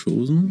 4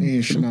 shows,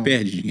 você não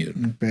perde dinheiro.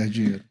 Não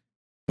perde dinheiro.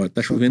 Pode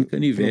estar chovendo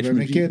canivete. O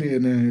problema é querer,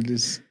 né?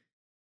 Eles...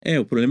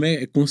 o problema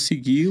é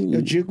conseguir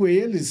Eu digo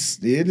eles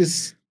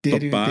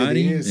terem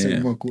toparem, interesse em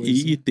alguma coisa.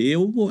 E ter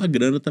a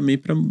grana também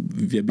para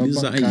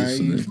viabilizar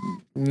isso, né?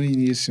 No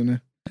início,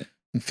 né?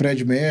 Um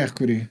Fred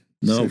Mercury.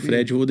 Não, o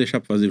Fred eu vou deixar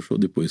para fazer o show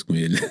depois com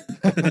ele.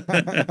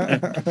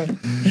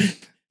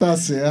 Tá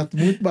certo,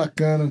 muito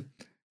bacana.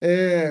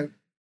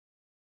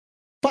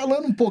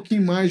 Falando um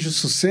pouquinho mais de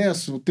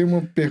sucesso, tem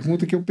uma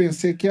pergunta que eu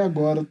pensei aqui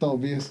agora,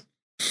 talvez.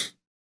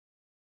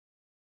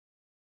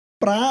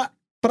 Pra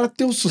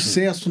ter o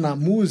sucesso na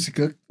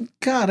música,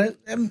 cara,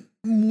 é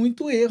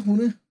muito erro,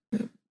 né?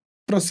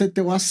 Pra você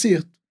ter o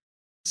acerto.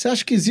 Você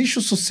acha que existe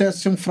o sucesso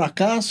sem um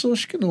fracasso? Eu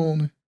acho que não,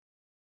 né?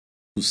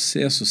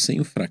 Sucesso sem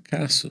o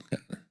fracasso,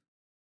 cara?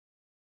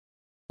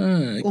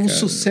 Ou o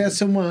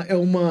sucesso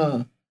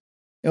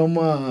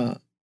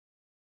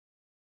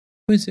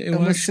Pois é,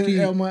 eu acho que...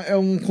 É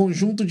um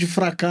conjunto de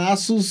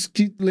fracassos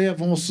que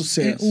levam ao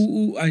sucesso.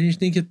 A gente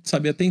tem que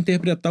saber até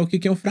interpretar o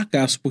que é um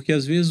fracasso, porque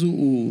às vezes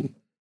o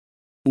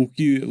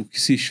que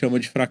se chama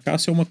de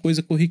fracasso é uma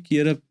coisa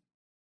corriqueira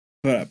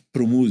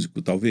para o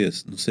músico,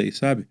 talvez, não sei,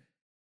 sabe?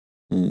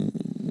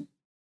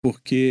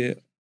 Porque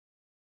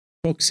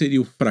qual que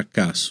seria o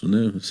fracasso,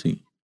 né? Assim,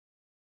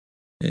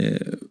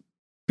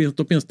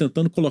 tô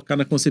tentando colocar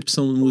na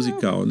concepção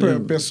musical, né?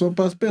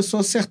 Para a pessoa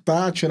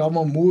acertar, tirar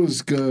uma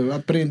música,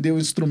 aprender o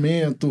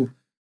instrumento.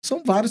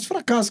 São vários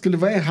fracassos, que ele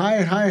vai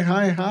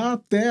errar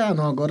até,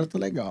 não, agora tá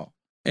legal.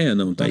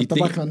 Tá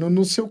bacana.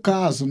 No seu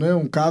caso, né?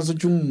 Um caso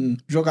de um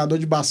jogador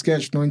de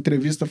basquete, numa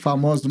entrevista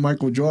famosa do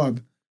Michael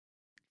Jordan,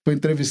 foi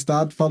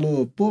entrevistado,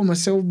 falou, pô, mas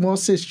você é o maior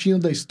cestinho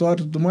da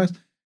história e tudo mais.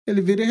 Ele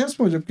vira e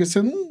responde, porque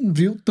você não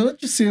viu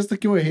tanto de cesta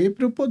que eu errei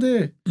pra eu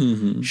poder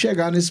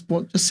chegar nesse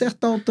ponto de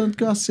acertar o tanto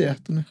que eu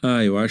acerto, né?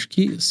 Eu acho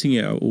que, sim,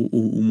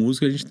 o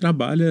músico a gente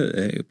trabalha,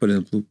 por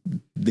exemplo,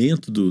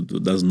 dentro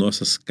das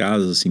nossas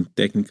casas, assim,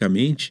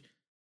 tecnicamente,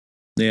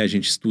 né, a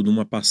gente estuda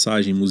uma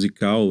passagem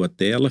musical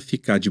até ela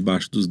ficar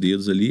debaixo dos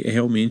dedos ali,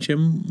 realmente é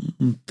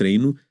um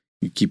treino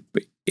que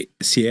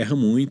se erra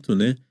muito,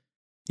 né?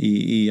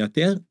 E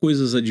até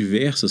coisas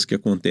adversas que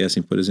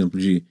acontecem, por exemplo,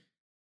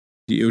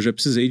 eu já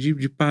precisei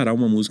de parar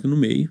uma música no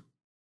meio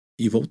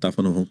e voltar,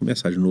 falar, não, vamos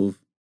começar de novo.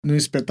 No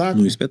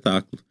espetáculo? No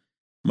espetáculo.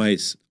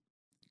 Mas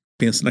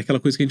pensa naquela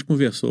coisa que a gente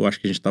conversou, acho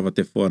que a gente estava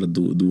até fora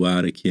do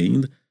ar aqui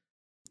ainda.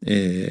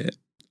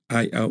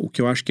 O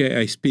que eu acho que é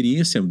a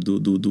experiência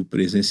do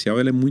presencial,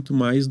 ela é muito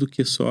mais do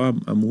que só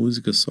a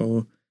música,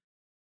 só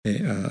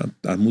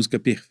a música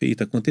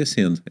perfeita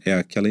acontecendo. É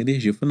aquela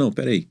energia. Eu falo, não,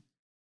 peraí,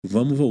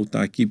 vamos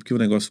voltar aqui porque o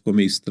negócio ficou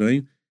meio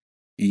estranho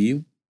e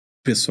o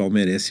pessoal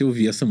merece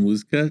ouvir essa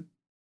música.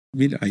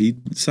 Aí,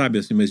 sabe,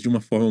 assim, mas de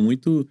uma forma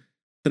muito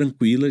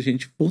tranquila a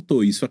gente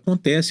voltou. Isso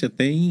acontece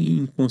até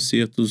em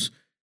concertos,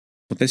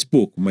 acontece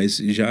pouco, mas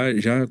já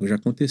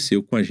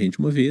aconteceu com a gente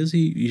uma vez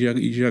e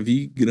já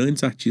vi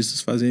grandes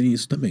artistas fazerem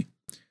isso também.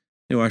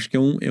 Eu acho que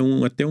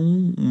até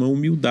uma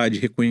humildade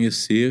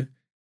reconhecer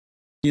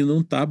que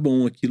não tá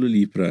bom aquilo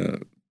ali para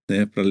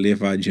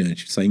levar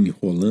adiante, sair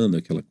enrolando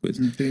aquela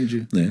coisa.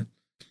 Entendi. Né?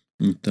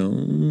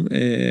 Então,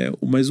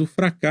 mas o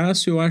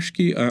fracasso, eu acho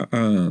que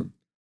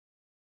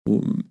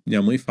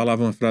minha mãe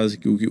falava uma frase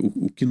que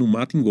o que não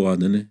mata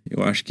engorda, né?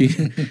 Eu acho que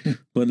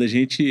quando a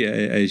gente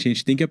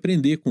tem que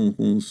aprender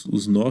com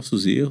os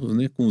nossos erros,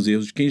 né? Com os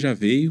erros de quem já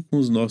veio, com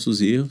os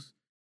nossos erros,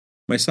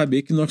 mas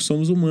saber que nós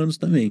somos humanos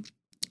também.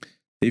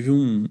 Teve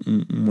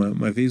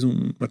uma vez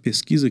uma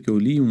pesquisa que eu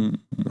li,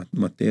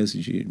 uma tese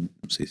de,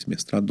 não sei se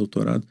mestrado,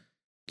 doutorado,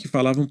 que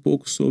falava um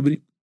pouco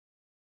sobre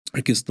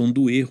a questão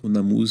do erro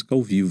na música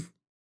ao vivo.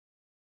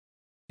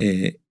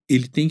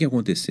 Ele tem que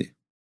acontecer.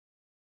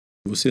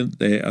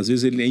 Às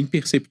vezes ele é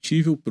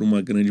imperceptível para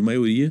uma grande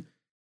maioria,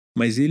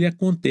 mas ele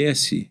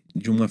acontece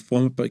de uma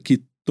forma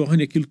que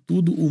torne aquilo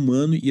tudo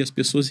humano e as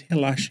pessoas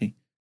relaxem.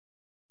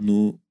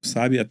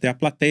 Sabe? Até a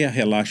plateia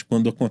relaxa.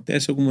 Quando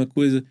acontece alguma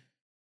coisa,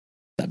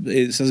 sabe?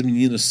 Essas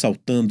meninas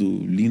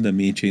saltando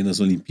lindamente aí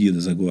nas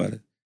Olimpíadas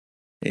agora.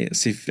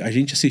 A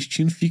gente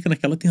assistindo fica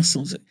naquela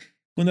tensão.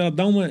 Quando ela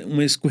dá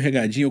uma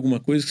escorregadinha, alguma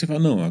coisa, que você fala,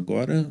 não,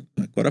 agora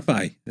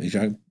vai.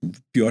 O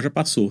pior já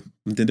passou.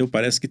 Entendeu?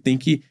 Parece que tem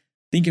que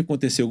tem que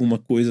acontecer alguma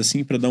coisa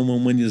assim para dar uma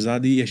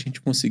humanizada e a gente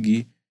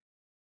conseguir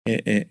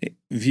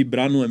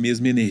vibrar numa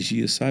mesma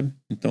energia, sabe?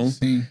 Então...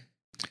 Sim.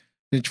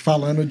 A gente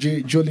falando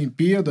de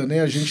Olimpíada,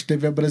 né? A gente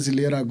teve a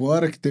brasileira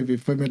agora, que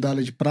foi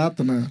medalha de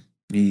prata na...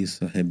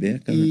 Isso, a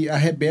Rebeca, E a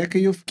Rebeca,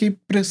 e eu fiquei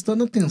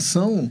prestando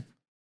atenção.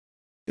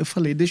 Eu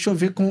falei, deixa eu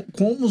ver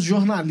como os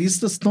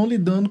jornalistas estão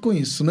lidando com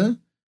isso, né?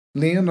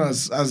 Lendo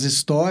as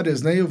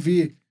histórias, né? Eu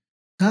vi,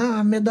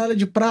 medalha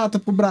de prata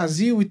pro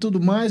Brasil e tudo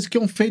mais, que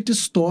é um feito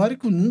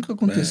histórico, nunca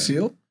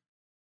aconteceu,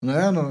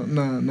 né?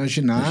 Na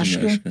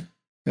ginástica.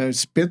 É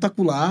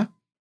espetacular.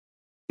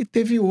 E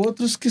teve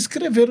outros que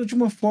escreveram de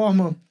uma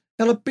forma,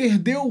 ela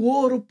perdeu o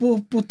ouro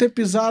por ter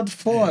pisado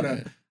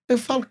fora. Eu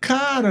falo,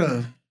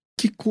 cara,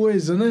 que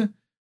coisa, né?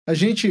 A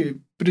gente,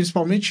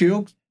 principalmente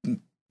eu,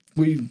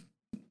 fui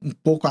um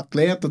pouco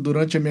atleta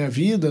durante a minha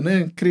vida,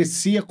 né?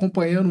 Cresci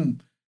acompanhando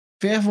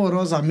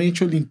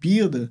fervorosamente a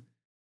Olimpíada.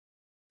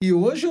 E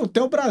hoje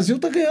até o Brasil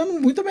tá ganhando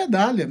muita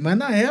medalha. Mas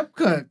na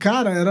época,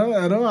 cara,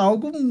 era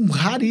algo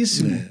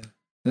raríssimo.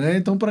 Né?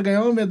 Então, para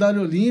ganhar uma medalha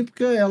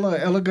olímpica,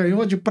 ela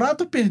ganhou a de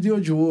prata ou perdeu a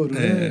de ouro,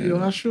 né?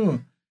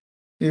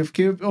 Eu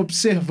fiquei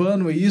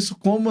observando isso,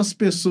 como as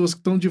pessoas que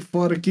estão de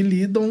fora aqui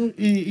lidam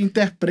e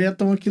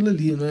interpretam aquilo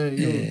ali,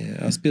 né?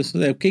 As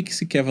pessoas, o que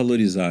se quer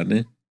valorizar,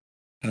 né?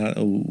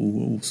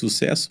 O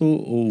sucesso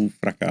ou o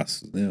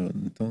fracasso, né?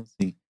 Então,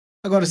 assim...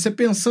 Agora, você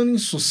pensando em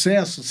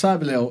sucesso,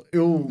 sabe, Léo?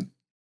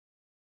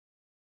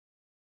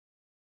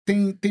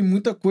 Tem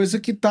muita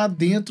coisa que tá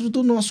dentro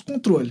do nosso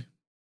controle,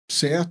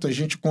 certo? A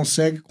gente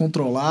consegue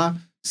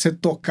controlar, você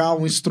tocar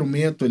um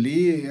instrumento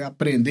ali,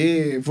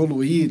 aprender,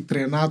 evoluir,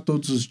 treinar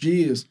todos os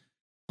dias,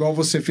 igual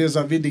você fez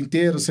a vida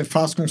inteira, você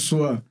faz com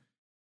sua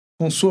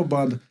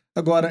banda.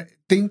 Agora,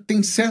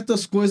 tem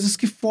certas coisas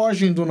que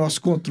fogem do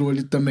nosso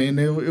controle também,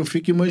 né? Eu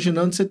fico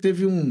imaginando, você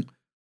teve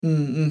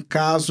um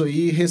caso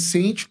aí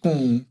recente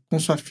com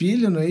sua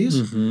filha, não é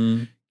isso?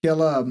 Uhum. Que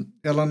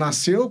ela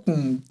nasceu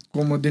com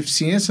uma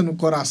deficiência no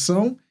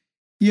coração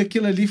e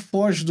aquilo ali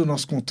foge do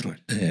nosso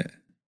controle.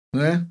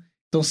 Né?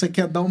 Então você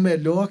quer dar o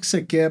melhor que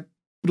você quer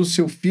pro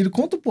seu filho.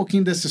 Conta um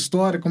pouquinho dessa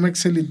história, como é que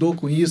você lidou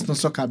com isso na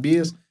sua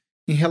cabeça,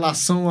 em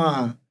relação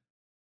a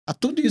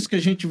tudo isso que a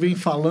gente vem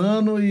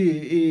falando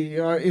e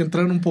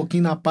entrando um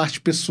pouquinho na parte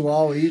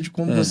pessoal aí de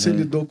como você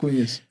lidou com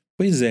isso.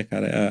 Pois é,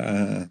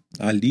 cara.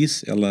 A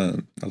Alice,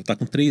 ela tá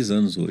com 3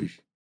 anos hoje.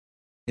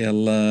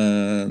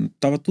 Ela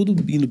tava tudo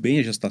indo bem,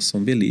 a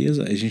gestação,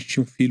 beleza. A gente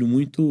tinha um filho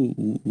muito...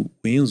 O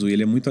Enzo,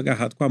 ele é muito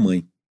agarrado com a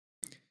mãe.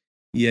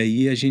 E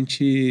aí a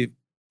gente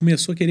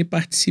começou a querer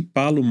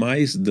participá-lo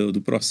mais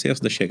do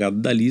processo da chegada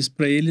da Alice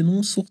para ele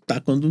não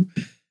surtar quando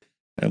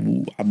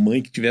a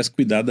mãe que tivesse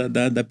cuidado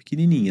da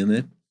pequenininha,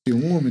 né?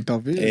 Ciúme,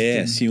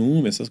 talvez?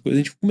 Ciúme, essas coisas.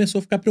 A gente começou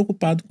a ficar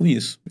preocupado com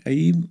isso.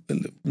 Aí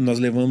nós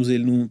levamos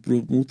ele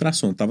pro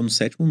ultrassom. Tava no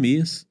 7º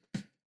mês.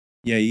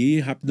 E aí,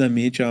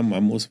 rapidamente, a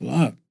moça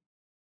falou,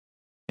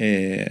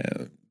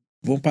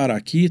 vamos parar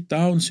aqui e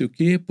tal, não sei o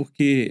quê,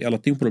 porque ela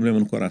tem um problema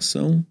no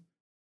coração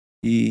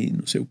e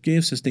não sei o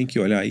quê, vocês têm que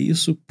olhar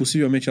isso.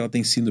 Possivelmente ela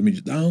tem síndrome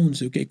de Down, não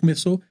sei o quê. E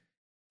começou...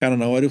 Cara,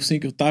 na hora eu sei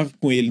que eu tava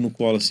com ele no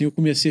colo assim, eu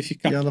comecei a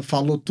ficar... E ela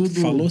falou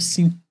tudo... Falou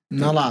sim.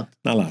 Na lata.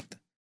 Na lata.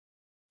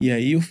 E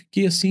aí eu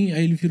fiquei assim,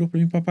 aí ele virou pra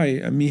mim,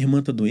 papai, a minha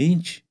irmã tá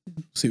doente,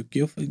 não sei o que,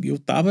 eu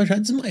tava já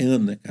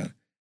desmaiando, né, cara?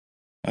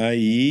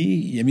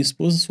 Aí, e a minha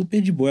esposa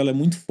super de boa, ela é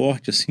muito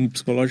forte, assim,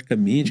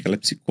 psicologicamente, que ela é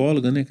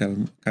psicóloga, né, cara?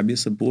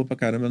 Cabeça boa pra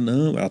caramba,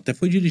 não, ela até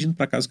foi dirigindo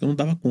pra casa que eu não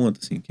dava conta,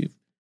 assim, que...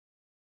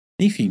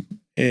 Enfim,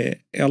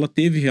 ela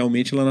teve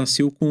realmente, ela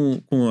nasceu com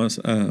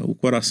o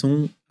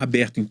coração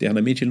aberto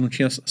internamente, ele não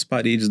tinha as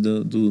paredes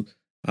do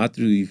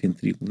átrio e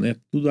ventrículo, né?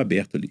 Tudo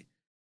aberto ali.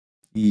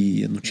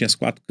 E não tinha as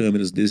 4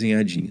 câmeras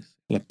desenhadinhas.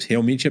 Ela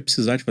realmente ia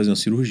precisar de fazer uma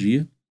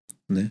cirurgia,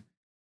 né?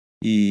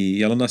 E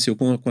ela nasceu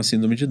com a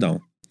síndrome de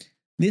Down.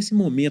 Nesse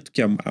momento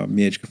que a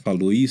médica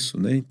falou isso,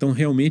 né? Então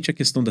realmente a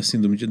questão da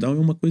síndrome de Down é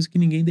uma coisa que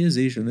ninguém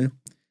deseja, né?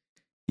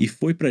 E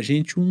foi pra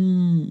gente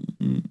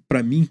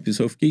pra mim,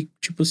 pessoal, eu fiquei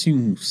tipo assim,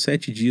 uns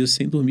 7 dias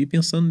sem dormir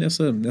pensando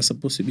nessa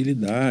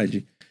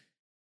possibilidade.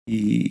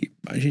 E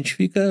a gente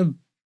fica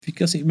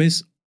assim,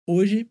 mas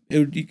hoje,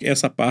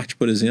 essa parte,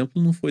 por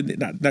exemplo, não foi...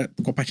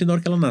 A partir da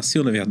hora que ela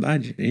nasceu, na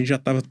verdade, a gente já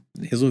estava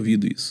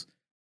resolvido isso.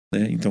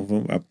 Né? Então,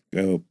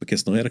 a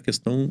questão era a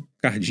questão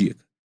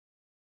cardíaca.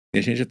 E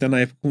a gente até na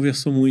época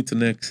conversou muito,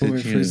 né? Que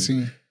Foi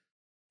sim.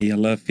 E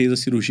ela fez a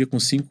cirurgia com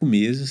 5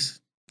 meses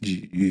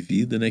de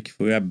vida, né? Que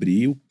foi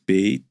abrir o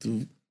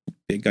peito,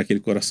 pegar aquele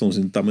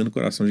coraçãozinho do tamanho do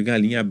coração de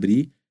galinha,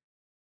 abrir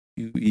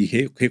e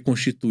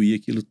reconstituir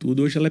aquilo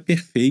tudo. Hoje ela é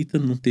perfeita,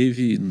 não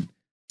teve...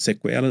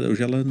 sequela,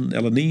 hoje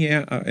ela nem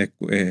é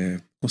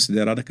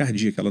considerada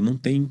cardíaca, ela não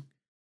tem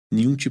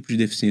nenhum tipo de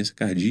deficiência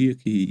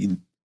cardíaca e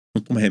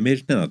não toma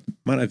remédio, nem nada,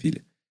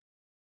 maravilha.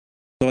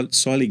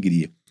 Só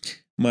alegria.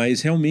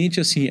 Mas realmente,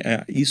 assim,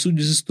 isso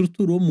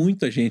desestruturou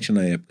muito a gente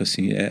na época,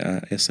 assim,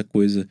 essa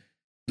coisa,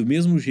 do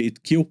mesmo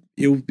jeito que eu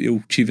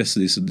tive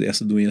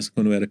essa doença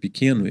quando eu era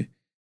pequeno,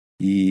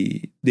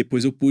 e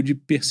depois eu pude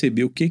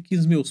perceber o que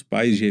os meus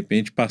pais, de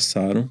repente,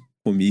 passaram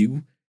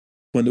comigo,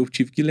 quando eu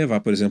tive que levar,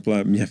 por exemplo,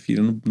 a minha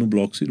filha no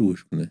bloco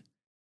cirúrgico, né?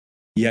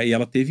 E aí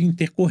ela teve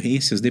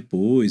intercorrências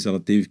depois, ela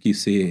teve que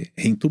ser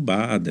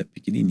reentubada,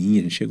 pequenininha,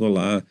 a gente chegou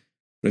lá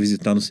para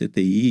visitar no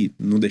CTI,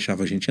 não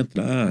deixava a gente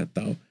entrar e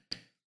tal.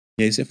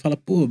 E aí você fala,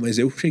 pô, mas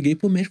eu cheguei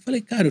pro médico e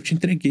falei, cara, eu te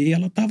entreguei,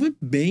 ela tava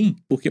bem,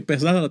 porque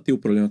apesar dela ter o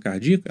problema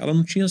cardíaco, ela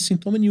não tinha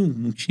sintoma nenhum,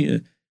 não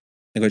tinha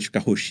negócio de ficar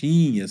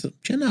roxinha, não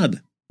tinha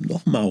nada,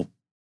 normal.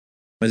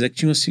 Mas é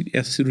que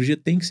essa cirurgia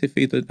tem que ser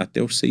feita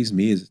até os 6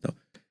 meses e tal.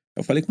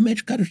 Eu falei com o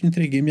médico, cara, eu te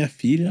entreguei minha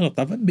filha, ela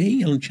tava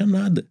bem, ela não tinha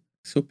nada.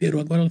 Você operou,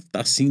 agora ela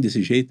tá assim,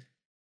 desse jeito.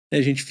 A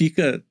gente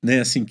fica,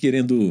 né, assim,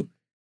 querendo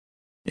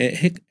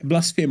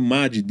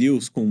blasfemar de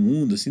Deus com o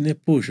mundo, assim, né?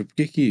 Poxa, por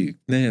que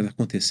né, tá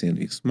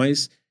acontecendo isso?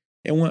 Mas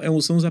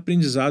são os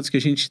aprendizados que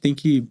a gente tem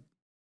que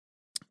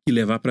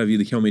levar pra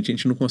vida, que realmente a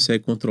gente não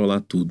consegue controlar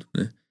tudo,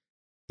 né?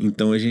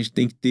 Então a gente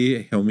tem que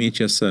ter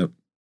realmente essa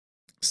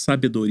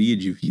sabedoria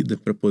de vida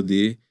para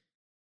poder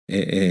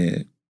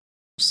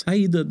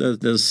sair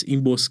das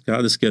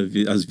emboscadas que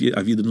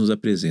a vida nos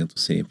apresenta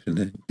sempre,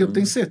 né? Então, eu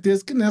tenho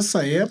certeza que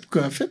nessa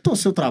época afetou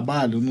seu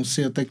trabalho. Não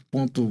sei até que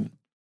ponto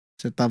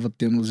você estava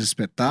tendo os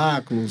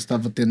espetáculos,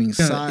 estava tendo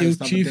ensaios,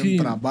 estava tendo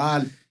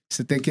trabalho.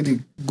 Você tem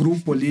aquele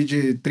grupo ali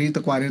de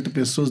 30, 40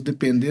 pessoas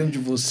dependendo de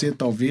você,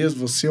 talvez.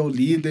 Você é o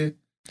líder.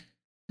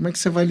 Como é que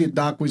você vai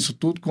lidar com isso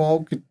tudo, com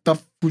algo que está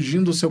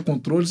fugindo do seu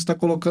controle? Você está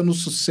colocando o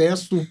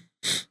sucesso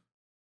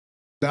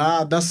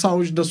da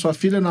saúde da sua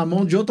filha na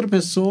mão de outra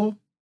pessoa.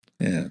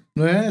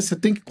 Não é? Você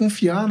tem que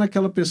confiar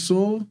naquela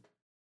pessoa.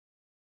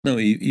 Não,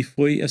 e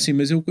foi assim,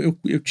 mas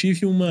eu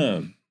tive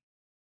uma...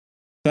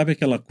 Sabe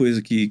aquela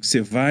coisa que você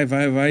vai,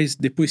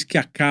 depois que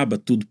acaba,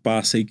 tudo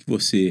passa aí que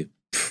você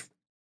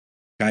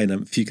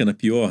fica na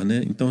pior,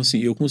 né? Então, assim,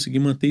 eu consegui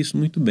manter isso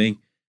muito bem.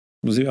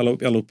 Inclusive,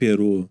 ela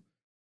operou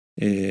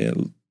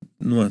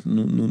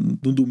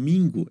no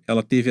domingo,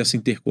 ela teve essa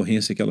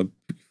intercorrência que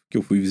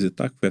eu fui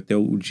visitar, que foi até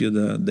o dia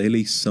da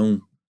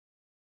eleição.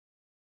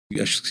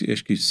 Acho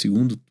que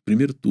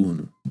primeiro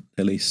turno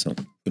da eleição,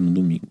 foi no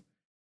domingo.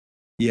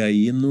 E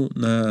aí,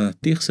 na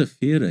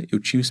terça-feira, eu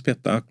tinha um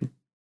espetáculo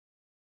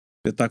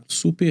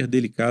super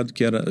delicado,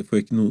 que foi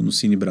aqui no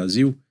Cine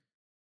Brasil,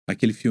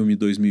 aquele filme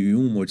 2001,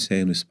 Uma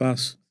Odisseia no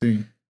Espaço.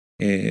 Sim.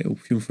 O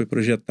filme foi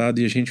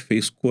projetado e a gente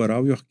fez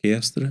coral e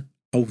orquestra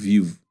ao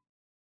vivo.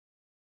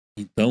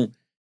 Então,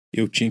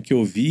 eu tinha que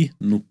ouvir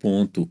no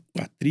ponto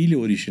a trilha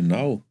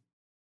original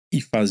e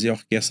fazer a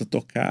orquestra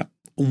tocar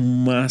o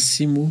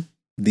máximo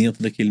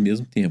dentro daquele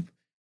mesmo tempo.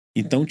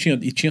 Então,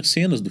 tinha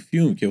cenas do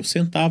filme que eu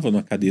sentava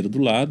na cadeira do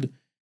lado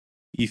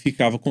e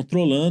ficava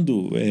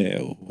controlando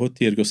o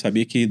roteiro, que eu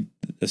sabia que,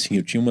 assim,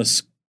 eu tinha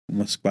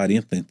umas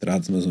 40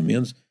 entradas, mais ou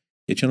menos,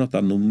 eu tinha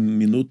anotado no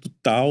minuto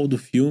tal do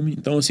filme.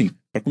 Então, assim,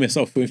 para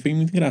começar o filme, foi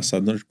muito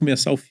engraçado. Na hora de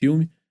começar o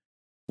filme,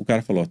 o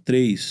cara falou,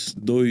 3,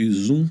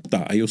 2, 1,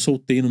 tá. Aí eu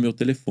soltei no meu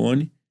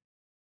telefone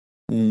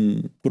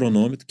um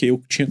cronômetro, que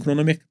eu tinha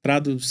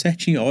cronometrado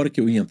certinho a hora que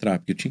eu ia entrar,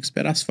 porque eu tinha que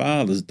esperar as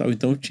falas e tal,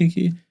 então eu tinha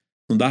que...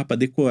 Não dava para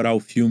decorar o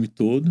filme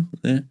todo,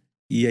 né?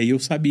 E aí eu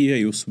sabia,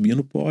 eu subia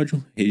no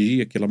pódio,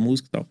 regia aquela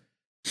música e tal.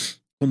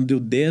 Quando deu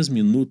 10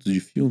 minutos de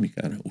filme,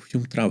 cara, o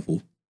filme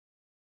travou.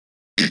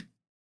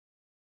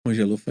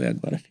 Congelou, falei,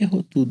 agora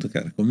ferrou tudo,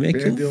 cara. Como é que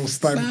Perdeu os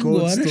time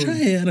codes agora já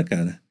era,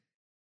 cara.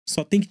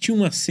 Só tem que tinha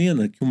uma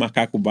cena que o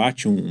macaco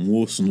bate um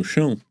osso no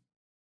chão,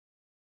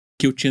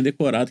 que eu tinha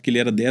decorado que ele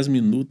era 10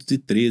 minutos e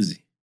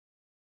 13.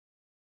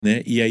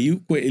 Né? E aí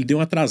ele deu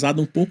uma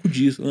atrasada um pouco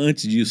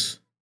antes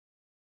disso.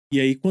 E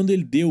aí quando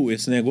ele deu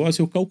esse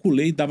negócio, eu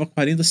calculei, dava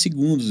 40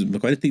 segundos,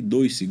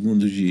 42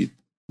 segundos de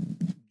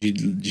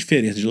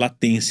diferença, de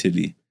latência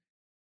ali.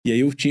 E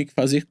aí eu tinha que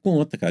fazer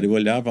conta, cara. Eu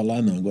olhava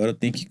lá, não, agora eu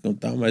tenho que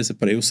contar mais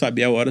para eu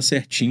saber a hora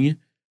certinha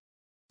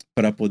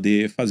para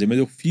poder fazer. Mas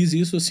eu fiz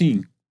isso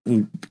assim,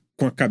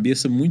 com a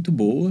cabeça muito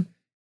boa.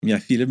 Minha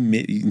filha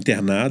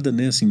internada,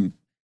 né, assim,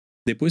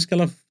 depois que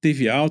ela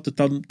teve alta e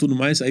tal, tudo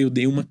mais, aí eu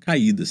dei uma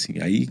caída, assim,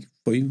 aí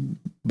foi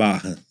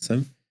barra,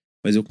 sabe?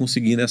 Mas eu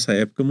consegui nessa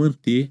época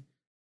manter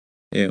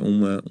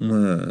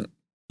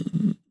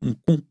um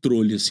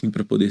controle, assim,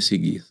 para poder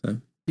seguir, sabe?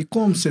 E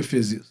como você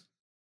fez isso?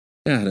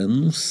 Cara,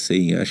 não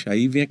sei, acho.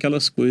 Aí vem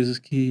aquelas coisas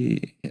que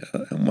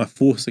é uma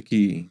força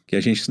que a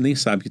gente nem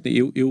sabe que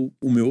tem.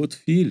 O meu outro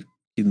filho,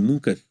 que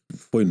nunca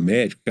foi no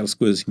médico, aquelas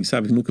coisas assim,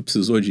 sabe? Que nunca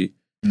precisou de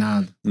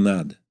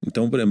nada.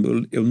 Então, por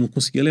exemplo, eu não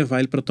conseguia levar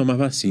ele para tomar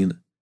vacina.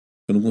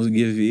 Eu não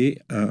conseguia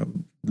ver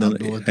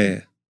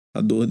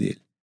a dor dele.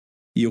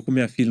 E eu com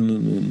minha filha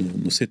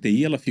no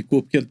CTI, ela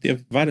ficou, porque ela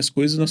teve várias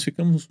coisas, nós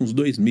ficamos uns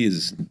 2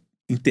 meses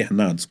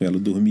internados com ela.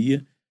 Eu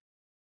dormia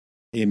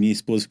e a minha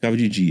esposa ficava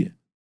de dia.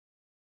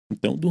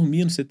 Então,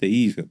 dormia no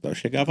CTI, eu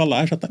chegava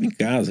lá, já estava em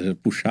casa, já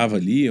puxava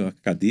ali uma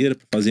cadeira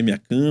para fazer minha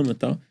cama e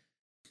tal.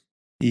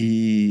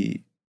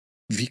 E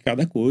vi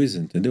cada coisa,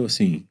 entendeu?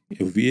 Assim,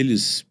 eu vi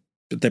eles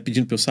até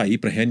pedindo para eu sair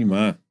para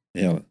reanimar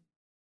ela.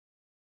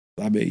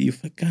 Sabe? Aí eu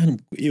falei, cara,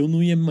 eu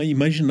não ia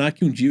imaginar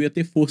que um dia eu ia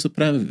ter força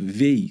para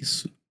ver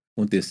isso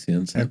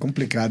acontecendo. Sabe? É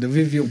complicado. Eu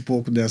vivi um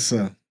pouco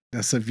dessa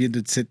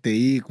vida de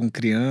CTI com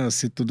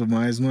criança e tudo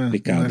mais. Não é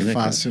Complicado,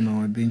 fácil, né,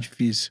 não. É bem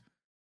difícil.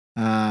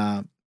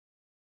 Ah,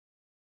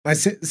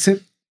 mas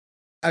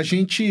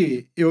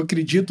eu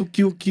acredito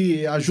que o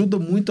que ajuda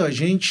muito a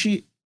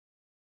gente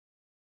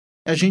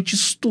é a gente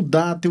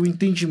estudar, ter um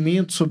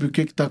entendimento sobre o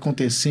que está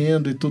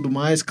acontecendo e tudo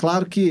mais.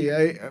 Claro que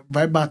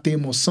vai bater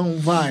emoção,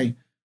 vai.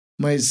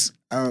 Mas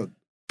o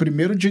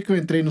primeiro dia que eu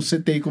entrei no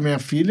CTI com minha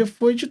filha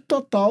foi de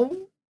total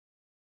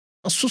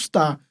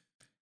assustar.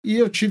 E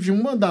eu tive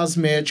uma das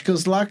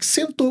médicas lá que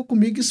sentou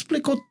comigo e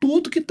explicou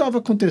tudo que estava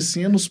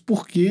acontecendo, os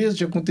porquês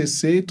de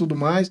acontecer e tudo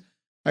mais.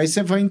 Aí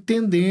você vai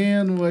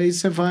entendendo, aí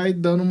você vai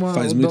dando uma...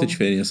 Faz muita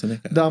diferença, né,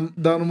 cara?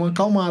 Dando uma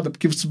acalmada.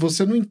 Porque se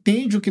você não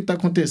entende o que está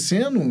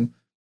acontecendo,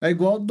 é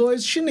igual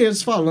dois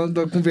chineses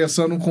falando,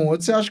 conversando um com o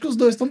outro, você acha que os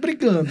dois estão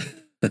brigando.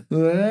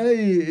 Né?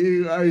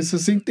 E aí, se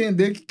você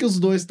entender o que os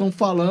dois estão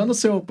falando,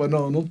 você, opa,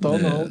 não estão,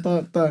 não,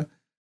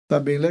 tá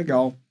bem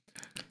legal.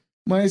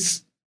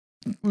 Mas,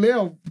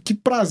 Léo, que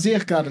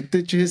prazer, cara,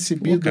 ter te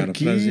recebido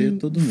aqui. Prazer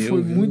todo meu.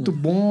 Foi muito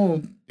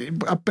bom.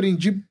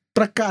 Aprendi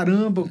pra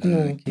caramba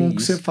com o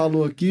que você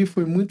falou aqui,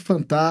 foi muito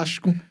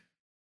fantástico.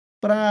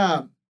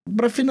 Pra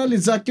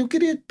finalizar aqui, eu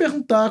queria te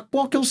perguntar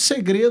qual que é o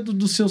segredo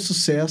do seu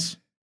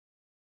sucesso?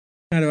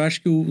 Cara, eu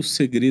acho que o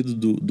segredo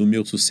do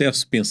meu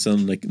sucesso,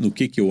 pensando no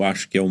que eu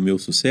acho que é o meu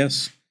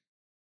sucesso,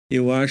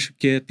 eu acho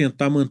que é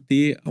tentar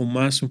manter ao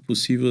máximo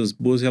possível as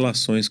boas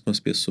relações com as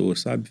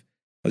pessoas, sabe?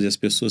 Fazer as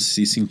pessoas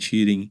se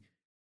sentirem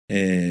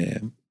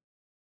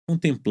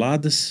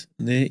contempladas,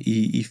 né?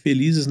 E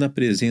felizes na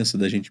presença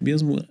da gente,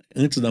 mesmo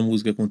antes da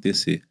música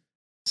acontecer,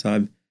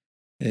 sabe?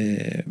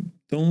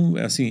 Então,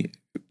 assim,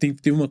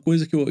 tem uma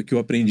coisa que eu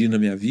aprendi na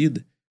minha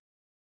vida,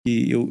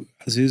 que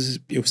às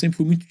vezes, eu sempre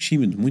fui muito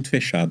tímido, muito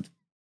fechado.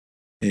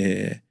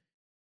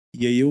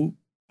 E aí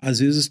às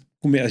vezes,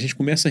 a gente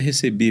começa a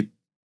receber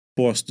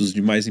postos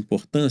de mais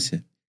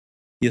importância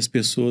e as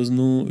pessoas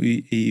não...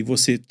 E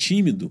você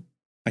tímido,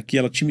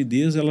 aquela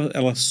timidez,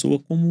 ela soa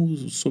como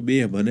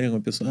soberba, né? Uma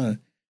pessoa...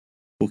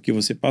 porque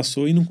você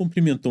passou e não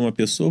cumprimentou uma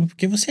pessoa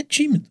porque você é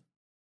tímido.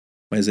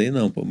 Mas aí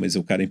não, pô, mas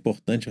o cara é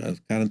importante,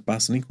 o cara não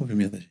passa nem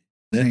cumprimenta a gente,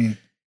 né? Sim.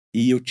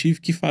 E eu tive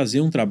que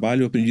fazer um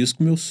trabalho, eu aprendi isso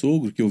com meu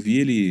sogro, que eu vi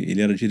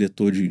ele era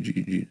diretor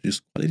de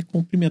escola, ele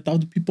cumprimentava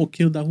do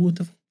pipoqueiro da rua,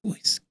 eu falei, pô,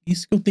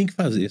 isso que eu tenho que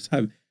fazer,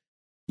 sabe?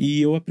 E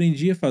eu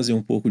aprendi a fazer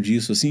um pouco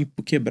disso, assim,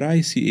 quebrar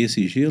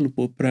esse gelo,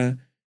 pô, pra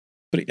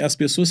as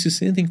pessoas se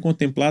sentem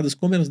contempladas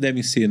como elas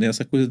devem ser, né?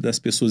 Essa coisa das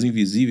pessoas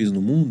invisíveis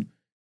no mundo,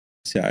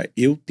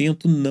 eu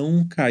tento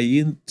não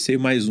cair, ser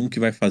mais um que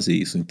vai fazer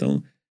isso.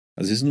 Então,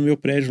 às vezes no meu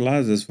prédio lá,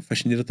 às vezes a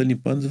faxineira tá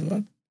limpando, eu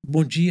falo,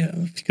 bom dia,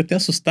 fica até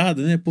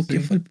assustado, né? Porque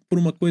eu falei, por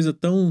uma coisa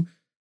tão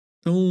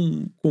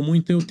comum.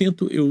 Então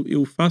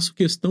eu faço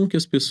questão que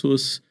as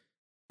pessoas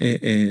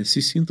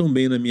se sintam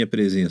bem na minha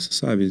presença,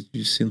 sabe?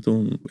 Se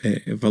sintam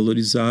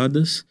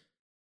valorizadas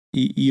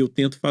e eu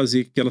tento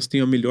fazer que elas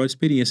tenham a melhor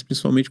experiência,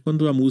 principalmente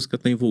quando a música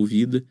está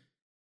envolvida,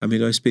 a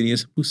melhor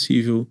experiência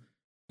possível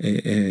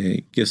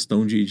em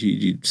questão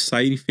de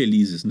saírem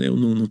felizes, né? Eu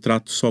não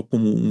trato só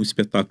como um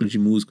espetáculo de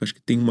música, acho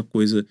que tem uma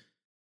coisa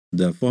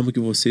da forma que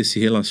você se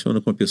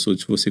relaciona com a pessoa,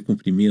 se você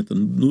cumprimenta,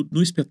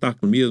 no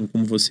espetáculo mesmo,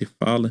 como você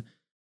fala,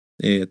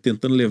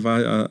 tentando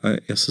levar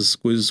essas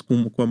coisas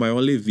com a maior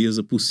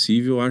leveza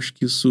possível. Eu acho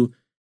que isso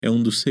é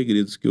um dos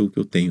segredos que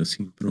eu tenho,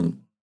 assim,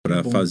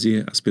 para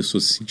fazer as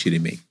pessoas se sentirem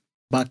bem.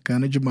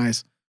 Bacana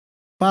demais.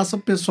 Passa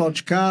pro pessoal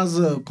de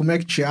casa, como é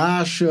que te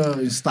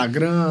acha,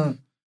 Instagram,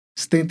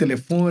 se tem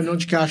telefone,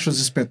 onde que acha os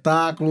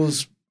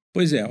espetáculos?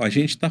 Pois é, a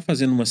gente está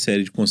fazendo uma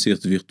série de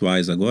concertos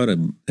virtuais agora,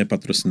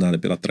 patrocinada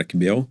pela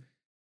Trackbell,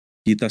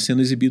 que está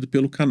sendo exibido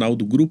pelo canal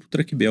do Grupo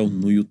Trackbell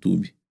no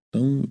YouTube.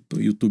 Então,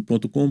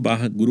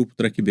 youtube.com/Grupo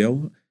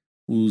Trackbell,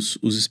 os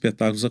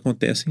espetáculos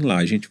acontecem lá.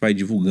 A gente vai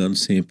divulgando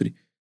sempre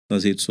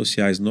nas redes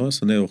sociais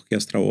nossas, né?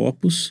 Orquestra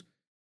Opus,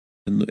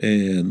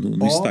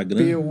 no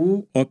Instagram.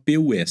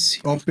 OPUS.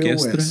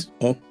 Orquestra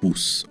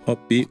Opus.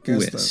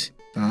 OPUS.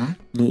 Tá.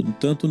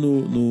 Tanto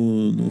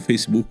no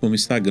Facebook como no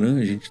Instagram,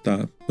 a gente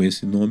tá com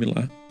esse nome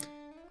lá.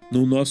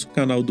 No nosso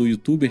canal do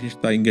YouTube, a gente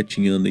tá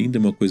engatinhando ainda,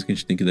 uma coisa que a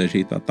gente tem que dar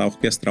jeito, tá?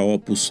 Orquestra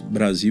Opus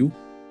Brasil.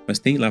 Mas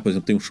tem lá, por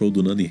exemplo, tem um show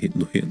do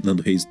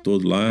Nando Reis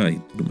todo lá e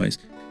tudo mais.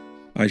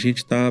 A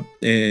gente tá,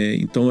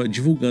 então,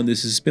 divulgando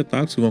esses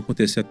espetáculos que vão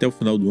acontecer até o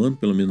final do ano,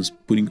 pelo menos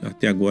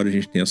até agora a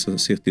gente tem essa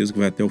certeza que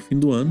vai até o fim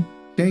do ano.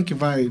 Quem que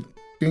vai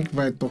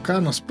tocar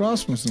nos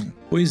próximos?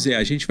 Pois é,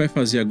 a gente vai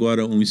fazer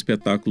agora um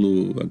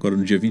espetáculo, agora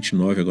no dia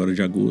 29, agora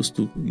de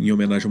agosto, em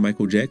homenagem ao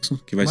Michael Jackson,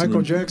 que vai ser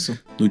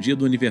no dia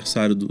do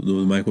aniversário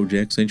do Michael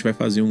Jackson. A gente vai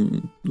fazer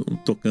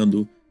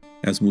tocando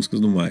as músicas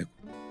do Michael.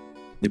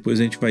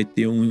 Depois a gente vai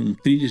ter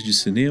trilhas de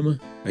cinema,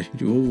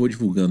 eu vou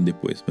divulgando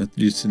depois, uma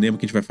trilha de cinema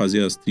que a gente vai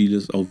fazer as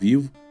trilhas ao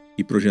vivo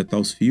e projetar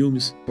os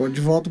filmes. Pô,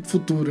 De Volta pro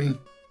Futuro, hein?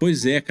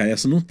 Pois é, cara,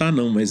 essa não tá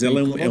não, mas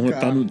ela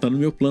tá no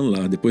meu plano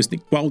lá. Depois tem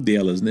qual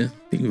delas, né?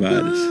 Tem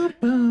várias.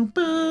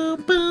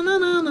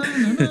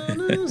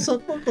 Só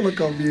pra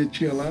colocar o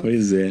bilhetinho lá.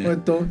 Pois é. Ou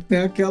então tem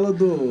aquela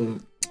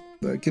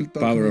aquele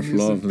Power of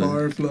Love, né?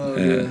 Power of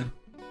Love,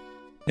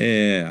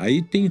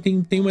 Aí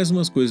tem mais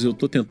umas coisas. Eu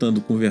tô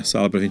tentando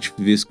conversar pra gente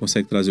ver se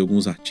consegue trazer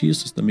alguns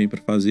artistas também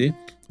pra fazer.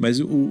 Mas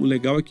o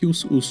legal é que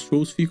os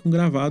shows ficam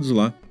gravados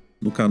lá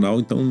no canal.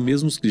 Então,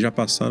 mesmo os que já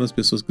passaram, as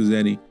pessoas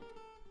quiserem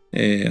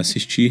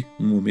assistir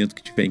no momento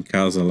que estiver em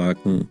casa lá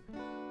com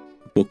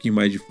um pouquinho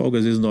mais de folga,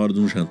 às vezes na hora de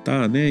um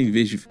jantar, né? Em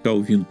vez de ficar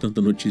ouvindo tanta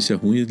notícia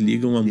ruim,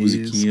 liga uma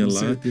musiquinha lá,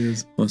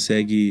 certeza.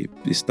 Consegue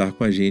estar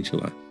com a gente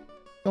lá.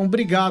 Então,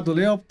 obrigado,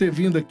 Léo, por ter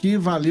vindo aqui.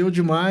 Valeu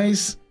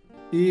demais.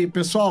 E,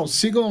 pessoal,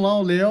 sigam lá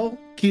o Léo,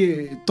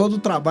 que todo o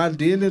trabalho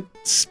dele é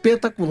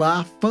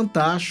espetacular,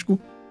 fantástico.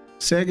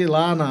 Segue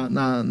lá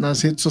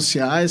nas redes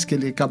sociais que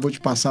ele acabou de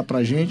passar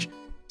pra gente.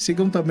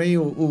 Sigam também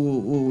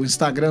o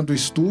Instagram do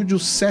estúdio,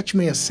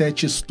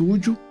 767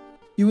 Estúdio,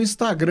 e o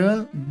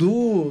Instagram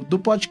do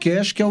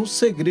podcast, que é o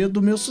Segredo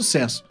do Meu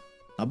Sucesso.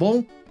 Tá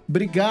bom?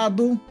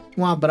 Obrigado,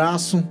 um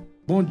abraço,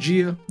 bom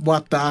dia,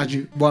 boa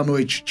tarde, boa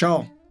noite.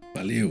 Tchau.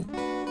 Valeu.